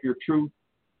spoke your truth.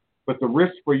 But the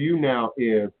risk for you now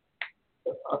is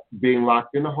being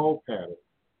locked in a whole pattern.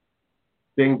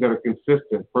 Things that are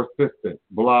consistent, persistent,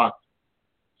 blocked,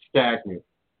 stagnant,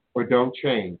 or don't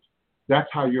change. That's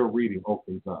how your reading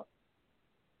opens up.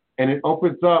 And it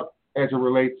opens up as it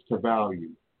relates to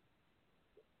value.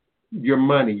 Your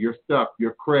money, your stuff,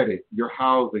 your credit, your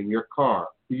housing, your car.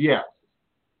 Yes.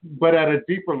 But at a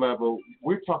deeper level,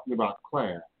 we're talking about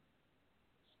class,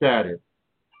 status,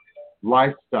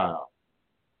 lifestyle,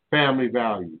 family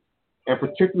values, and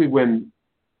particularly when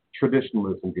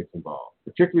traditionalism gets involved,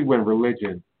 particularly when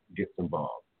religion gets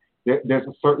involved. There's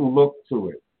a certain look to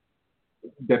it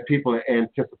that people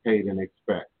anticipate and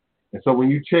expect. And so when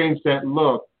you change that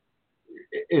look,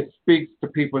 it speaks to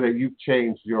people that you've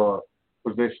changed your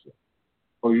position,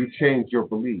 or you changed your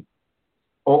belief,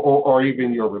 or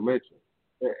even your religion.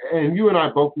 And you and I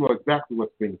both know exactly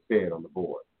what's being said on the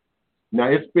board. Now,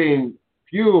 it's being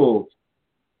fueled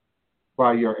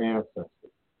by your ancestors.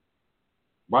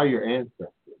 By your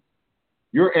ancestors.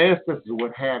 Your ancestors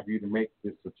would have you to make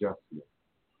this adjustment.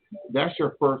 That's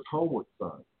your first homework,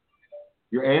 son.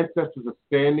 Your ancestors are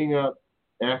standing up,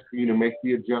 asking you to make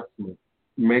the adjustment,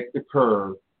 make the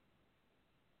curve,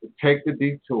 take the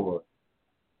detour.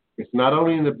 It's not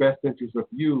only in the best interest of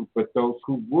you, but those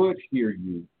who would hear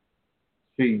you,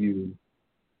 see you,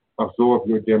 absorb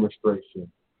your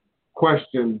demonstration,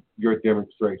 question your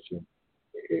demonstration.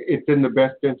 It's in the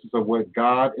best interest of what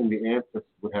God and the ancestors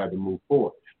would have to move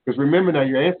forward. Because remember now,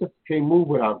 your ancestors can't move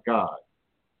without God,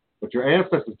 but your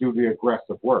ancestors do the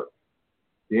aggressive work.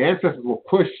 The ancestors will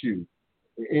push you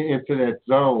into that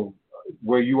zone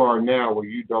where you are now, where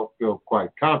you don't feel quite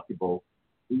comfortable.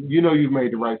 You know you've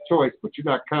made the right choice, but you're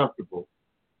not comfortable.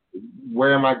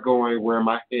 Where am I going? Where am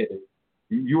I heading?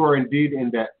 You are indeed in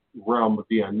that realm of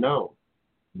the unknown,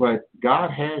 but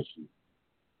God has you.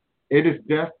 It is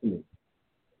destiny.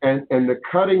 And the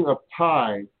cutting of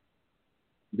ties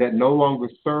that no longer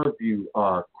serve you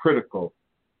are critical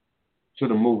to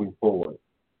the moving forward.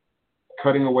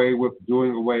 Cutting away with,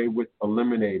 doing away with,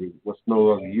 eliminating what's no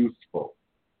longer useful,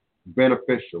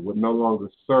 beneficial, what no longer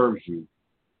serves you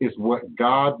is what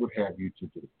God would have you to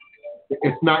do.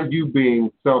 It's not you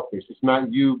being selfish. It's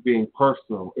not you being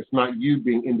personal. It's not you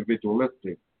being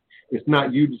individualistic. It's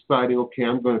not you deciding, okay,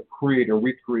 I'm going to create and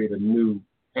recreate a new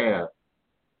path.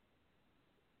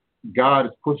 God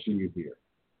is pushing you here.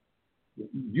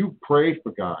 You prayed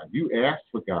for God. You asked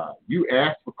for God. You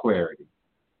asked for clarity.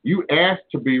 You asked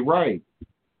to be right.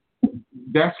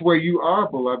 That's where you are,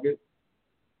 beloved.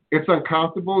 It's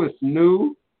uncomfortable. It's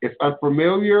new. It's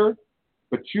unfamiliar.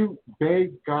 But you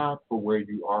beg God for where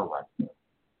you are right now.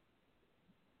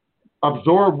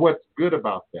 Absorb what's good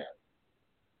about that.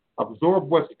 Absorb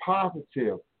what's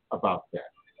positive about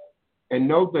that. And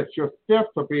know that your steps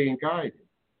are being guided.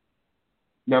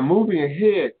 Now, moving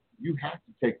ahead, you have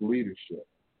to take leadership.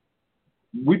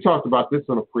 We talked about this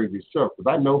on a previous show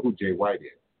because I know who Jay White is.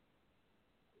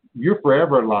 You're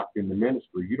forever locked in the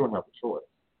ministry. You don't have a choice.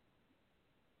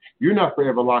 You're not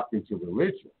forever locked into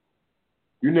religion.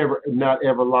 You're not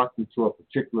ever locked into a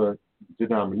particular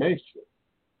denomination.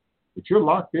 But you're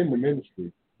locked in the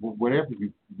ministry, whatever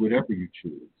you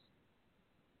choose,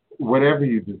 whatever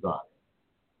you desire.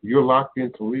 You're locked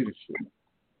into leadership.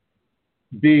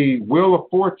 The Wheel of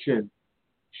Fortune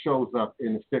shows up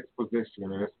in the sixth position,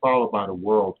 and it's followed by the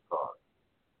World card.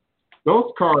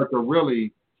 Those cards are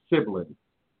really siblings,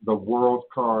 the World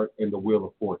card and the Wheel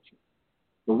of Fortune.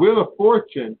 The Wheel of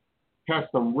Fortune has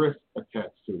some risk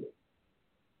attached to it.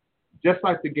 Just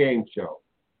like the game show.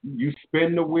 You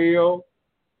spin the wheel,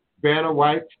 Vanna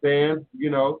White stands,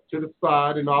 to the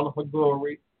side in all of her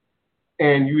glory,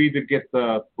 and you either get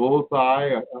the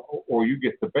bullseye or you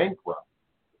get the bankrupt.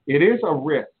 It is a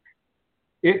risk.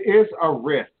 It is a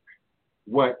risk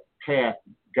what path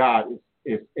God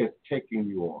is taking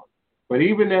you on. But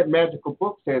even that magical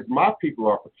book says, my people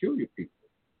are peculiar people.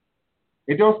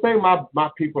 It don't say my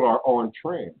people are on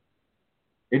trend.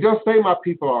 It don't say my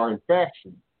people are in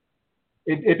fashion.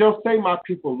 It don't say my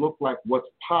people look like what's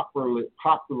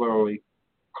popularly,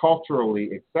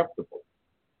 culturally acceptable.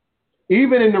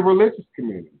 Even in the religious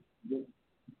community,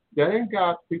 that ain't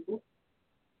God's people.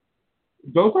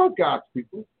 Those aren't God's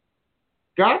people.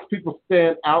 God's people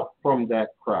stand out from that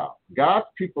crowd. God's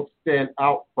people stand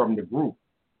out from the group.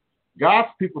 God's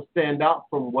people stand out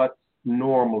from what's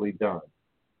normally done,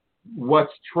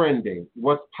 what's trending,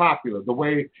 what's popular, the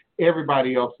way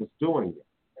everybody else is doing it,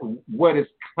 what is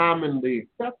commonly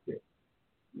accepted.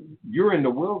 You're in the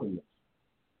wilderness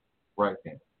right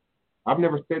now. I've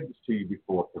never said this to you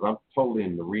before because I'm totally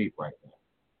in the read right now.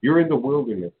 You're in the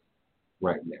wilderness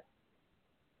right now.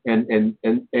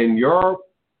 And your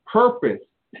purpose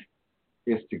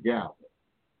is to gather.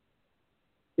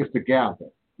 It's to gather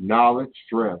knowledge,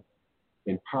 strength,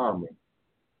 empowerment,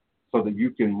 so that you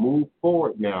can move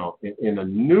forward now in a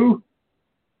new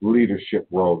leadership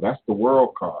role. That's the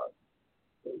world card.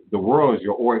 The world is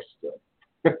your oyster.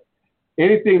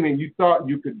 Anything that you thought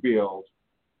you could build,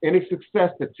 any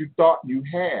success that you thought you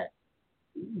had,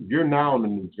 you're now on a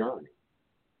new journey.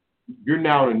 You're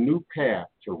now on a new path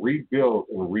to rebuild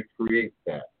and recreate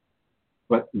that,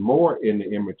 but more in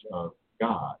the image of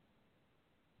God.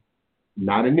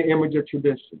 Not in the image of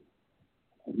tradition,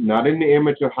 not in the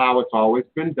image of how it's always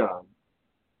been done,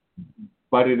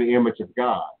 but in the image of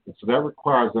God. And so that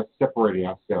requires us separating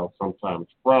ourselves sometimes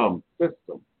from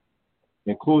system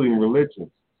including religious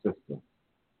systems.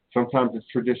 Sometimes it's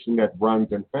tradition that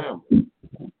runs in families.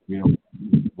 You know,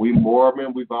 we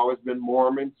Mormon, we've always been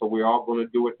Mormon, so we're all going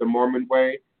to do it the Mormon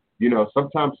way. You know,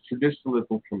 sometimes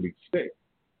traditionalism can be sick.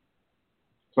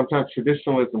 Sometimes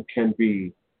traditionalism can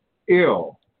be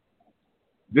ill.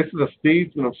 This is a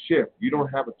season of shift. You don't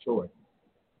have a choice.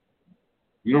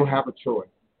 You don't have a choice.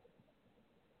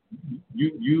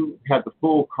 You have the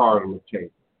full card on the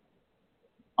table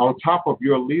on top of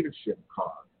your leadership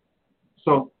card.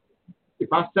 So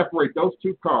if I separate those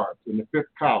two cards in the fifth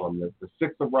column, the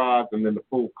six of rods and then the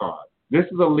full card, this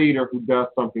is a leader who does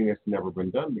something that's never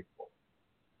been done before.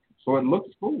 So it looks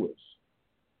foolish.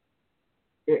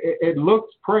 It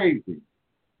looks crazy.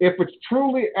 If it's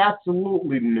truly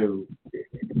absolutely new,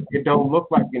 it don't look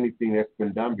like anything that's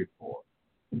been done before.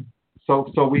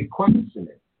 So we question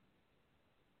it.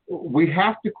 We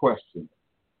have to question it.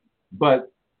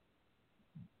 But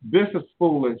this is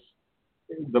foolish,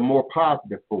 the more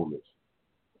positive foolish.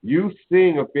 You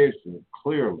seeing a vision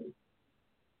clearly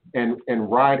and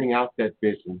writing out that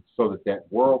vision so that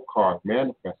that world card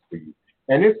manifests for you.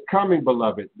 And it's coming,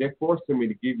 beloved. They're forcing me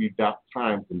to give you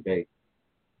times and dates.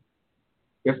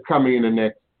 It's coming in the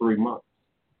next 3 months.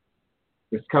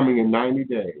 It's coming in 90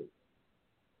 days.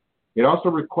 It also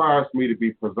requires me to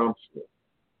be presumptuous.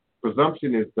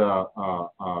 Presumption is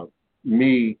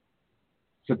me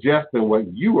suggesting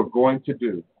what you are going to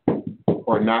do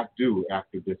or not do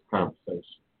after this conversation.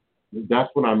 That's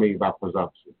what I mean by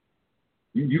presumption.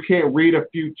 You can't read a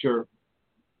future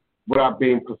without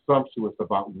being presumptuous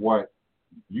about what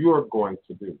you're going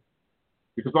to do.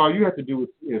 Because all you have to do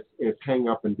is hang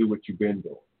up and do what you've been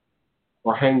doing,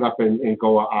 or hang up and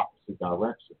go an opposite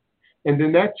direction. And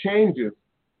then that changes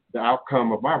the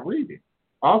outcome of my reading,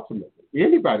 ultimately.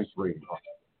 Anybody's reading.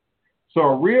 So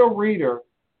a real reader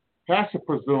has to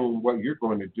presume what you're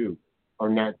going to do or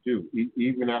not do,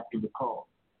 even after the call.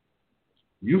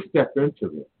 You step into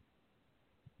this.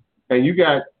 And you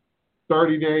got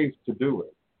 30 days to do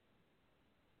it.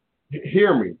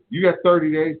 Hear me. You got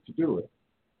 30 days to do it.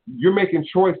 You're making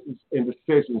choices and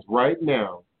decisions right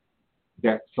now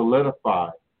that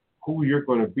solidify who you're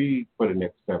going to be for the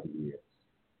next 7 years,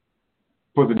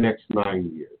 for the next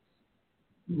 9 years,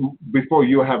 before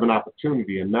you'll have an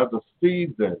opportunity, another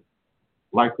season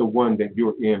like the one that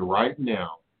you're in right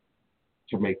now,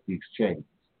 to make these changes.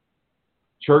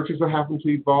 Churches are having to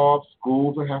evolve,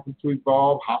 schools are having to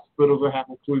evolve, hospitals are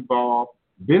having to evolve,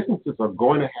 businesses are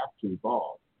going to have to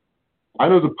evolve. I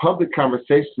know the public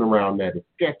conversation around that is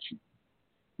sketchy,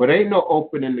 but ain't no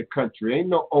opening the country, ain't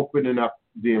no opening up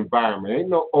the environment, ain't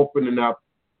no opening up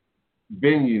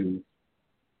venues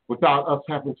without us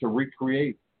having to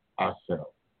recreate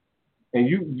ourselves. And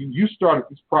you started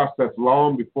this process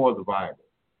long before the virus.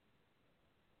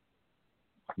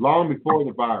 Long before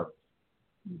the virus.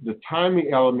 The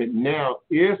timing element now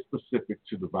is specific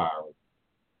to the virus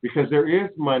because there is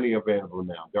money available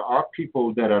now. There are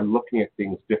people that are looking at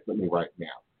things differently right now.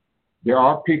 There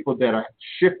are people that are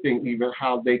shifting even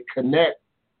how they connect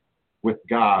with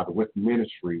God, with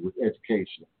ministry, with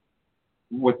education,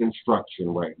 with instruction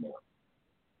right now.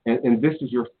 And this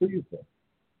is your season.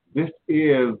 This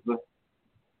is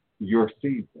your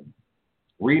season.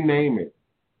 Rename it.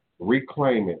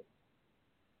 Reclaim it.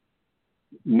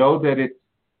 Know that it's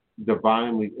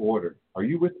divinely ordered. Are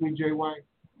you with me, Jay White?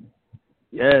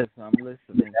 Yes, I'm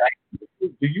listening.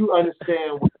 Do you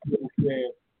understand what I'm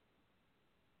saying?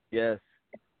 Yes.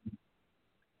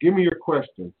 Give me your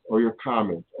questions or your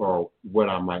comments or what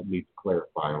I might need to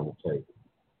clarify on the table.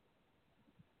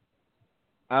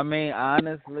 I mean,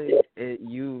 honestly,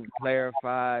 you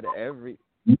clarified a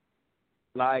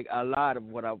lot of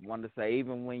what I wanted to say.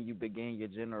 Even when you begin your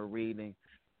general reading,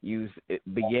 it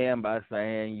began by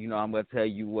saying, I'm going to tell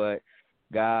you what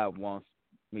God wants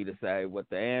me to say, what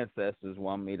the ancestors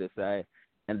want me to say.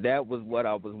 And that was what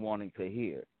I was wanting to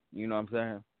hear. You know what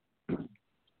I'm saying?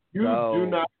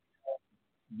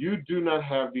 You do not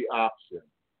have the option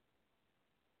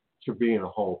to be in a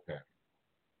whole pattern.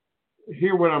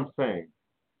 Hear what I'm saying.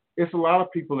 It's a lot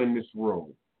of people in this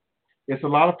room. It's a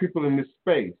lot of people in this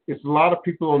space. It's a lot of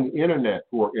people on the internet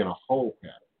who are in a whole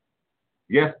pattern.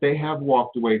 Yes, they have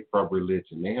walked away from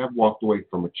religion. They have walked away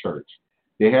from a church.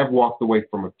 They have walked away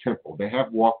from a temple. They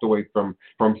have walked away from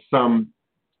some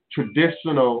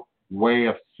traditional way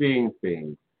of seeing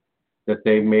things that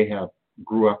they may have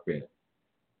grew up in.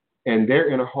 And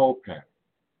they're in a whole pattern.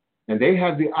 And they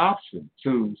have the option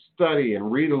to study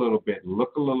and read a little bit and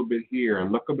look a little bit here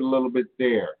and look a little bit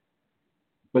there.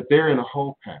 But they're in a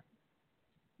whole pattern.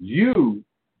 You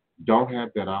don't have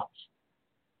that option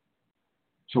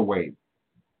to wait,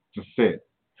 to sit.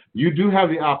 You do have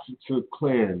the option to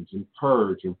cleanse and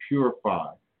purge and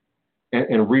purify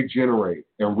and regenerate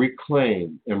and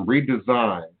reclaim and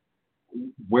redesign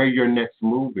where your next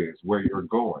move is, where you're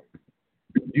going.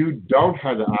 You don't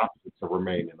have the option to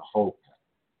remain in the whole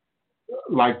path,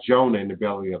 like Jonah in the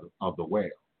belly of the whale.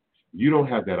 You don't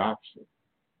have that option.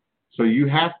 So you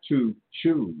have to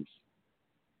choose.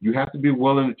 You have to be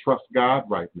willing to trust God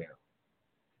right now.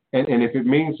 And if it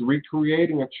means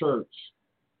recreating a church,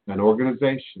 an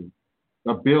organization,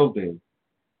 a building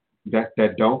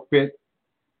that don't fit,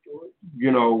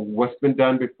 what's been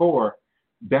done before,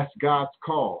 that's God's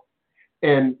call.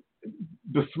 And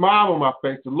the smile on my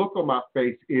face, the look on my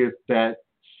face is that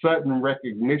sudden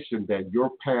recognition that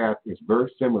your path is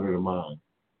very similar to mine.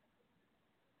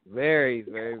 Very,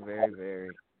 very, very, very.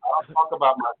 I talk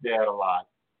about my dad a lot.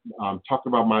 Talk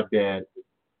about my dad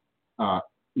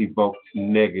evokes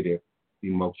negative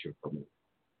emotion for me.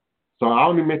 So I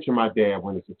only mention my dad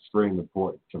when it's extremely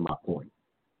important to my point.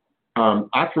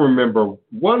 I can remember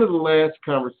one of the last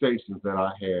conversations that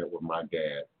I had with my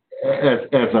dad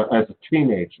as a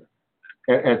teenager,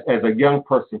 as a young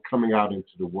person coming out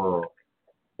into the world.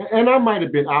 And I might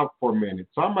have been out for a minute,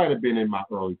 so I might have been in my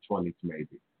early 20s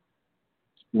maybe,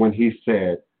 when he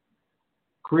said,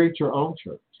 create your own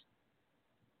church.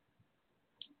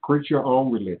 Create your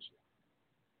own religion.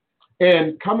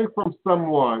 And coming from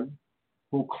someone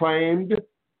who claimed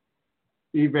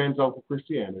evangelical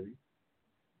Christianity,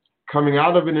 coming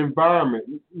out of an environment,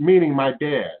 meaning my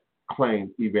dad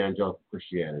claimed evangelical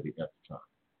Christianity at the time.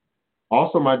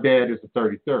 Also, my dad is the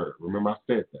 33rd. Remember I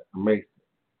said that, a Mason.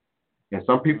 And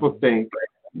some people think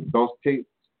those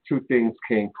two things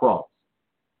can cross.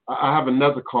 I have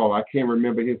another call. I can't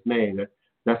remember his name.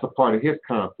 That's a part of his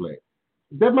conflict.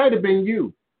 That might have been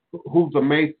you, who's a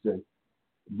Mason,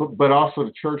 but also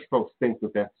the church folks think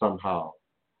that that's somehow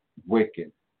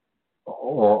wicked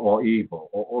or evil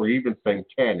or even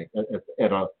satanic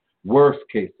at a worst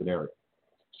case scenario.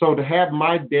 So to have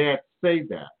my dad say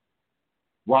that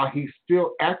while he's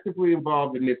still actively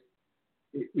involved in this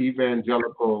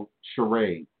evangelical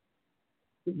charade,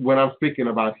 when I'm speaking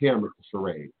about him, it's a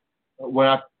charade. When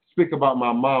I speak about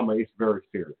my mama, it's very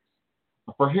serious.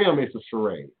 For him, it's a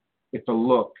charade. It's a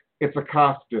look. It's a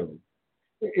costume.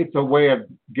 It's a way of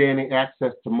gaining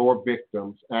access to more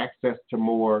victims, access to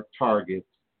more targets,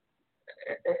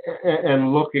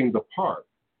 and looking the part.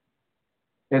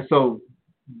 And so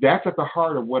that's at the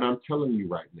heart of what I'm telling you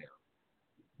right now.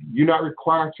 You're not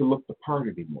required to look the part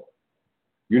anymore.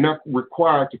 You're not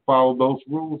required to follow those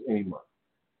rules anymore.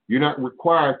 You're not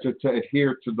required to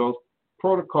adhere to those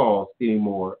protocols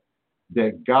anymore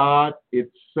that God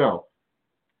itself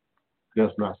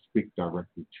does not speak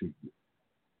directly to you.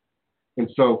 And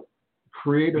so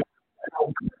create a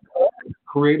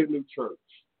new church,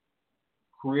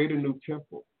 create a new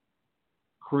temple,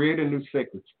 create a new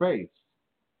sacred space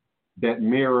that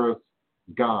mirrors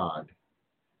God.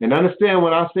 And understand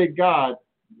when I say God,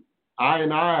 I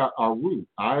and I are root.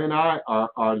 I and I are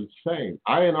the same.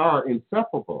 I and I are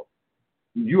inseparable.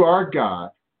 You are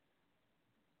God.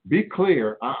 Be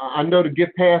clear. I know to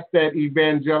get past that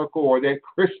evangelical or that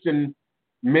Christian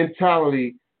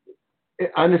mentality,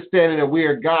 understanding that we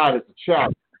are God is a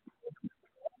challenge.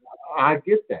 I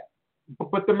get that.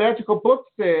 But the magical book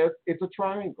says it's a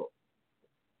triangle.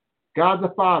 God the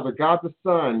Father, God the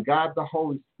Son, God the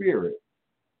Holy Spirit.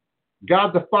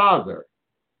 God the Father,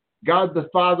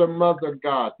 Mother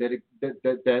God,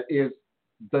 that is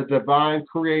the divine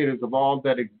creators of all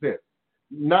that exists.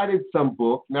 Not in some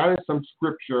book, not in some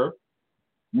scripture,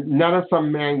 not in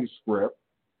some manuscript.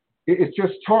 It's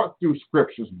just taught through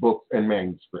scriptures, books, and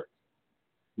manuscripts.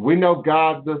 We know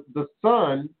God the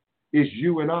Son is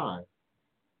you and I.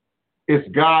 It's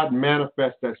God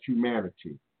manifest as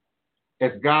humanity.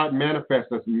 It's God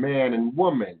manifest as man and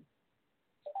woman.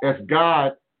 As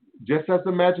God, just as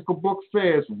the magical book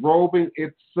says, robing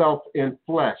itself in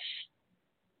flesh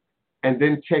and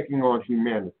then taking on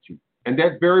humanity. And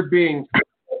that very being,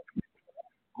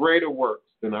 greater works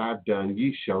than I have done,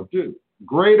 ye shall do.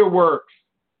 Greater works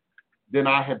than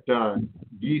I have done,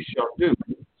 ye shall do.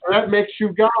 So that makes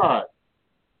you God.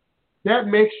 That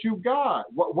makes you God.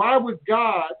 Why would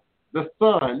God, the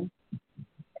Son,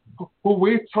 who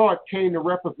we taught came to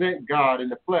represent God in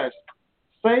the flesh,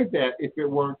 say that if it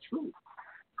weren't true?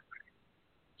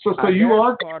 So you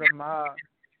are part of my.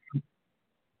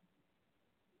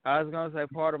 I was gonna say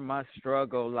part of my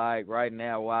struggle, like right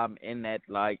now, while I'm in that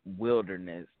like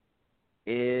wilderness,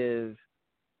 is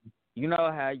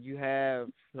how you have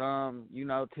some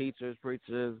teachers,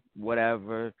 preachers,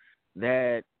 whatever,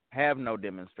 that have no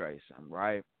demonstration,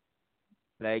 right?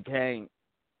 They can't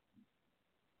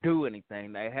do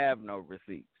anything. They have no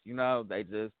receipts. You know, they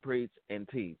just preach and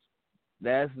teach.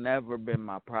 That's never been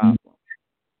my problem.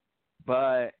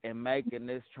 But in making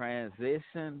this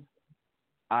transition,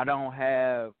 I don't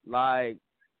have like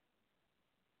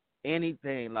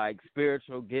anything like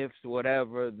spiritual gifts,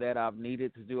 whatever that I've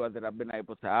needed to do or that I've been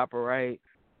able to operate.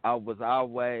 I was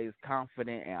always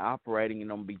confident in operating in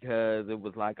them because it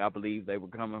was like I believe they were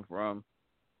coming from,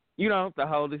 you know, the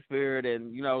Holy Spirit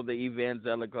and, you know, the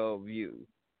evangelical view.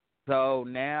 So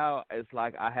now it's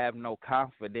like I have no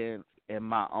confidence in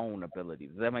my own abilities.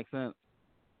 Does that make sense?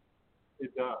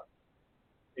 It does.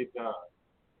 It does.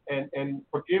 And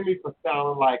forgive me for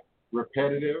sounding like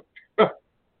repetitive.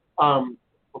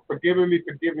 For forgiving me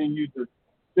for giving you the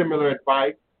similar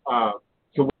advice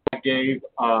to what I gave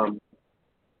our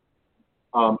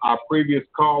previous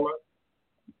caller.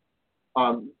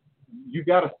 You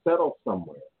got to settle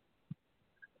somewhere.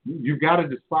 You got to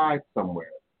decide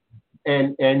somewhere,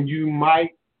 and you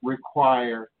might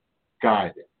require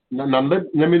guidance. Now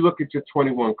let me look at your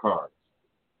 21 cards.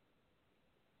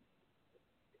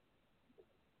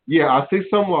 Yeah, I see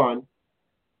someone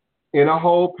in a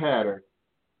whole pattern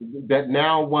that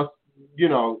now wants, you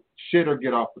know, shit or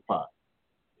get off the pot.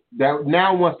 That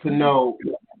now wants to know,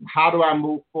 how do I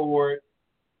move forward?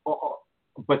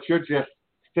 But you're just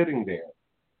sitting there,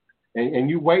 and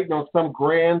you waiting on some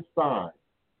grand sign.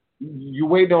 You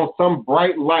waiting on some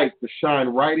bright light to shine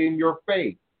right in your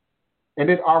face, and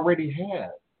it already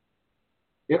has.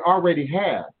 It already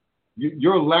has.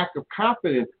 Your lack of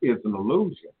confidence is an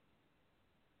illusion.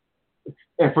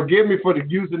 And forgive me for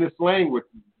using this language.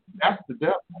 That's the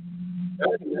devil.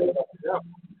 That's the devil.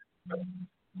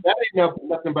 That ain't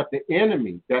nothing but the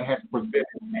enemy that has presented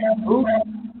the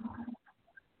illusion.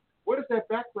 What is that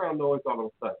background noise all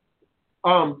of a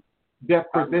sudden?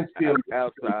 That presents the illusion.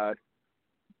 Outside.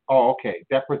 Oh, okay.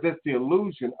 That presents the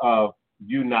illusion of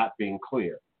you not being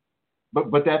clear.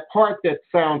 But that part that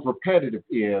sounds repetitive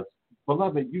is,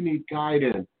 beloved, you need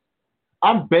guidance.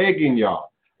 I'm begging y'all.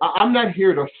 I'm not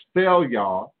here to sell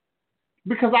y'all,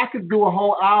 because I could do a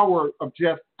whole hour of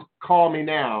just call me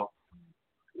now.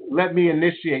 Let me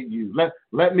initiate you.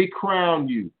 Let me crown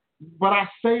you. But I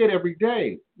say it every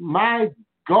day. My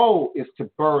goal is to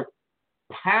birth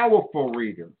powerful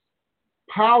readers,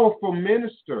 powerful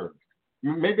ministers.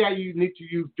 Maybe I need to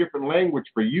use different language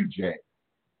for you, Jay.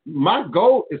 My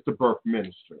goal is to birth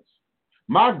ministers.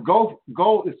 My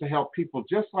goal is to help people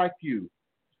just like you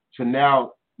to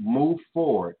now move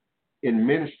forward in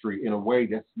ministry in a way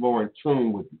that's more in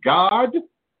tune with God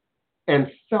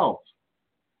and self.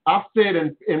 I've said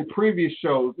in previous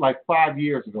shows, like 5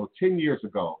 years ago, 10 years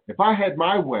ago, if I had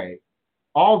my way,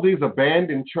 all these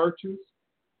abandoned churches,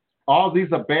 all these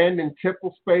abandoned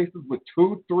temple spaces with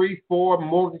 2, 3, 4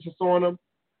 mortgages on them,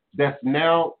 that's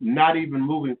now not even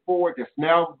moving forward, that's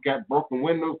now got broken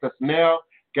windows, that's now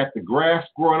got the grass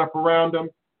growing up around them,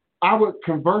 I would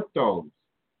convert those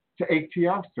to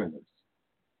ATR centers,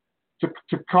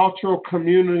 to cultural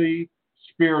community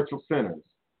spiritual centers.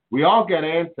 We all got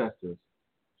ancestors,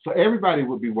 so everybody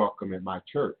would be welcome at my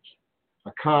church.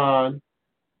 A Khan,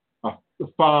 a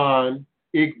Fan,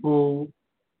 Igbo,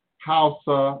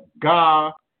 Hausa,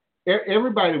 Ga,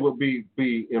 everybody would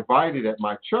be invited at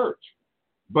my church.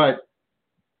 But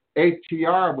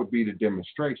ATR would be the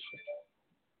demonstration.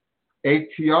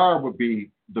 ATR would be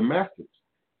the message.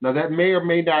 Now, that may or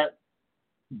may not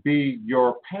be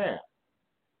your path.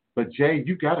 But, Jay,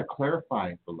 you got to clarify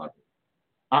it, beloved.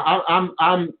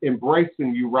 I'm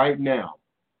embracing you right now.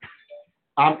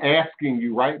 I'm asking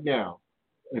you right now,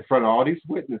 in front of all these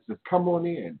witnesses, come on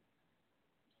in.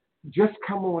 Just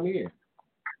come on in.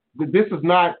 This is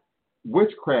not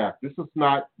witchcraft. This is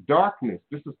not darkness.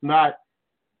 This is not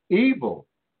evil.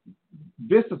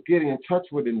 This is getting in touch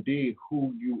with indeed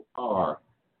who you are.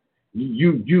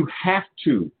 You have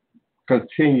to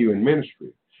continue in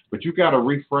ministry, but you got to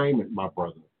reframe it, my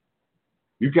brother.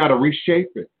 You got to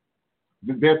reshape it.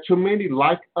 There are too many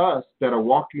like us that are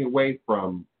walking away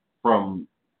from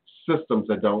systems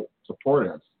that don't support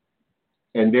us,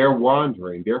 and they're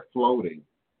wandering, they're floating,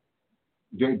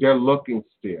 they're looking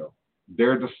still.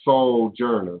 They're the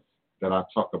sojourners that I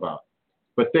talk about,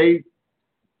 but they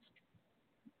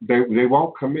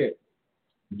won't commit.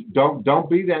 Don't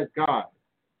be that guy.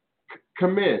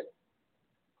 Commit.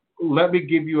 Let me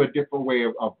give you a different way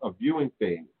of viewing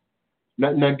things.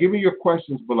 Now, give me your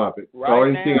questions, beloved.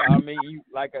 Right now, I mean,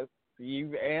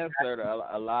 you've answered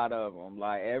a lot of them.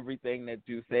 Like, everything that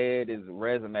you said is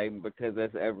resonating because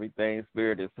that's everything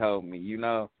Spirit has told me. You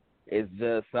know, it's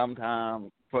just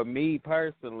sometimes, for me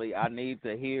personally, I need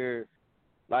to hear,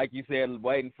 like you said,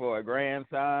 waiting for a grand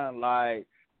sign. Like,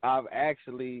 I've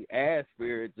actually asked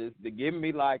Spirit just to give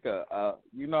me like a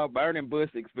burning bush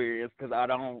experience because I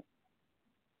don't,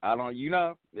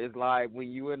 it's like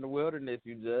when you in the wilderness,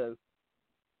 you're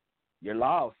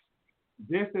lost.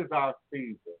 This is our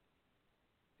season.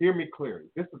 Hear me clearly.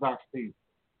 This is our season.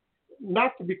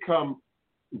 Not to become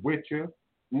witches,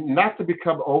 not to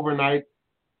become overnight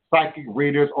psychic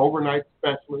readers, overnight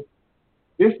specialists.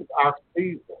 This is our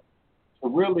season to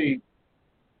really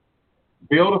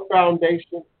build a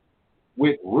foundation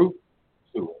with roots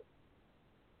to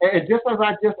it. And just as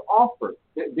I just offered,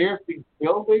 there's these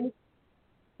buildings,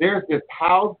 there's this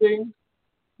housing,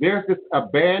 there's this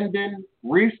abandoned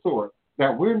resource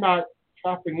that we're not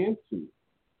tapping into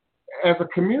as a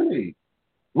community.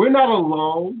 We're not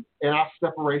alone in our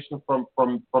separation from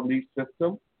these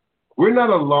systems. We're not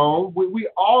alone. We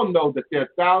all know that there are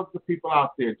thousands of people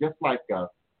out there just like us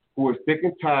who are sick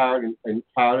and tired and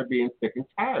tired of being sick and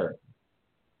tired.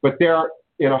 But they're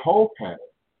in a whole pattern.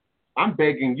 I'm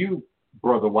begging you,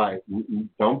 Brother White,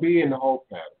 don't be in the whole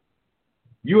pattern.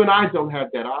 You and I don't have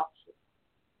that option.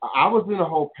 I was in a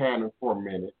whole pattern for a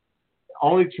minute,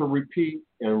 only to repeat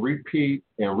and repeat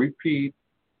and repeat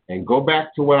and go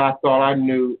back to what I thought I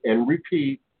knew and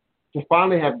repeat to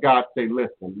finally have God say,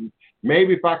 listen,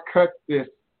 maybe if I cut this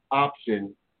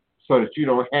option so that you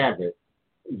don't have it,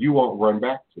 you won't run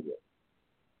back to it.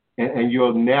 And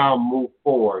you'll now move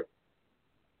forward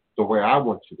the way I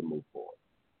want you to move forward.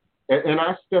 And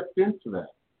I stepped into that.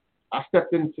 I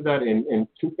stepped into that in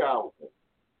 2000.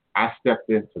 I stepped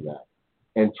into that.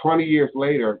 And 20 years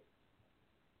later,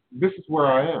 this is where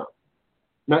I am.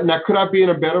 Now, could I be in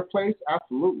a better place?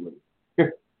 Absolutely.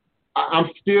 I'm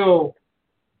still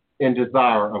in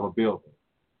desire of a building.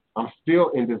 I'm still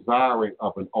in desiring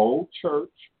of an old church.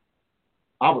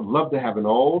 I would love to have an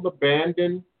old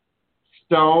abandoned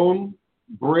stone,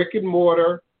 brick and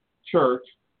mortar church,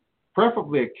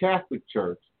 preferably a Catholic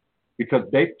church, because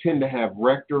they tend to have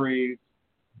rectories,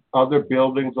 other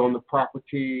buildings on the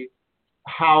property,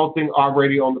 housing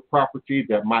already on the property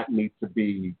that might need to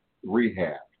be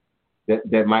rehabbed,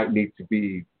 that might need to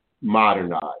be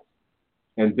modernized,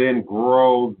 and then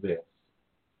grow this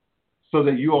so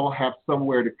that you all have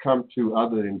somewhere to come to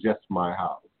other than just my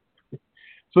house.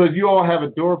 So that you all have a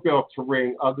doorbell to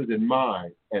ring other than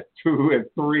mine at 2 and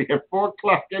 3 and 4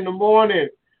 o'clock in the morning,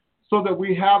 so that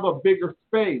we have a bigger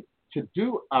space to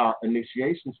do our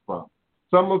initiations from.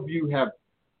 Some of you have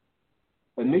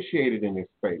initiated in this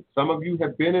space. Some of you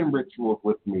have been in rituals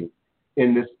with me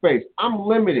in this space. I'm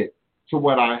limited to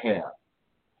what I have.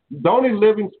 The only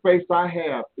living space I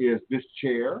have is this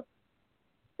chair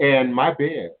and my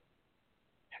bed.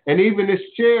 And even this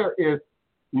chair is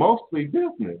mostly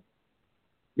business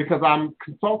because I'm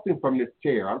consulting from this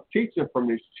chair. I'm teaching from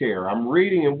this chair. I'm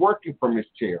reading and working from this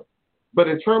chair. But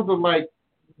in terms of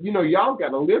y'all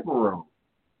got a living room.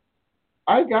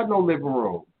 I ain't got no living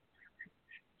room.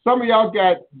 Some of y'all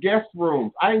got guest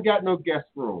rooms. I ain't got no guest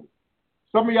room.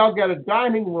 Some of y'all got a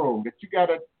dining room that you got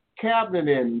a cabinet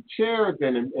in, chairs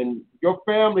in, and your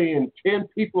family and 10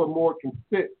 people or more can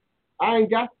sit. I ain't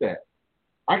got that.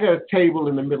 I got a table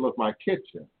in the middle of my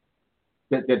kitchen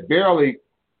that barely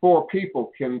 4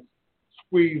 people can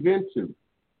squeeze into.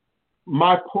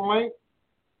 My point,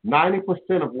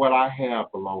 90% of what I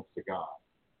have belongs to God.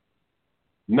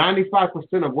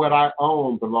 95% of what I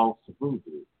own belongs to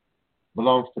Voodoo,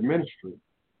 belongs to ministry.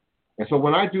 And so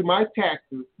when I do my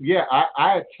taxes,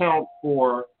 I account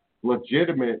for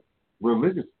legitimate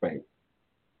religious space,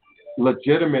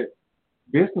 legitimate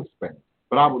business space.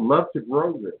 But I would love to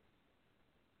grow this.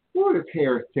 Ooh, this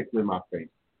hair is tickling my face.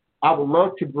 I would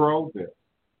love to grow this.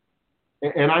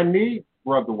 And I need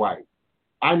Brother White.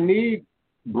 I need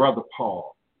Brother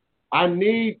Paul. I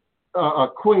need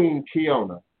Queen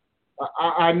Kiona.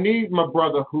 I need my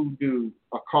brother Hoodoo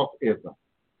occultism.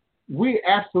 We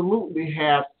absolutely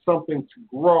have something to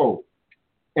grow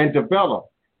and develop.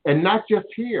 And not just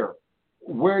here,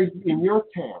 where in your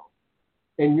town,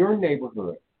 in your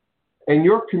neighborhood, in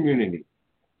your community.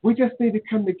 We just need to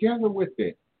come together with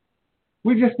it.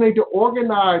 We just need to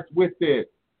organize with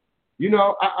it.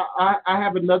 I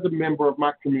have another member of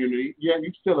my community. Yeah,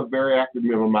 you're still a very active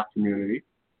member of my community.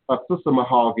 Sister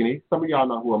Mahogany. Some of y'all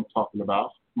know who I'm talking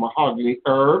about. Mahogany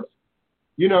Herbs.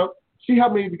 She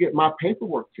helped me to get my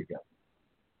paperwork together.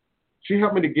 She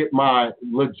helped me to get my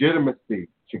legitimacy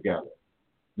together.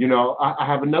 I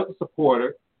have another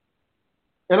supporter,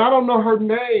 and I don't know her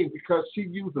name because she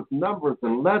uses numbers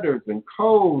and letters and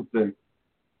codes, and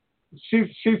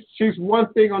she's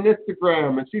one thing on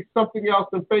Instagram and she's something else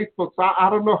on Facebook. So I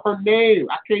don't know her name.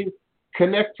 I can't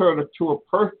connect her to a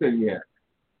person yet,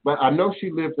 but I know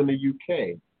she lives in the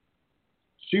UK.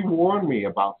 She warned me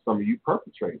about some of you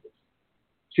perpetrators.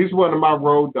 She's one of my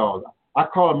road dogs. I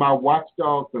call them my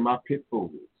watchdogs and my pit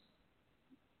bulls.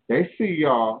 They see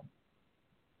y'all.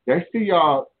 They see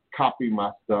y'all copy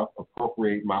my stuff,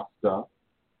 appropriate my stuff,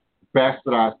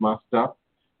 bastardize my stuff,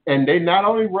 and they not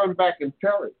only run back and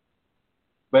tell it,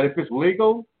 but if it's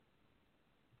legal,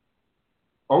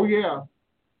 oh yeah,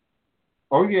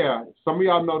 oh yeah. Some of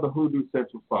y'all know the Hoodoo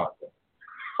Central Father.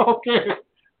 Okay,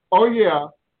 oh yeah.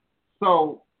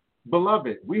 So,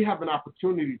 beloved, we have an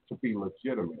opportunity to be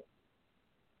legitimate,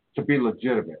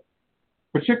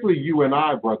 particularly you and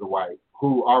I, Brother White,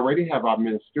 who already have our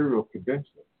ministerial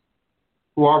credentials,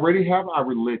 who already have our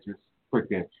religious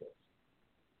credentials.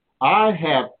 I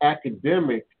have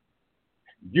academic,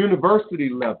 university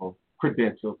level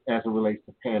credentials as it relates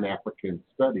to Pan-African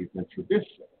studies and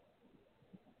tradition.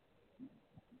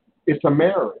 It's a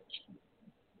marriage.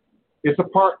 It's a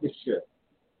partnership.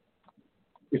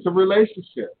 It's a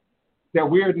relationship that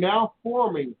we are now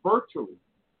forming virtually.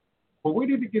 But we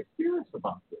need to get serious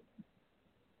about this.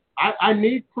 I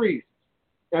need priests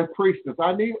and priestess.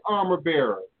 I need armor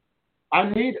bearers. I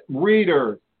need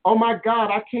readers. Oh my God,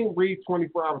 I can't read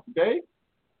 24 hours a day.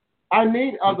 I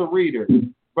need other readers,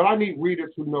 but I need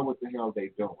readers who know what the hell they're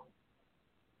doing.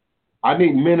 I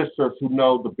need ministers who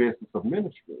know the business of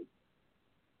ministry.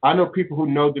 I know people who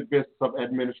know the business of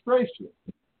administration.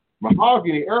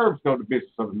 Mahogany Herbs know the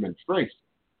business of administration.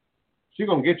 She's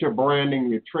going to get your branding,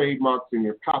 your trademarks, and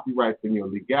your copyrights and your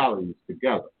legalities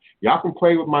together. Y'all can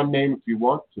play with my name if you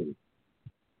want to.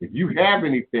 If you have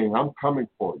anything, I'm coming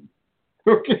for you.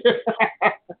 Okay?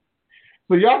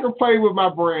 So y'all can play with my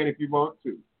brand if you want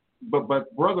to. But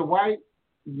Brother White,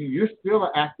 you're still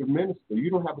an active minister.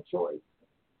 You don't have a choice.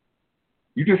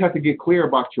 You just have to get clear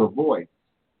about your voice.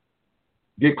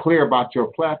 Get clear about your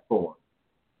platform.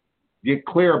 Get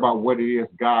clear about what it is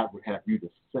God would have you to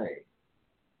say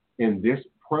in this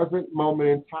present moment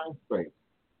in time space.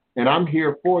 And I'm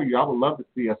here for you. I would love to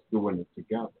see us doing it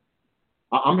together.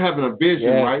 I'm having a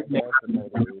vision right now,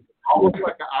 almost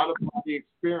like an out-of-body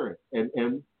experience.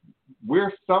 And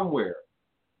we're somewhere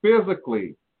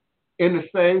physically in the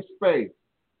same space.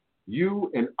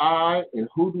 You and I and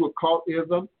Hoodoo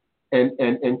occultism and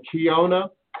Kiona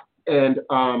and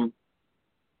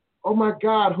oh my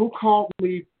God, who called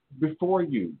me before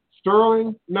you?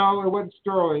 Sterling? No, it wasn't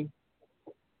Sterling.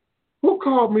 Who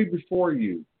called me before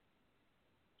you?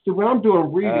 So when I'm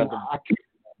doing reading,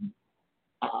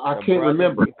 I can't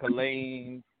remember.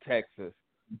 Killeen, Texas.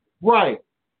 Right.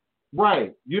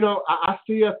 You know, I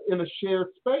see us in a shared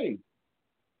space.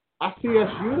 I see us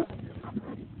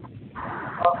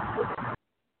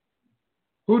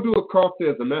Hoodoo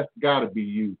occultism, that's got to be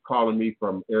you calling me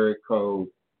from area code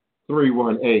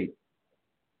 318.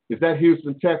 Is that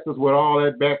Houston, Texas, with all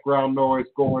that background noise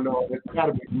going on? It's got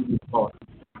to be Hoodoo occultism.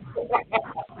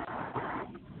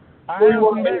 I have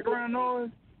some background noise.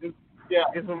 It's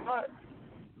a lot.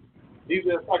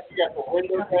 Either it's like you got the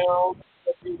window down,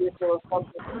 or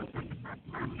something.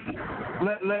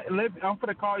 I'm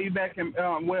gonna call you back and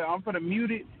I'm gonna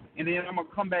mute it and then I'm gonna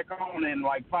come back on in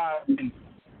like 5 minutes.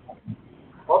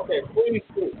 Okay, please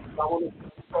do. I want to.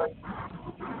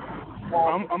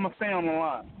 I'm gonna stay on the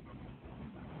line.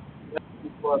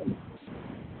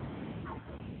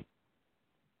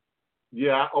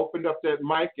 Yeah, I opened up that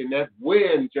mic and that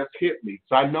wind just hit me.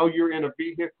 So I know you're in a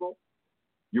vehicle.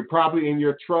 You're probably in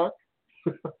your truck.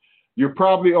 You're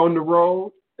probably on the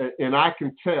road, and I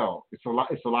can tell it's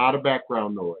a lot of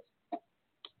background noise.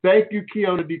 Thank you,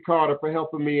 Kiona D. Carter, for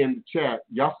helping me in the chat.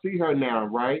 Y'all see her now,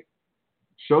 right?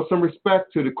 Show some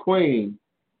respect to the queen.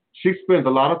 She spends a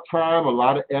lot of time, a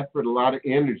lot of effort, a lot of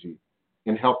energy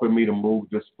in helping me to move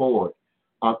this forward.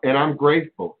 And I'm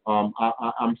grateful.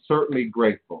 I'm certainly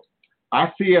grateful.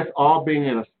 I see us all being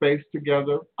in a space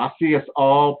together. I see us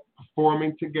all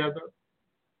performing together.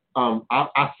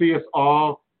 I see us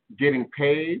all getting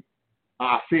paid.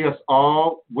 I see us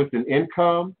all with an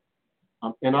income.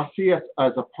 And I see us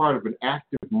as a part of an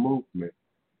active movement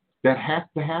that has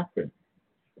to happen.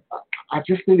 I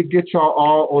just need to get y'all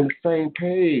all on the same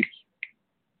page.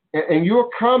 And you're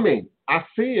coming. I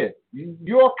see it.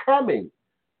 You're coming.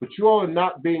 But you all are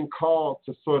not being called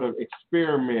to sort of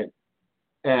experiment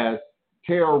as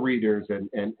tarot readers and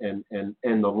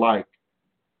the like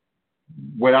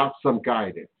without some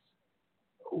guidance,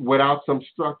 without some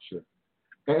structure.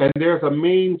 And there's a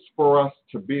means for us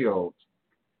to build.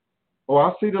 Oh,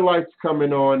 I see the lights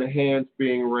coming on, the hands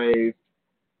being raised.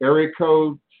 Area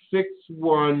code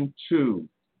 612.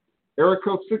 Area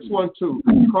code 612.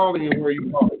 I'm calling you where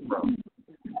you calling from.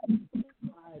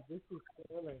 Hi, this is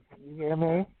Sterling. Can you hear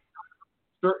me?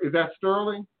 Is that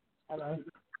Sterling? Hello.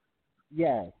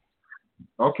 Yes.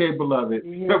 Okay, beloved.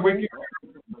 You hear me?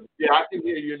 Yeah, I can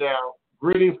hear you now.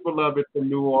 Greetings, beloved, from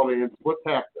New Orleans. What's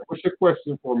happening? What's your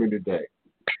question for me today?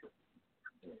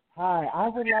 Hi, I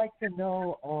would like to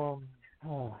know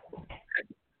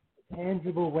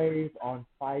tangible ways on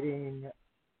fighting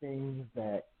things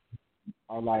that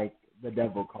are like the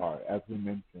devil card, as we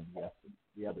mentioned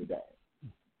the other day.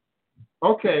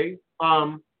 Okay.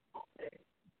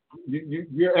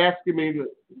 You're asking me to.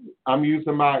 I'm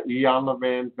using my Iyanla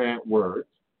Van Zant words.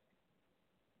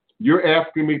 You're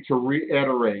asking me to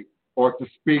reiterate or to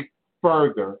speak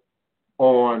further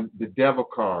on the devil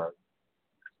card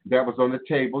that was on the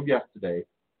table yesterday.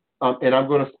 And I'm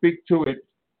going to speak to it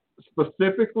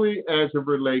specifically as it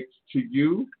relates to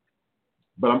you,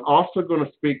 but I'm also going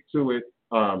to speak to it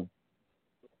from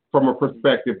a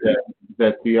perspective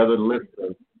that the other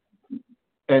listeners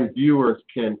and viewers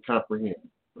can comprehend.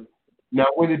 Now,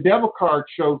 when the devil card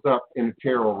shows up in the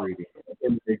tarot reading,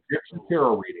 in the Egyptian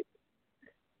tarot reading,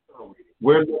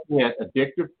 we're looking at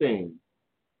addictive things,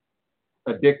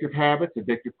 addictive habits,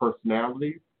 addictive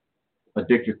personalities,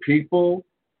 addictive people.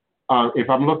 If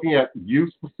I'm looking at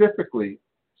you specifically,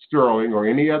 Sterling, or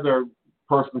any other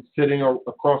person sitting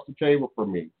across the table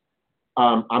from me,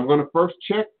 I'm going to first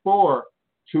check for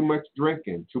too much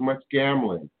drinking, too much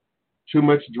gambling, too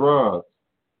much drugs,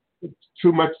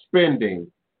 too much spending,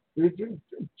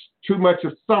 too much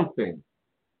of something,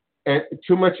 and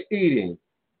too much eating.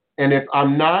 And if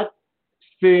I'm not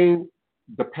seeing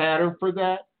the pattern for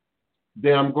that,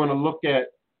 then I'm going to look at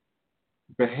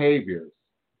behaviors,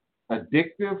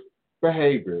 addictive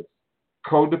behaviors,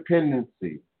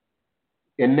 codependency,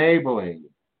 enabling,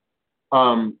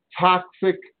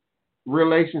 toxic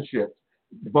relationships,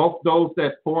 both those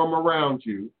that form around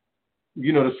you,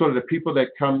 the sort of the people that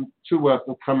come to us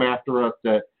and come after us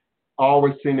that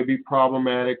always seem to be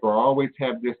problematic or always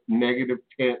have this negative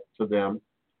tint to them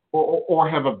or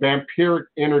have a vampiric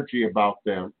energy about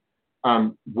them.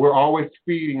 We're always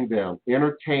feeding them,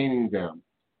 entertaining them,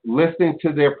 listening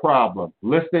to their problems,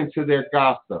 listening to their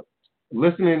gossip,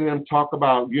 listening to them talk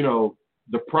about,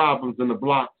 the problems and the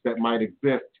blocks that might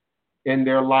exist in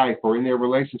their life or in their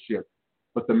relationship.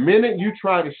 But the minute you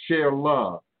try to share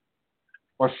love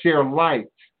or share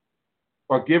light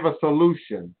or give a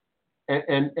solution,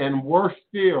 and worse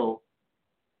still,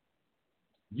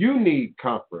 you need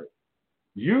comfort,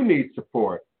 you need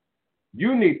support,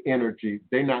 you need energy,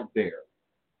 they're not there.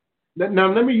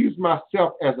 Now, let me use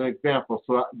myself as an example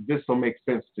so this will make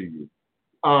sense to you.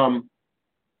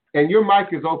 And your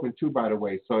mic is open too, by the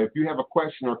way. So if you have a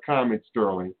question or comment,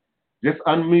 Sterling, just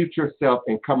unmute yourself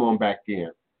and come on back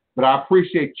in. But I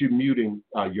appreciate you muting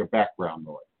your background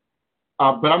noise. But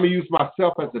I'm going to use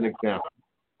myself as an example.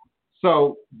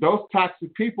 So those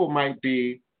toxic people might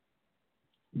be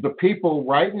the people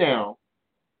right now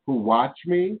who watch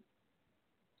me,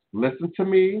 listen to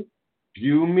me,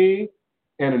 view me,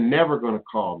 and are never going to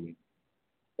call me,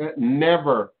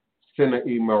 never send an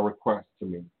email request to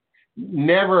me,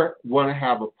 never want to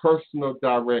have a personal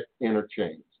direct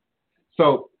interchange.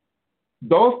 So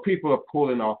those people are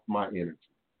pulling off my energy.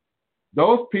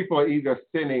 Those people are either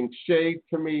sending shade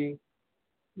to me,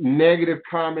 negative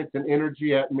comments and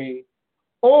energy at me,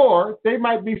 or they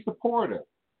might be supportive.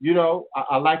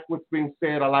 I like what's being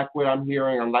said. I like what I'm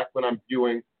hearing. I like what I'm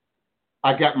viewing.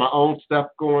 I got my own stuff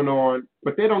going on,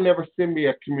 but they don't ever send me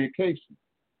a communication.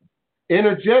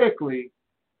 Energetically,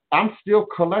 I'm still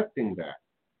collecting that.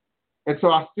 And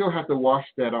so I still have to wash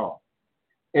that off.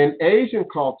 In Asian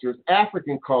cultures,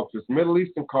 African cultures, Middle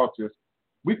Eastern cultures,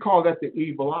 we call that the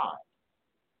evil eye.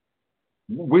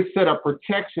 We set up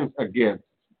protections against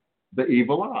the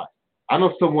evil eye. I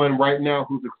know someone right now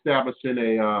who's establishing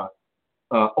a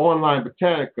online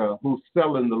botanica who's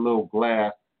selling the little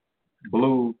glass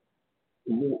blue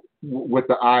with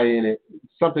the eye in it,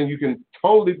 something you can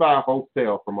totally buy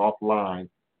wholesale from offline,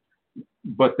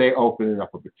 but they opening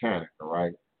up a botanica,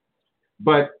 right?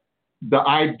 But the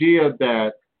idea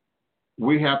that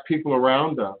we have people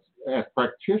around us as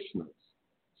practitioners,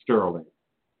 Sterling,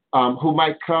 who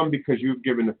might come because you've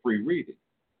given a free reading.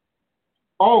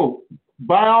 Oh,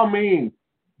 by all means,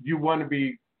 you want to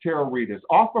be tarot readers.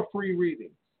 Offer free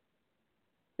readings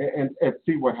and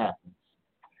see what happens.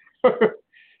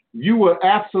 You will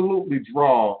absolutely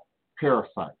draw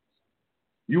parasites.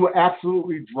 You will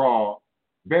absolutely draw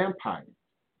vampires.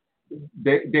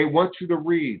 They want you to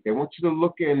read. They want you to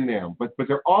look in them, but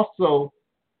they're also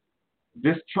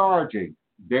discharging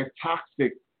their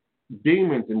toxic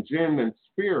demons and jinn and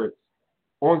spirits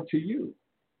onto you.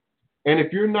 And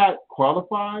if you're not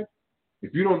qualified,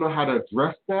 if you don't know how to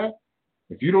address that,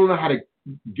 if you don't know how to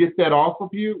get that off of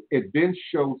you, it then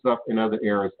shows up in other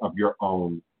areas of your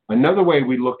own Another way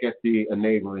we look at the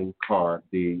enabling card,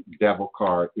 the devil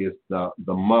card, is the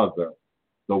mother,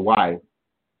 the wife,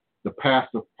 the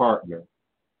passive partner,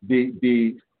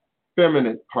 the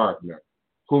feminine partner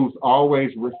who's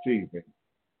always receiving.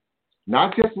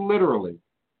 Not just literally,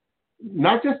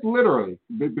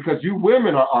 because you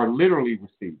women are literally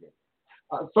receiving.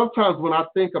 Sometimes when I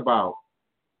think about,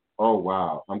 oh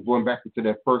wow, I'm going back into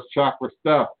that first chakra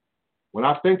stuff. When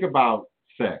I think about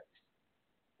sex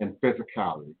and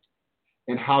physicality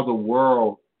and how the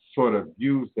world sort of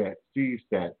views that, sees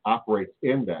that, operates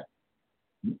in that,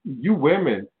 you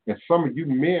women and some of you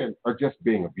men are just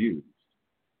being abused.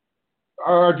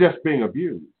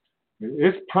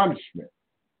 It's punishment.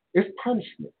 It's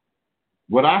punishment.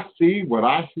 What I see, what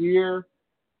I hear,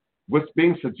 what's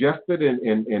being suggested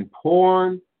in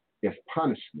porn is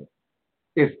punishment.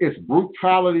 It's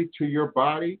brutality to your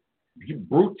body,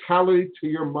 brutality to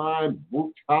your mind,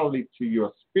 brutality to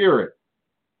your spirit.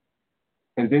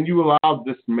 And then you allow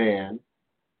this man,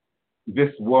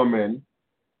 this woman,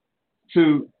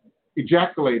 to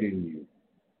ejaculate in you,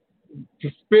 to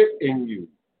spit in you,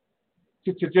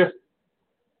 to just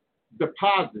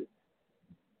deposit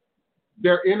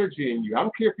their energy in you. I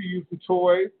don't care if you're using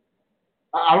toys.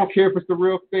 I don't care if it's the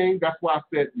real thing. That's why I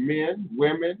said men,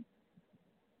 women.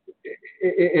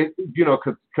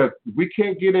 Because we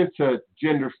can't get into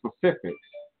gender specifics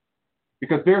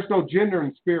because there's no gender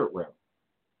in spirit realm.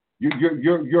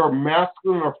 You're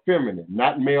masculine or feminine,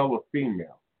 not male or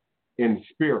female in the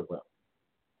spirit realm.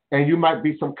 And you might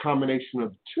be some combination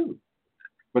of the two.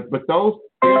 But those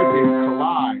energies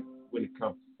collide when it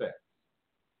comes to sex,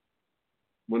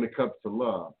 when it comes to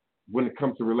love, when it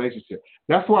comes to relationship.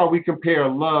 That's why we compare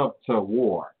love to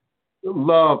war,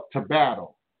 love to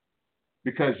battle,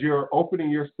 because you're opening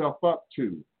yourself up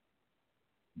to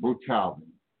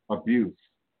brutality, abuse,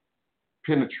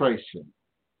 penetration,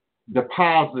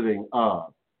 depositing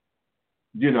of,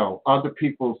 other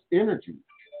people's energy.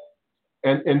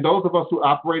 And those of us who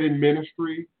operate in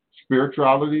ministry,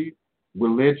 spirituality,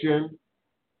 religion,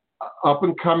 up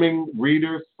and coming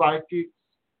readers, psychics,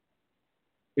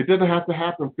 it doesn't have to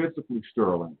happen physically,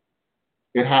 Sterling.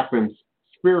 It happens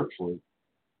spiritually.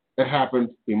 It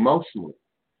happens emotionally.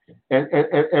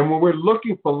 And when we're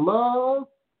looking for love,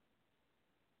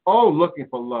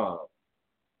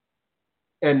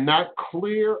 and not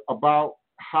clear about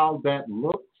how that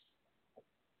looks,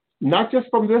 not just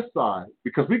from this side,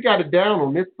 because we got it down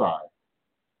on this side.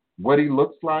 What he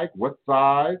looks like, what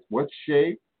size, what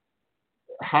shape,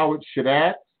 how it should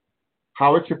act,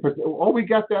 how it should present. Oh, we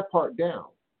got that part down.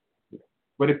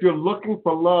 But if you're looking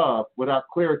for love without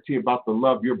clarity about the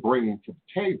love you're bringing to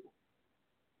the table,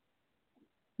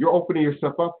 you're opening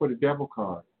yourself up for the devil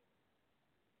card.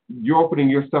 You're opening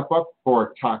yourself up for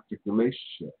a toxic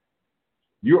relationship.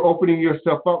 You're opening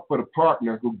yourself up for the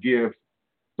partner who gives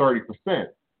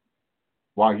 30%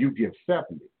 while you give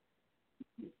 70%.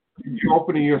 You're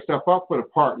opening yourself up for the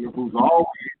partner who's always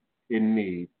in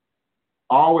need,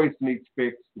 always needs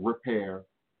fix, repair,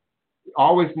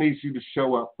 always needs you to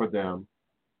show up for them,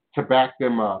 to back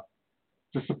them up,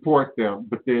 to support them,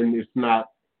 but then it's not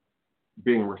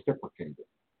being reciprocated.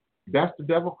 That's the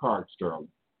devil card, Sterling.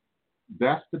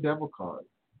 That's the devil card.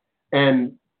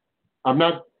 And I'm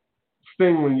not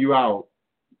singling you out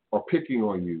or picking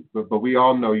on you, but we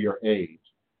all know your age.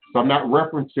 So I'm not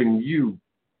referencing you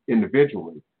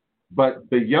individually. But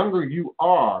the younger you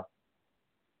are,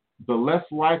 the less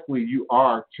likely you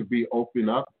are to be open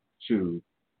up to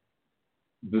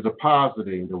the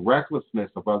depositing, the recklessness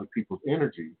of other people's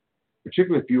energy,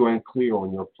 particularly if you ain't clear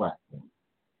on your platform.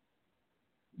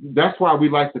 That's why we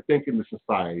like to think in the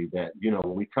society that,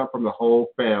 when we come from the whole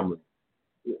family,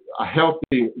 a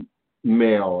healthy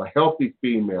male, a healthy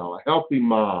female, a healthy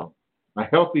mom, a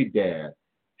healthy dad,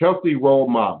 healthy role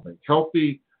modeling,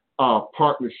 healthy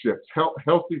partnerships,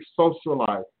 healthy social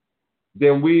life,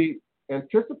 then we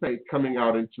anticipate coming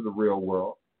out into the real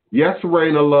world. Yes,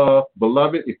 reign of love,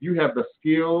 beloved, if you have the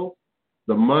skills,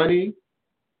 the money,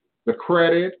 the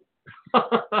credit,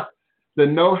 the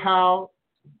know-how,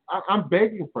 I'm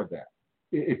begging for that.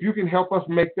 If you can help us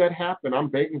make that happen, I'm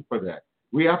begging for that.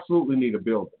 We absolutely need a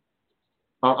building.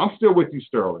 I'm still with you,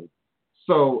 Sterling.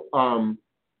 So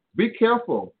be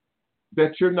careful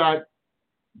that you're not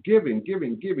giving,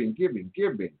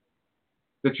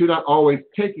 that you're not always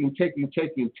taking.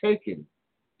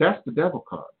 That's the devil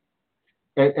card.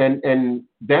 And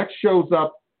that shows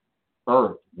up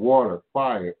earth, water,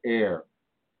 fire, air,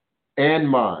 and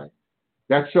mind.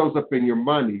 That shows up in your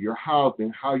money, your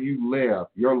housing, how you live,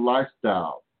 your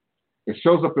lifestyle. It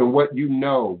shows up in what you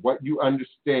know, what you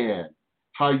understand,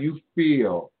 how you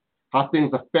feel, how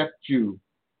things affect you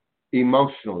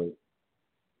emotionally.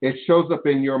 It shows up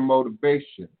in your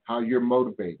motivation, how you're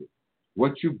motivated,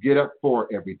 what you get up for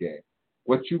every day,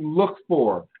 what you look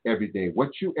for every day, what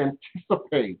you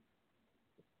anticipate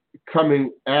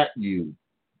coming at you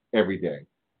every day.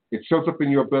 It shows up in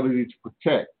your ability to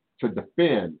protect, to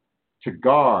defend, to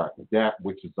guard that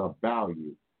which is of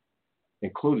value,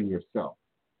 including yourself.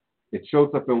 It shows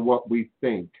up in what we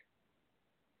think,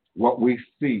 what we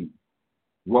see,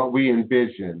 what we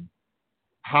envision,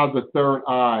 how the third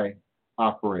eye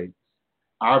operates,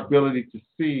 our ability to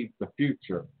see the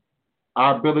future,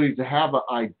 our ability to have an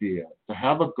idea, to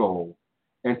have a goal,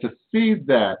 and to see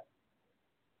that,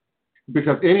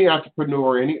 because any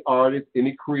entrepreneur, any artist,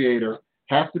 any creator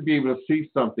has to be able to see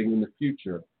something in the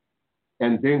future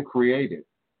and then create it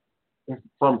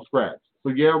from scratch. So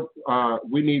yeah,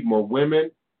 we need more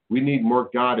women. We need more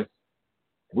goddesses.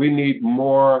 We need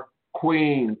more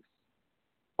queens.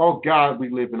 Oh God, we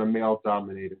live in a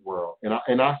male-dominated world, and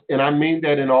I mean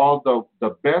that in all the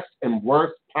best and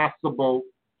worst possible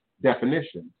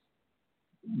definitions.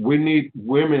 We need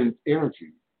women's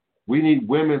energy. We need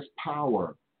women's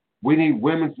power. We need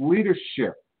women's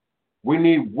leadership. We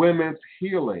need women's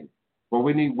healing. But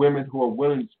we need women who are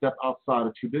willing to step outside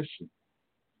of tradition.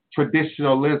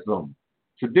 Traditionalism.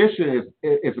 Tradition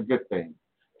is a good thing.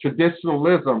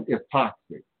 Traditionalism is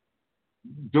toxic.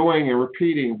 Doing and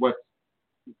repeating what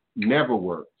never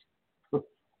worked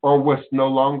or what's no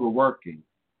longer working,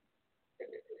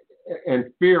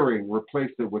 and fearing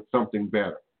replace it with something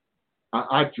better.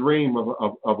 I dream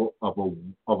of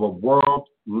a world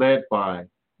led by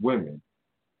women.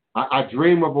 I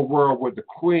dream of a world where the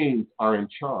queens are in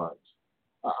charge.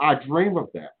 I dream of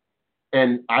that,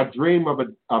 and I dream of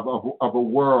a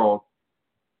world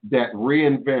that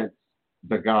reinvents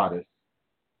the goddess,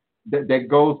 that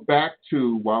goes back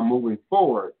to, while moving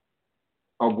forward,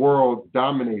 a world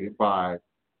dominated by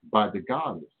the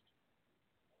goddess.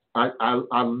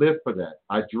 I live for that.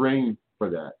 I dream for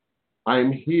that. I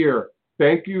am here.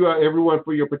 Thank you, everyone,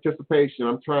 for your participation.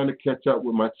 I'm trying to catch up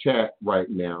with my chat right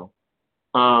now.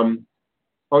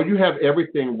 You have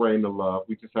everything, Raina Love.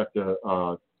 We just have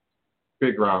to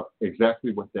figure out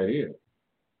exactly what that is.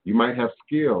 You might have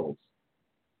skills.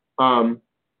 I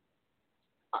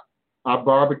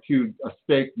barbecued a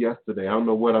steak yesterday. I don't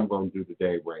know what I'm going to do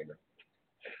today, Raina.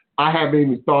 I haven't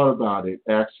even thought about it,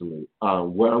 actually.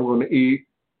 What I'm going to eat,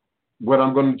 what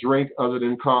I'm going to drink other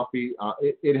than coffee,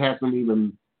 it hasn't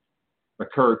even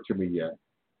occurred to me yet.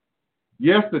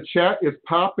 Yes, the chat is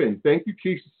popping. Thank you,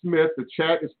 Keisha Smith. The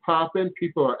chat is popping.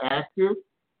 People are active.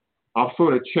 I've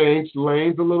sort of changed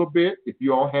lanes a little bit, if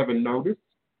you all haven't noticed.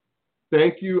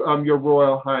 Thank you, Your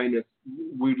Royal Highness.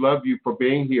 We love you for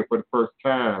being here for the first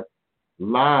time,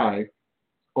 live,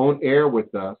 on air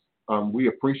with us. We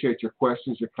appreciate your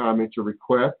questions, your comments, your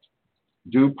requests.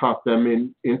 Do pop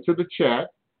them into the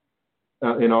chat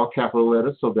in all capital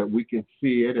letters so that we can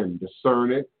see it and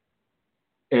discern it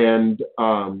and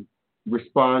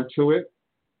respond to it.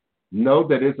 Know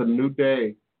that it's a new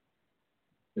day.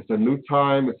 It's a new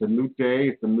time. It's a new day.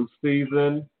 It's a new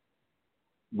season.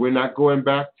 We're not going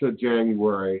back to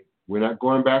January. We're not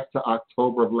going back to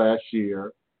October of last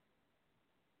year.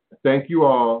 Thank you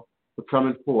all for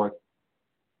coming forth.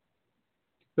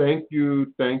 Thank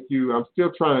you. Thank you. I'm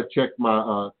still trying to check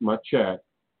my chat.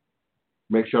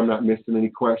 Make sure I'm not missing any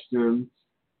questions,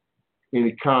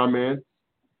 any comments.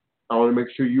 I want to make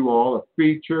sure you all are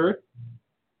featured.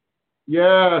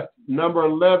 Yes, number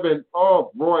 11.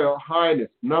 Oh, Royal Highness,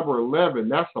 number 11.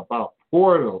 That's about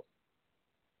portals,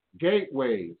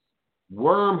 gateways,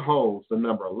 wormholes, the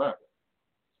number 11.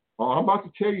 Oh, I'm about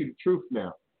to tell you the truth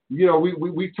now. You know,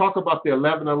 we talk about the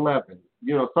 1111.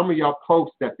 You know, some of y'all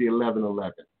post at the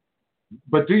 1111.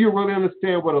 But do you really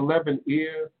understand what 11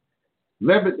 is?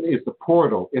 11 is the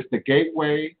portal. It's the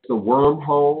gateway, the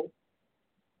wormhole.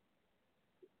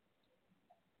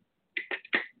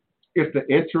 It's the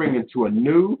entering into a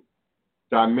new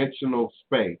dimensional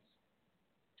space,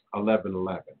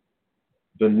 1111.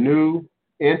 The new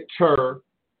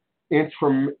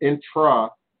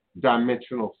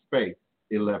intra-dimensional space,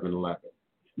 1111.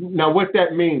 Now, what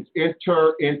that means,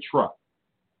 intra.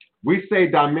 We say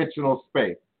dimensional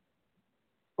space.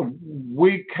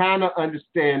 We kind of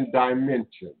understand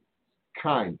dimensions,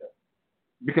 kind of,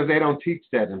 because they don't teach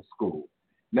that in school.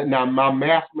 Now, my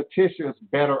mathematicians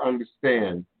better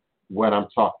understand what I'm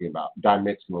talking about,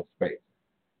 dimensional space.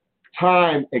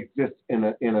 Time exists in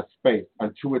a space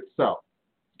unto itself.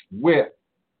 Width,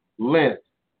 length,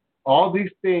 all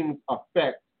these things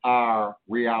affect our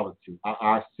reality,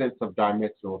 our sense of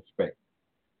dimensional space.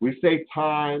 We say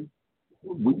time,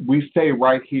 we say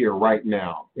right here, right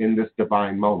now, in this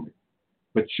divine moment.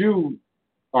 But you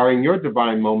are in your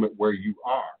divine moment where you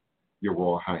are, Your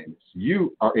Royal Highness.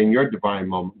 You are in your divine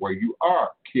moment where you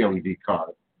are, Keone D.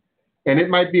 Carter. And it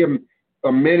might be a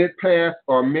minute past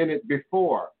or a minute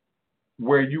before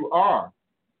where you are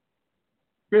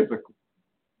physically.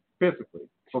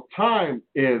 So time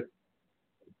is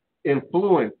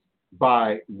influenced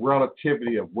by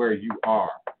relativity of where you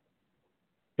are.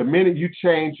 The minute you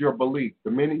change your belief,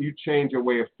 the minute you change your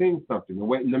way of seeing something,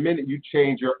 the minute you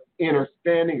change your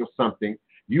understanding of something,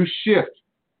 you shift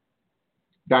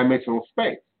dimensional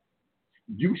space.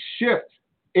 You shift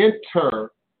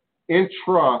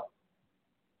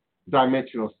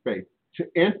intra-dimensional space. To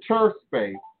enter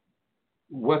space,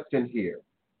 what's in here?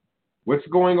 What's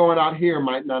going on out here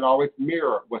might not always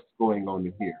mirror what's going on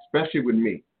in here, especially with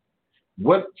me.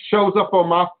 What shows up on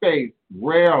my face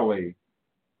rarely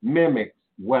mimics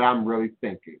what I'm really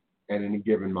thinking at any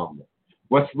given moment.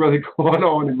 What's really going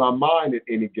on in my mind at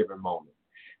any given moment.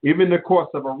 Even in the course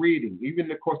of a reading, even in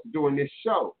the course of doing this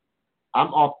show, I'm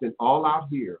often all out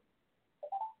here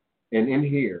and in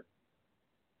here.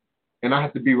 And I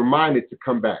have to be reminded to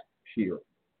come back here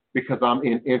because I'm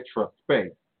in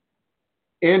intra-space.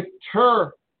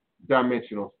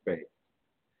 Interdimensional space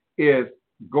is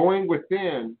going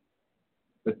within,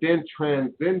 but then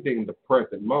transcending the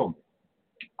present moment.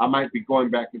 I might be going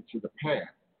back into the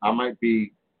past. I might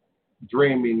be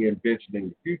dreaming and envisioning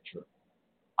the future.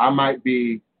 I might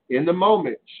be in the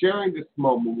moment, sharing this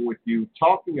moment with you,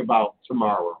 talking about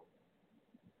tomorrow,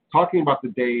 talking about the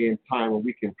day and time when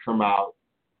we can come out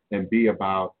and be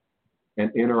about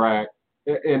and interact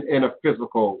in a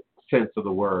physical sense of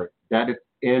the word. That is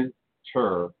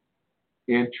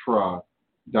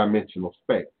intra-dimensional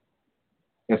space.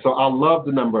 And so I love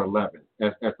the number 11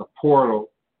 as a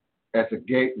portal, as a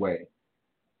gateway,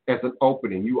 as an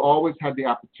opening. You always have the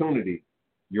opportunity,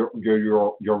 your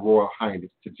Royal Highness,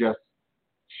 to just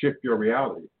shift your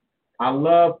reality. I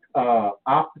love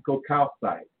optical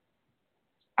calcite.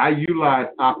 I utilize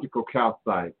optical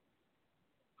calcite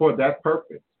for that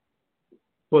purpose,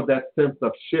 for that sense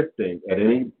of shifting at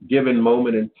any given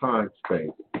moment in time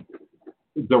space,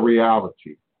 the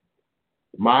reality.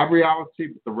 My reality,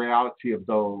 but the reality of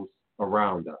those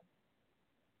around us.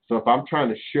 So if I'm trying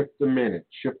to shift the minute,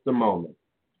 shift the moment,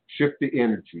 shift the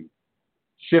energy,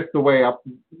 shift the way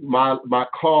my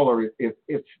caller is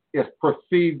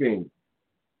perceiving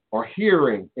or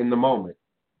hearing in the moment,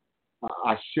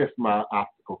 I shift my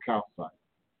optical calcite.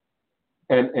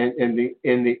 And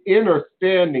the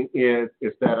understanding is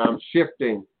that I'm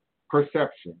shifting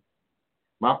perception.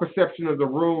 My perception of the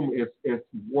room is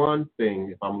one thing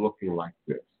if I'm looking like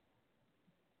this.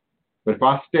 But if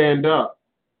I stand up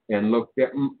and look at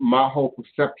my whole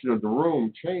perception of the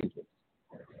room changes.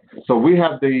 So we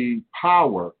have the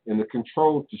power and the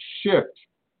control to shift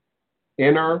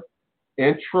intra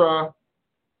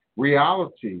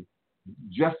reality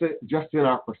just in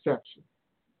our perception.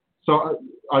 So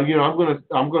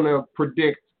I'm gonna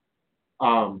predict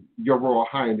Your Royal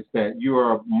Highness that you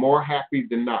are more happy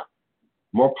than not,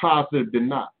 more positive than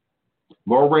not,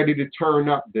 more ready to turn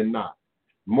up than not,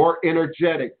 more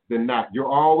energetic than not. You're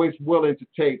always willing to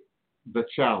take the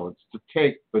challenge, to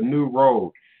take the new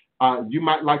road. You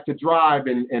might like to drive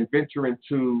and venture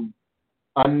into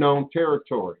unknown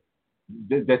territory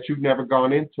that you've never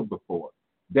gone into before.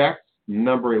 That's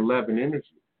number 11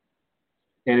 energy.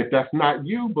 And if that's not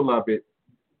you, beloved,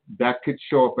 that could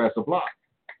show up as a block.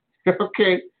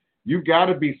 Okay, you got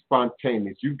to be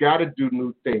spontaneous. You got to do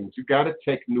new things. You got to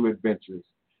take new adventures.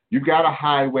 You got to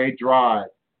highway drive,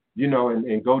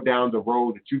 and go down the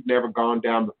road that you've never gone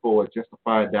down before just to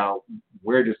find out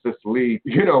where does this lead.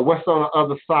 What's on the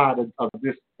other side of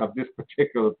this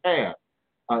particular path.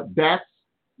 That's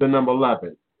the number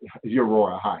 11, Your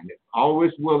Royal Highness.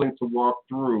 Always willing to walk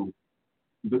through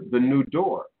the new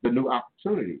door, the new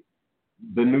opportunity,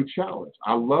 the new challenge.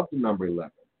 I love the number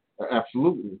 11,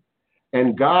 absolutely.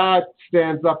 And God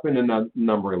stands up in the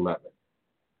number 11.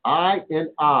 I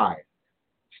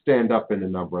stand up in the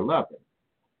number 11.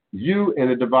 You and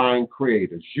the divine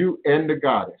creators, you and the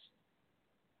goddess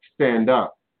stand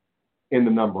up in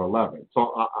the number 11.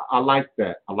 So I like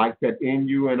that. I like that in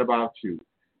you and about you.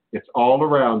 It's all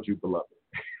around you, beloved.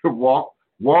 Walk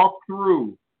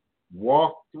through.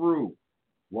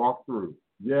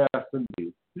 Yes,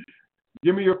 indeed.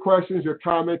 Give me your questions, your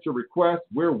comments, your requests.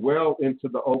 We're well into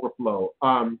the overflow.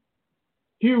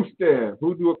 Houston,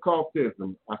 Voodoo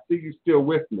occultism. I see you still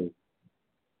with me.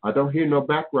 I don't hear no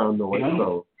background noise,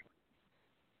 so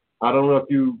I don't know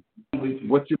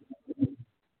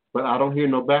but I don't hear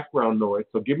no background noise.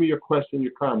 So give me your question,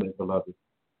 your comment, beloved.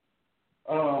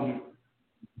 I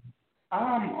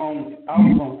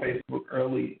was on Facebook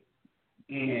early,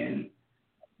 and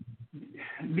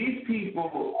these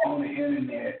people on the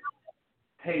internet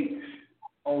take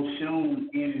Oshun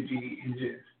energy and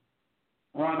just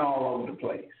run all over the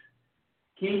place.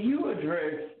 Can you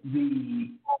address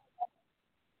the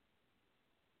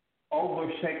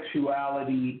over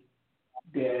sexuality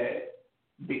that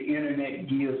the internet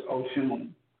gives Oshun?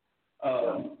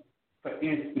 For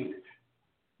instance,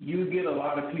 you get a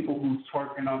lot of people who's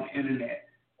twerking on the internet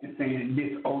and saying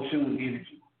this Oshun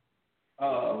energy.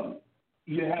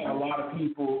 You have a lot of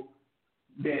people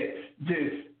that's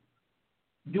just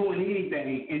doing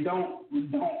anything and don't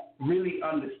really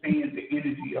understand the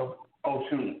energy of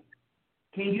Oshun.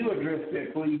 Can you address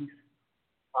that, please?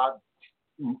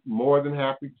 I'm more than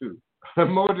happy to.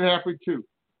 I'm more than happy to.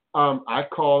 I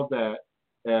call that,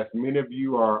 as many of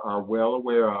you are well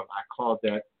aware of, I call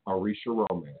that Orisha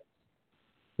romance.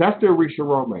 That's the Orisha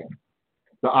romance.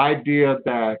 The idea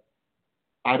that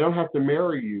I don't have to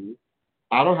marry you,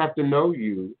 I don't have to know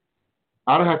you,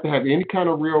 I don't have to have any kind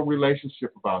of real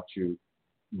relationship about you,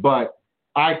 but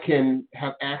I can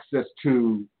have access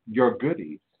to your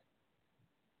goodies.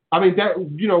 I mean, that,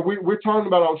 we're talking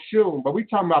about Oshun, but we're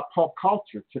talking about pop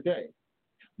culture today.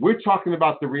 We're talking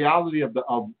about the reality of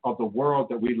the world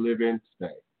that we live in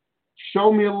today.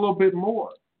 Show me a little bit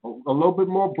more, a little bit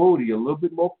more booty, a little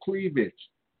bit more cleavage.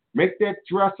 Make that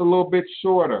dress a little bit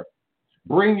shorter.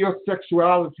 Bring your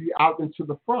sexuality out into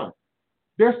the front.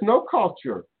 There's no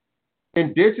culture,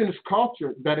 indigenous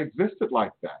culture, that existed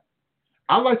like that.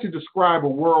 I like to describe a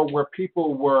world where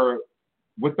people were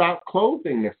without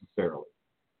clothing necessarily.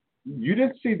 You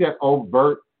didn't see that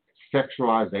overt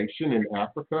sexualization in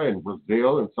Africa and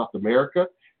Brazil and South America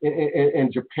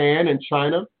and Japan and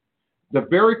China. The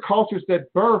very cultures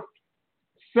that birthed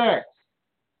sex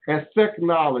and sex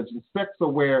knowledge and sex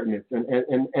awareness and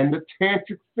the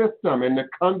tantric system and the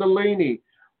kundalini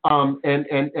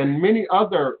and many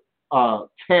other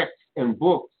texts and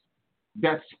books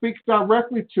that speak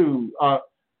directly to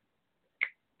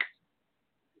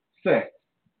sex.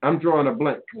 I'm drawing a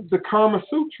blank. The Kama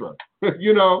Sutra,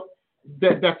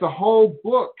 that's a whole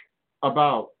book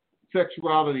about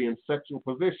sexuality and sexual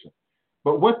position.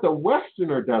 But what the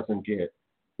Westerner doesn't get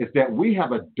is that we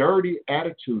have a dirty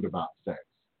attitude about sex.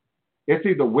 It's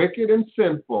either wicked and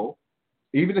sinful,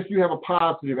 even if you have a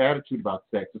positive attitude about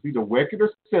sex. It's either wicked or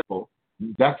sinful.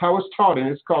 That's how it's taught in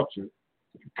this culture.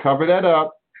 Cover that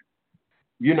up,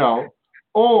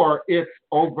 or it's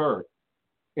overt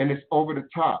and it's over the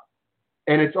top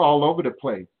and it's all over the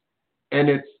place and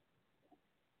it's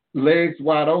legs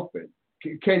wide open.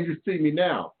 Can you see me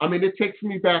now? I mean, it takes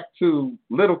me back to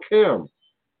Little Kim.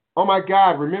 Oh my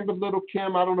God, remember Little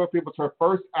Kim? I don't know if it was her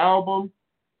first album,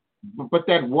 but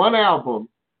that one album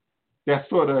that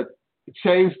sort of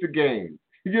changed the game,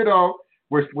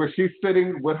 where she's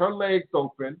sitting with her legs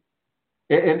open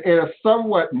in a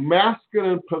somewhat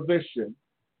masculine position,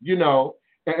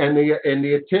 and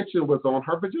the attention was on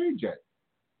her vajayjay,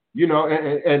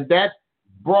 and that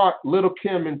brought Little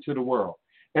Kim into the world.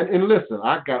 And listen,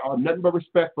 I got nothing but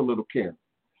respect for Little Kim,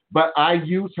 but I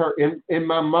use her in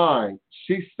my mind.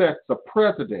 She sets a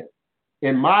precedent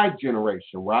in my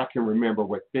generation where I can remember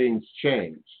where things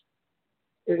change.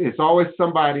 It's always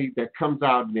somebody that comes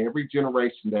out in every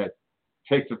generation that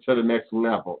takes it to the next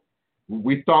level.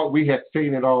 We thought we had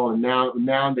seen it all, and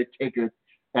now they take it.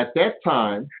 At that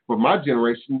time, for my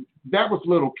generation, that was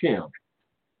Little Kim.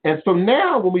 And so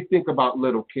now when we think about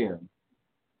Little Kim,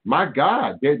 my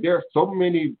God, there are so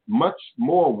many much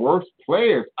more worse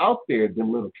players out there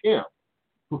than Little Kim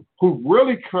who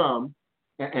really come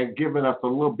and given us a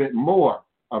little bit more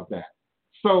of that.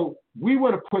 So we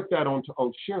want to put that onto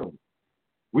Oshun.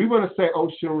 We want to say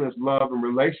Oshun is love and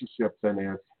relationships, and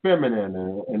it's feminine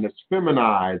and it's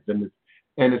feminized and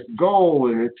it's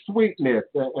gold and it's sweetness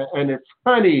and it's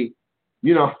honey,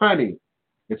 honey.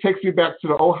 It takes me back to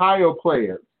the Ohio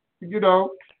players,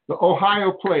 the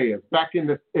Ohio players back in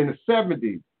the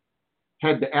 70s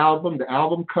had the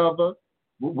album cover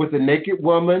with a naked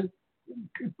woman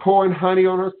pouring honey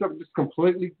on herself, just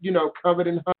completely, covered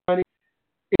in honey.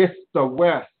 It's the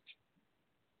West.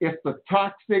 It's the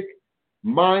toxic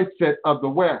mindset of the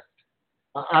West.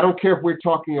 I don't care if we're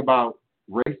talking about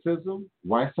racism,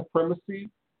 white supremacy,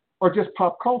 or just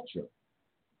pop culture.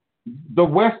 The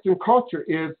Western culture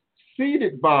is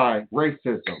seeded by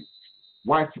racism,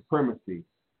 white supremacy,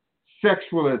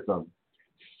 sexualism,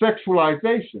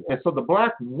 sexualization. And so the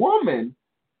black woman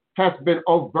has been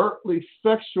overtly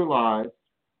sexualized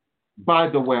by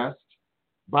the West,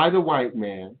 by the white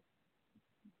man,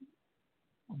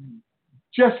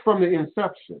 just from the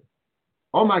inception.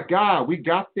 Oh my God, we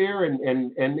got there and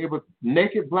it was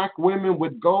naked black women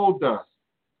with gold dust,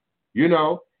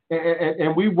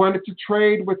 And we wanted to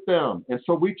trade with them. And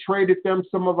so we traded them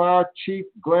some of our cheap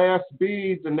glass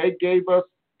beads, and they gave us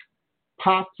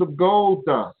pots of gold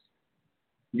dust.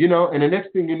 And the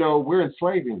next thing you know, we're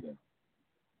enslaving them.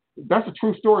 That's a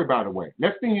true story, by the way.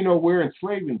 Next thing you know, we're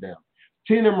enslaving them.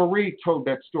 Tina Marie told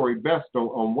that story best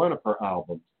on one of her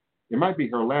albums. It might be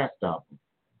her last album.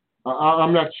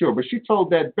 I'm not sure, but she told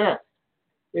that best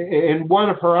in one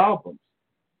of her albums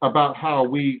about how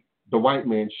the white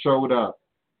man, showed up,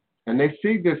 and they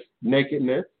see this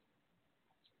nakedness,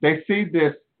 they see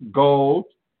this gold,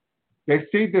 they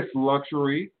see this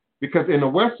luxury, because in the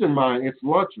Western mind, it's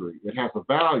luxury. It has a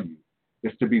value.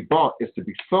 It's to be bought. It's to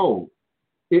be sold.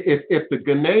 If the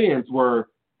Ghanaians were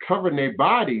covering their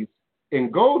bodies in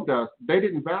gold dust, they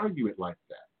didn't value it like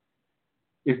that.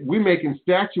 If we're making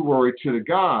statuary to the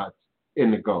gods in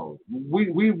the gold,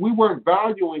 we weren't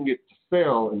valuing it to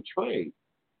sell and trade.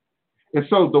 And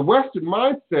so the Western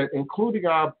mindset, including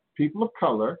our people of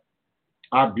color,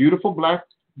 our beautiful black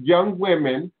young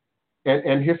women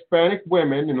and Hispanic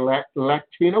women and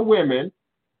Latina women,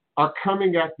 are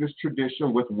coming at this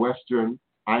tradition with Western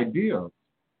ideas,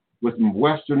 with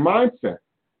Western mindset.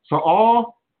 So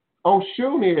all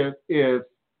Oshun is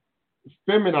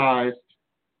feminized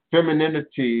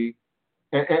femininity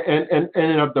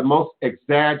and of the most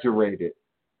exaggerated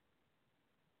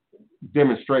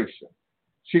demonstration.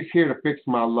 She's here to fix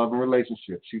my love and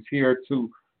relationship. She's here to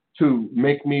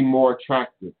make me more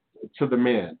attractive to the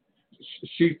men.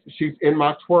 She's in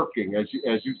my twerking, as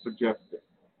you suggested.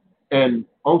 And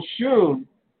Oshun,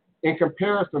 in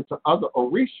comparison to other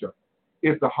Orisha,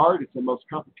 is the hardest and most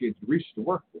complicated Orisha to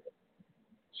work with.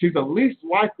 She's the least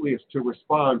likeliest to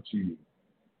respond to you.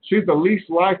 She's the least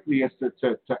likeliest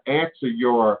to answer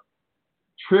your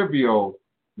trivial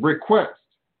request,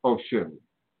 Oshun.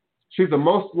 She's the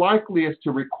most likeliest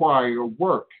to require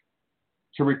work,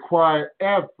 to require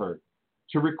effort,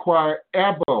 to require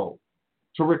ebo,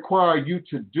 to require you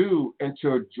to do and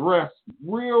to address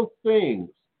real things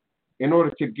in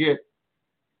order to get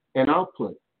an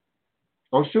output.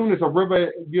 Oshun is a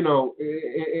river,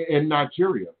 in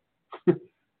Nigeria.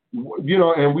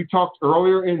 And we talked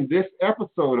earlier in this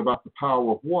episode about the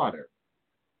power of water,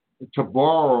 to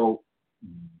burrow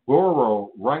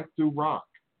right through rock,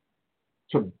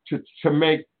 to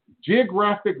make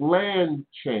geographic land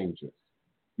changes.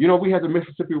 We have the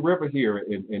Mississippi River here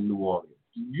in New Orleans.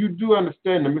 You do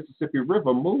understand the Mississippi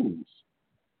River moves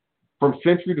from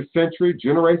century to century,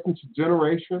 generation to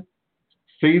generation,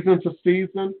 season to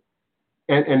season,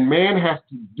 and man has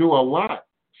to do a lot,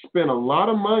 spend a lot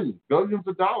of money, billions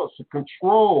of dollars, to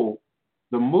control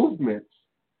the movements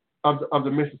of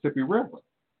the Mississippi River.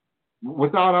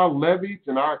 Without our levees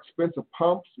and our expensive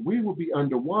pumps, we will be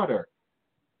underwater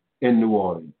in New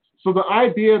Orleans. So the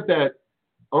idea that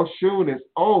Oshun is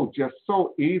just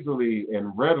so easily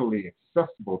and readily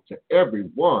accessible to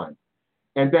everyone,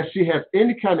 and that she has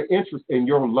any kind of interest in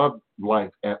your love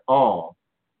life at all,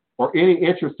 or any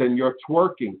interest in your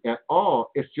twerking at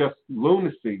all, it's just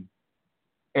lunacy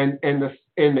and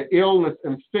the illness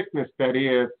and sickness that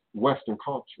is Western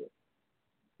culture.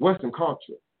 Western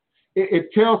culture.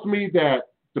 It tells me that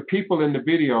the people in the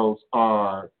videos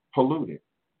are polluted,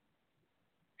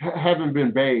 haven't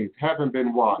been bathed, haven't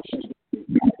been washed,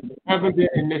 haven't been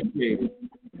initiated,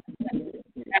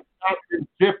 have not been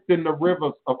dipped in the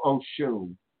rivers of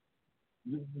Oshun.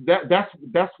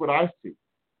 That's what I see.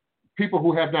 People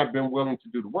who have not been willing to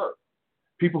do the work.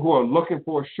 People who are looking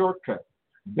for a shortcut.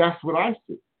 That's what I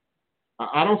see.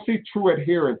 I don't see true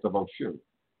adherents of Oshun.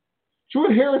 True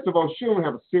adherents of Oshun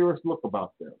have a serious look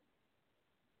about them.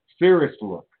 Serious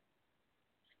look.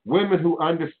 Women who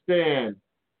understand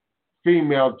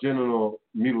female genital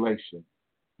mutilation.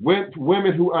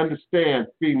 Women who understand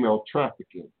female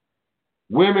trafficking.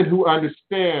 Women who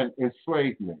understand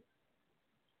enslavement.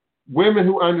 Women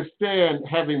who understand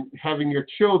having your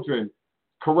children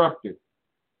corrupted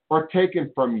or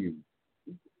taken from you.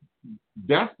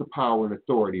 That's the power and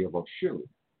authority of Oshun.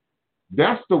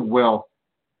 That's the wealth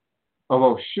of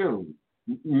Oshun.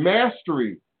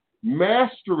 Mastery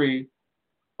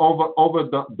over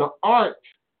the art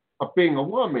of being a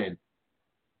woman.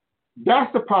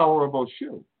 That's the power of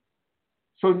Oshun.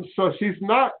 So she's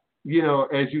not,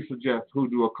 as you suggest,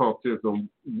 hoodoo occultism,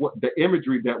 the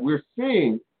imagery that we're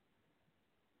seeing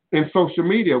in social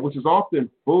media, which is often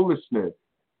foolishness,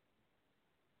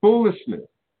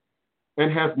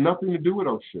 and has nothing to do with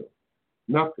Oshun.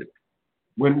 Nothing.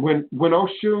 When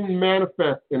Oshun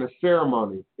manifests in a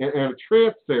ceremony, in a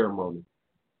trance ceremony,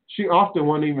 she often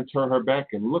won't even turn her back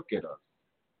and look at us.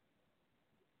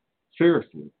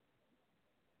 Seriously.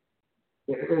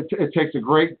 It takes a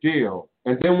great deal.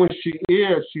 And then when she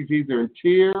is, she's either in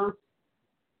tears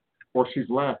or she's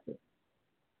laughing.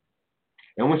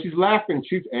 And when she's laughing,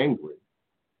 she's angry.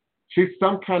 She's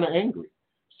some kind of angry.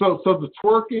 So the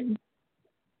twerking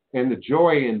and the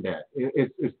joy in that,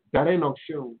 that ain't no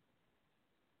shoe.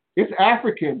 It's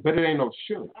African, but it ain't no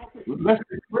shoe. Let's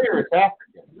be clear, it's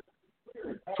African.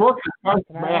 Twerking comes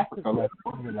from Africa.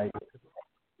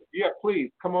 Yeah,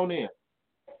 please, come on in.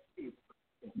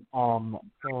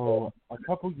 So a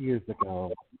couple years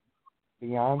ago,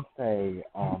 Beyonce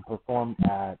performed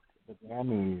at the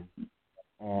Grammys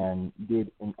and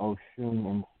did an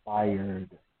Oshun-inspired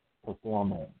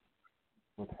performance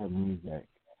with her music.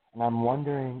 And I'm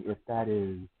wondering if that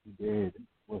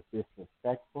was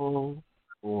disrespectful,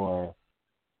 or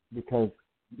because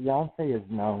Beyonce is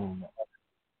known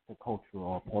to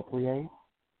cultural appropriate,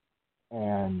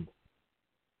 and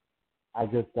I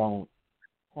just don't,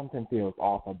 something feels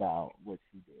off about what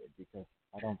she did, because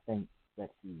I don't think that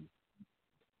she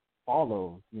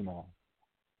follows,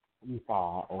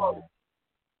 Ifa or,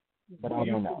 but I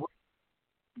don't know.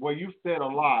 Well, you've said a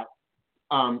lot.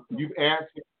 You've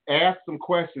asked some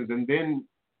questions and then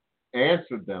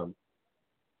answered them.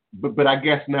 But I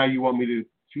guess now you want me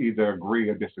to either agree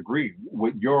or disagree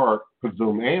with your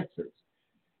presumed answers.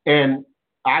 And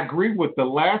I agree with the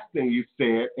last thing you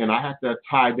said, and I have to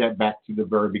tie that back to the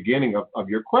very beginning of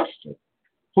your question.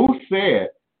 Who said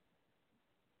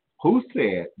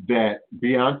that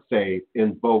Beyonce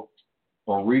invoked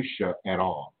Orisha at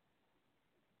all?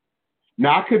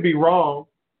 Now, I could be wrong.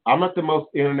 I'm not the most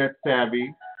internet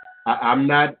savvy. I'm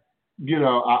not,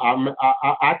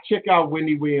 I check out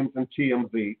Wendy Williams and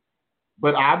TMZ,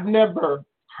 but I've never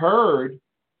heard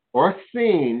or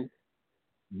seen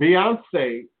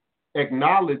Beyonce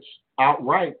acknowledge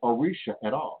outright Orisha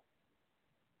at all.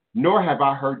 Nor have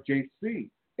I heard JC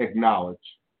acknowledge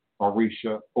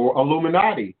Orisha or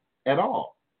Illuminati at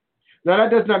all. Now,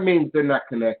 that does not mean they're not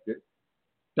connected.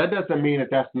 That doesn't mean that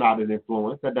that's not an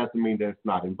influence. That doesn't mean that it's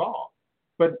not involved.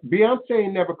 But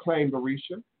Beyonce never claimed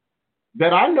Orisha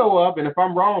that I know of, and if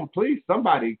I'm wrong, please,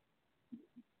 somebody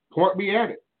point me at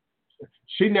it.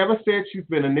 She never said she's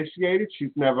been initiated.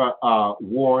 She's never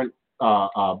worn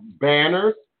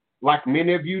banners like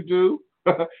many of you do.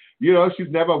 She's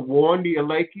never worn the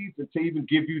Alekis to even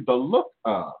give you the look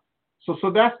of.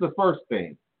 So that's the first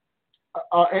thing.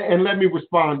 And let me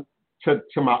respond to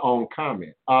my own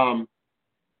comment.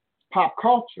 Pop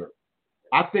culture.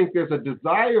 I think there's a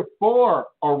desire for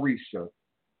Orisha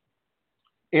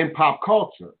in pop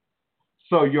culture.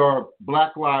 So your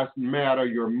Black Lives Matter,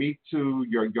 your Me Too,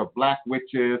 your Black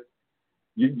witches,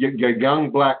 your young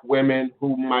Black women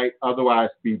who might otherwise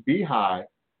be Beehive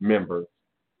members,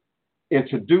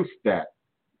 introduce that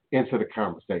into the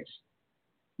conversation.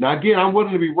 Now, again, I'm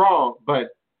willing to be wrong, but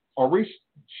Orisha,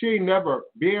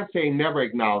 Beyonce never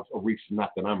acknowledged Orisha,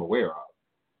 not that I'm aware of.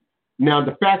 Now,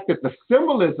 the fact that the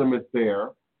symbolism is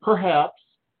there, perhaps,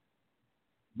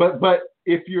 but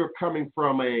if you're coming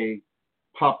from a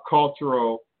pop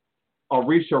cultural,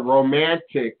 Orisha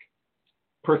romantic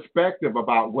perspective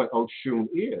about what Oshun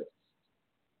is,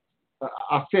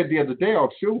 I said the other day,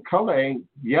 Oshun color ain't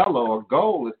yellow or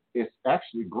gold. It's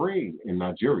actually green in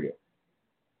Nigeria.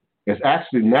 It's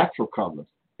actually natural colors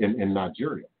in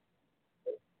Nigeria.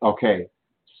 Okay,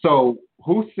 so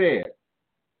who said?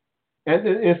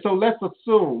 And so let's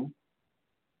assume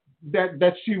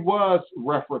that she was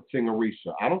referencing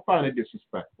Orisha. I don't find it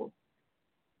disrespectful.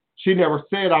 She never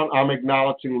said I'm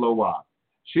acknowledging Loa.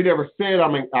 She never said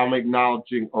I'm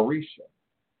acknowledging Orisha.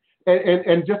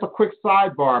 And just a quick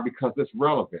sidebar because it's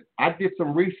relevant. I did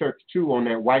some research too on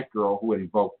that white girl who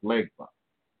invoked Legba.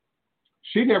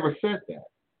 She never said that.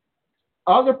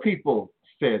 Other people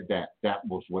said that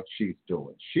was what she's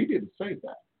doing. She didn't say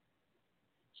that.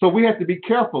 So we have to be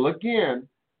careful again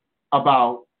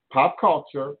about pop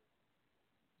culture,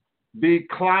 the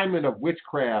climate of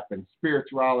witchcraft and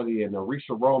spirituality and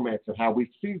Orisha romance and how we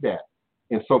see that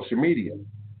in social media.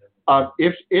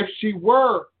 If she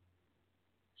were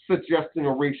suggesting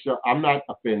Orisha, I'm not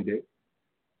offended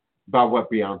by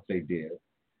what Beyonce did.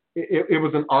 It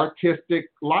was an artistic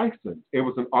license. It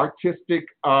was an artistic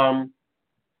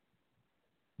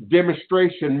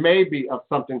demonstration maybe of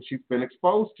something she's been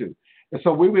exposed to. And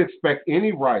so we would expect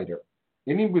any writer,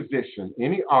 any musician,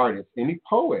 any artist, any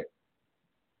poet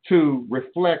to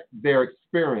reflect their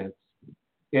experience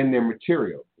in their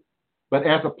material. But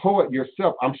as a poet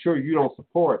yourself, I'm sure you don't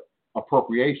support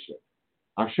appropriation.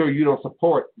 I'm sure you don't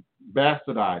support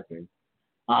bastardizing.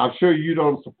 I'm sure you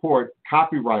don't support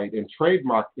copyright and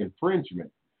trademark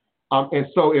infringement. And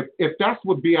so if that's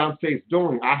what Beyonce's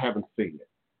doing, I haven't seen it.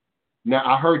 Now,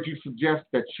 I heard you suggest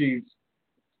that she's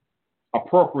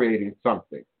appropriating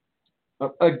something.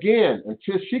 Again,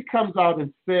 until she comes out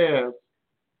and says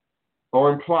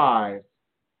or implies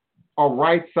or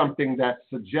writes something that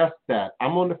suggests that,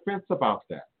 I'm on the fence about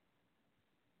that.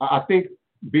 I think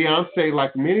Beyonce,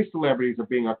 like many celebrities, are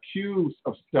being accused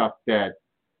of stuff that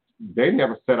they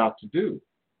never set out to do.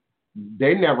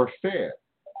 They never said.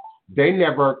 They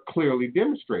never clearly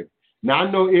demonstrated. Now,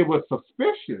 I know it was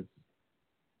suspicious.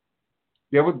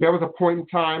 There was a point in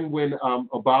time when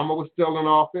Obama was still in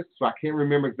office, so I can't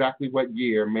remember exactly what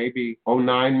year, maybe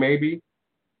 '09, maybe.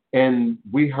 And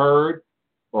we heard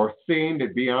or seen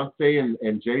that Beyonce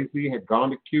and Jay-Z had gone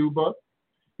to Cuba.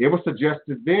 It was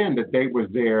suggested then that they were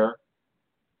there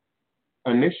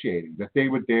initiating, that they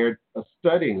were there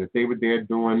studying, that they were there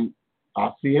doing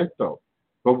asiento.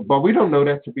 But we don't know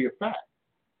that to be a fact.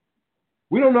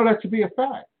 We don't know that to be a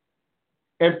fact.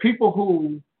 And people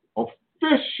who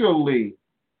officially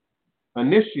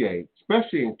initiate,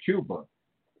 especially in Cuba,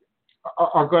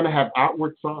 are going to have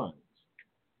outward signs.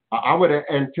 I would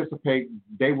anticipate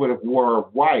they would have wore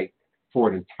white for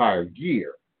an entire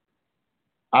year.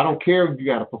 I don't care if you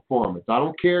got a performance. I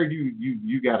don't care if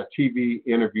you got a TV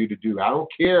interview to do. I don't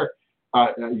care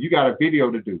you got a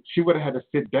video to do. She would have had to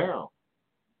sit down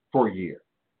for a year.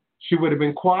 She would have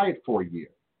been quiet for a year.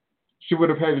 She would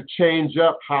have had to change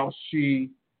up how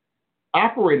she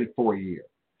operated for a year.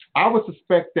 I would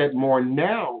suspect that more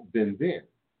now than then.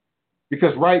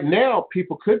 Because right now,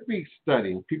 people could be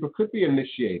studying, people could be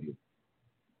initiating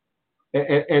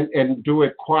and do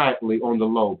it quietly on the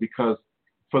low because,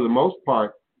 for the most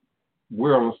part,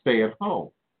 we're on stay at home.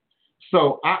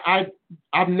 So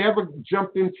I've never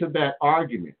jumped into that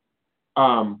argument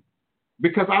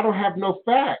because I don't have no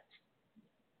facts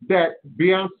that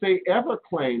Beyonce ever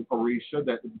claimed Orisha,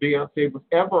 that Beyonce was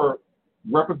ever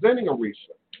representing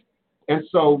Orisha. And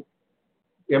so,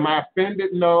 am I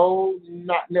offended? No,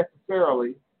 not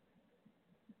necessarily.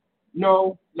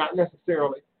 No, not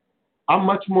necessarily. I'm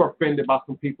much more offended by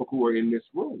some people who are in this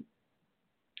room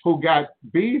who got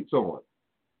beads on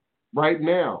right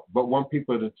now, but want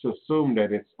people to assume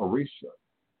that it's Orisha.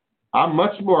 I'm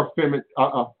much more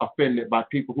offended by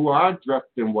people who are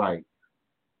dressed in white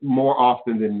more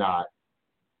often than not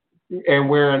and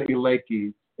wearing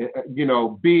ilekis,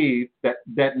 beads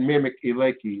that mimic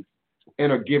ilekis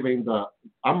and are giving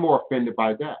I'm more offended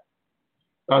by that.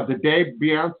 The day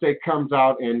Beyonce comes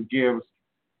out and gives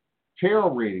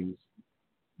tarot readings,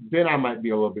 then I might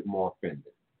be a little bit more offended.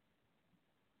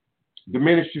 The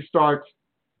minute she starts,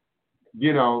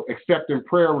 accepting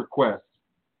prayer requests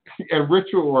and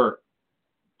ritual work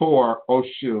for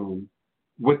Oshun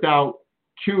without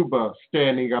Cuba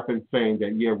standing up and saying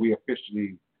that, yeah, we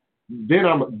officially, then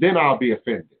I'll be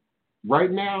offended.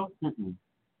 Right now,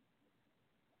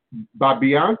 by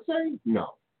Beyonce,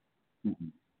 no.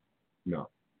 No.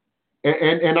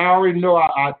 And I already know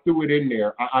I threw it in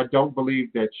there. I don't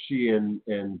believe that she and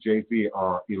Jay-Z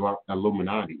are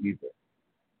Illuminati either.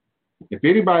 If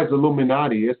anybody's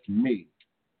Illuminati, it's me,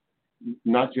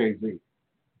 not Jay-Z.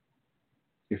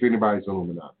 If anybody's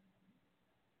Illuminati.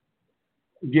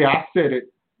 Yeah, I said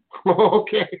it.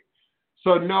 Okay.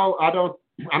 So no,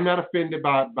 I'm not offended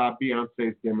by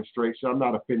Beyonce's demonstration. I'm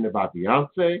not offended by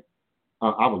Beyonce.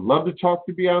 I would love to talk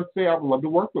to Beyonce. I would love to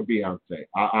work with Beyonce.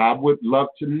 I would love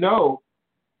to know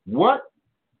what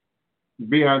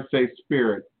Beyonce's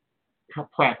spirit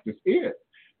practice is.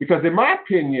 Because in my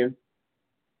opinion,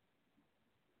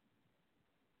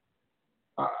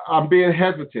 I'm being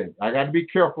hesitant. I got to be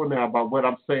careful now about what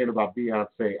I'm saying about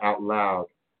Beyonce out loud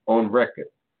on record.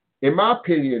 In my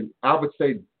opinion, I would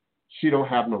say she don't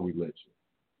have no religion.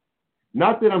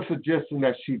 Not that I'm suggesting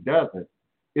that she doesn't.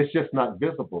 It's just not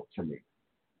visible to me.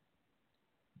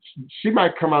 She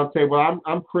might come out and say, well,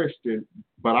 I'm Christian,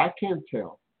 but I can't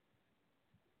tell.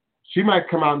 She might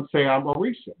come out and say, I'm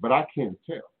Orisha, but I can't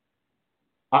tell.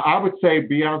 I would say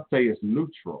Beyonce is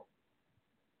neutral.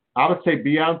 I would say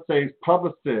Beyonce's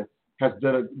publicist has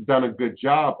done a good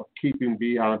job of keeping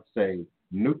Beyonce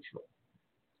neutral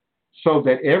so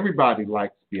that everybody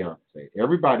likes Beyonce.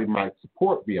 Everybody might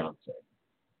support Beyonce,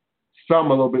 some a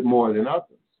little bit more than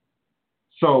others.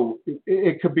 So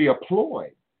it could be a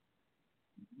ploy.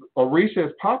 Orisha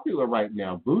is popular right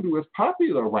now. Voodoo is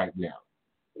popular right now.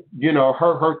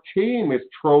 Her team is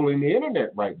trolling the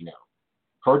internet right now.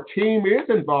 Her team is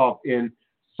involved in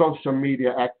social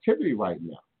media activity right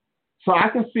now. So I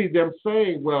can see them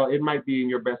saying, well, it might be in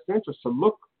your best interest to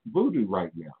look Voodoo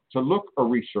right now, to look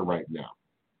Orisha right now,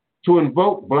 to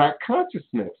invoke Black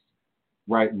consciousness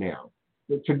right now,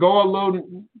 to go a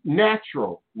little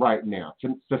natural right now,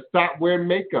 to stop wearing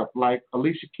makeup like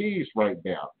Alicia Keys right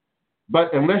now.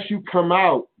 But unless you come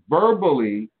out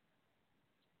verbally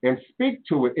and speak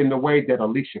to it in the way that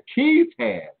Alicia Keys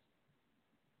has,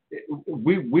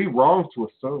 we wrong to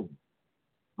assume.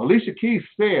 Alicia Keys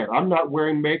said, I'm not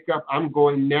wearing makeup, I'm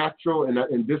going natural,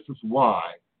 and this is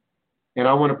why. And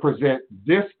I want to present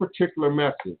this particular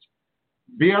message.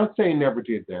 Beyonce never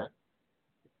did that.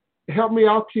 Help me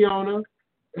out, Kiana.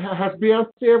 Has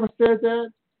Beyonce ever said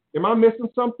that? Am I missing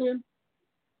something?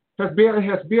 Has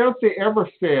Beyonce ever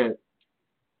said,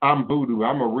 I'm Voodoo,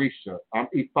 I'm Orisha, I'm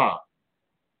Ifa?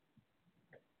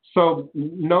 So,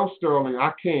 no, Sterling,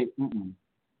 I can't.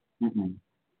 Mm-mm.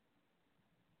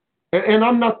 And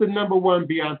I'm not the number one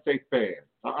Beyonce fan.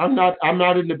 I'm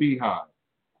not in the Beehive.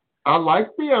 I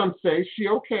like Beyonce. She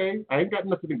okay. I ain't got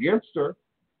nothing against her.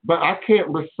 But I can't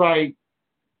recite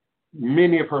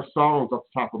many of her songs off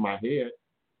the top of my head.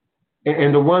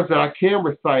 And the ones that I can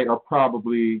recite are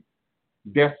probably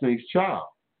Destiny's Child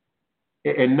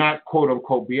and not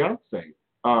quote-unquote Beyonce.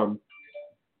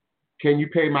 Can you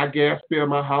pay my gas bill,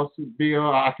 my house bill?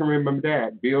 I can remember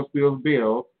that. Bills.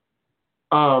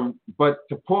 But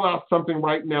to pull out something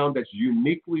right now that's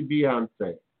uniquely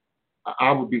Beyonce,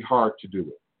 I would be hard to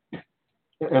do it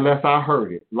unless I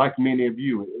heard it, like many of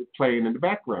you playing in the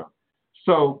background.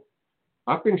 So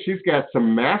I think she's got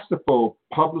some masterful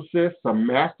publicists, some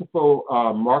masterful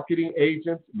marketing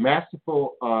agents,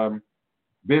 masterful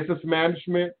business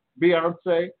management,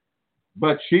 Beyonce,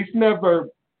 but she's never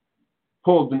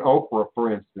pulled an Oprah,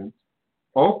 for instance.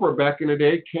 Oprah, back in the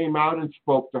day, came out and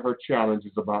spoke to her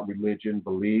challenges about religion,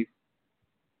 belief.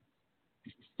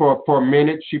 For a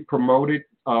minute, she promoted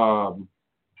A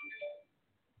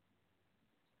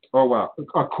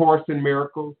Course in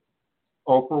Miracles,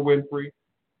 Oprah Winfrey.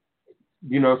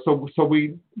 You know, so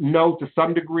we know to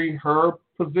some degree her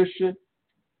position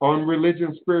on religion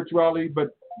and spirituality, but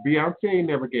Beyonce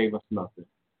never gave us nothing.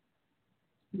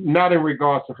 Not in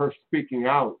regards to her speaking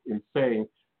out and saying,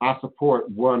 I support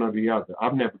one or the other.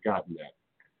 I've never gotten that.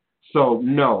 So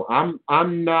no,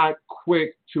 I'm not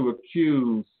quick to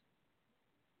accuse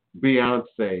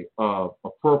Beyonce of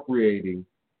appropriating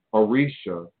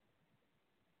Orisha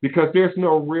because there's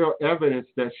no real evidence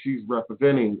that she's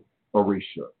representing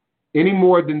Orisha, any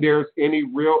more than there's any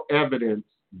real evidence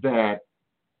that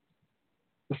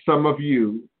some of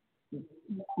you,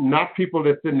 not people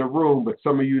that's in the room, but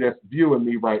some of you that's viewing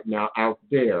me right now out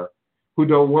there who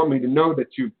don't want me to know that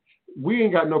we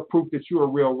ain't got no proof that you're a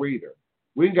real reader.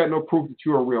 We ain't got no proof that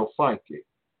you're a real psychic.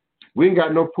 We ain't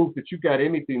got no proof that you got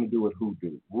anything to do with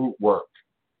hoodoo, root work,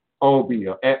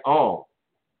 obia at all,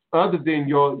 other than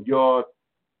your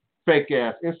fake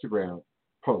ass Instagram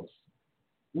posts.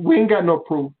 We ain't got no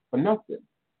proof of nothing.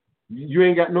 You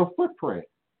ain't got no footprint.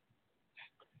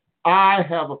 I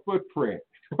have a footprint.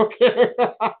 Okay?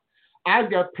 I've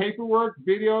got paperwork,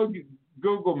 video.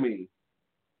 Google me.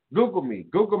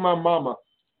 Google my mama.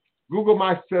 Google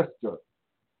my sister.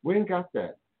 We ain't got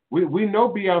that. We know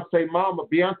Beyonce mama.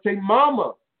 Beyonce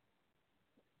mama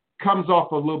comes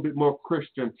off a little bit more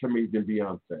Christian to me than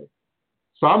Beyonce.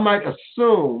 So I might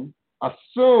assume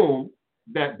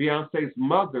that Beyonce's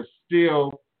mother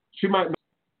still, she might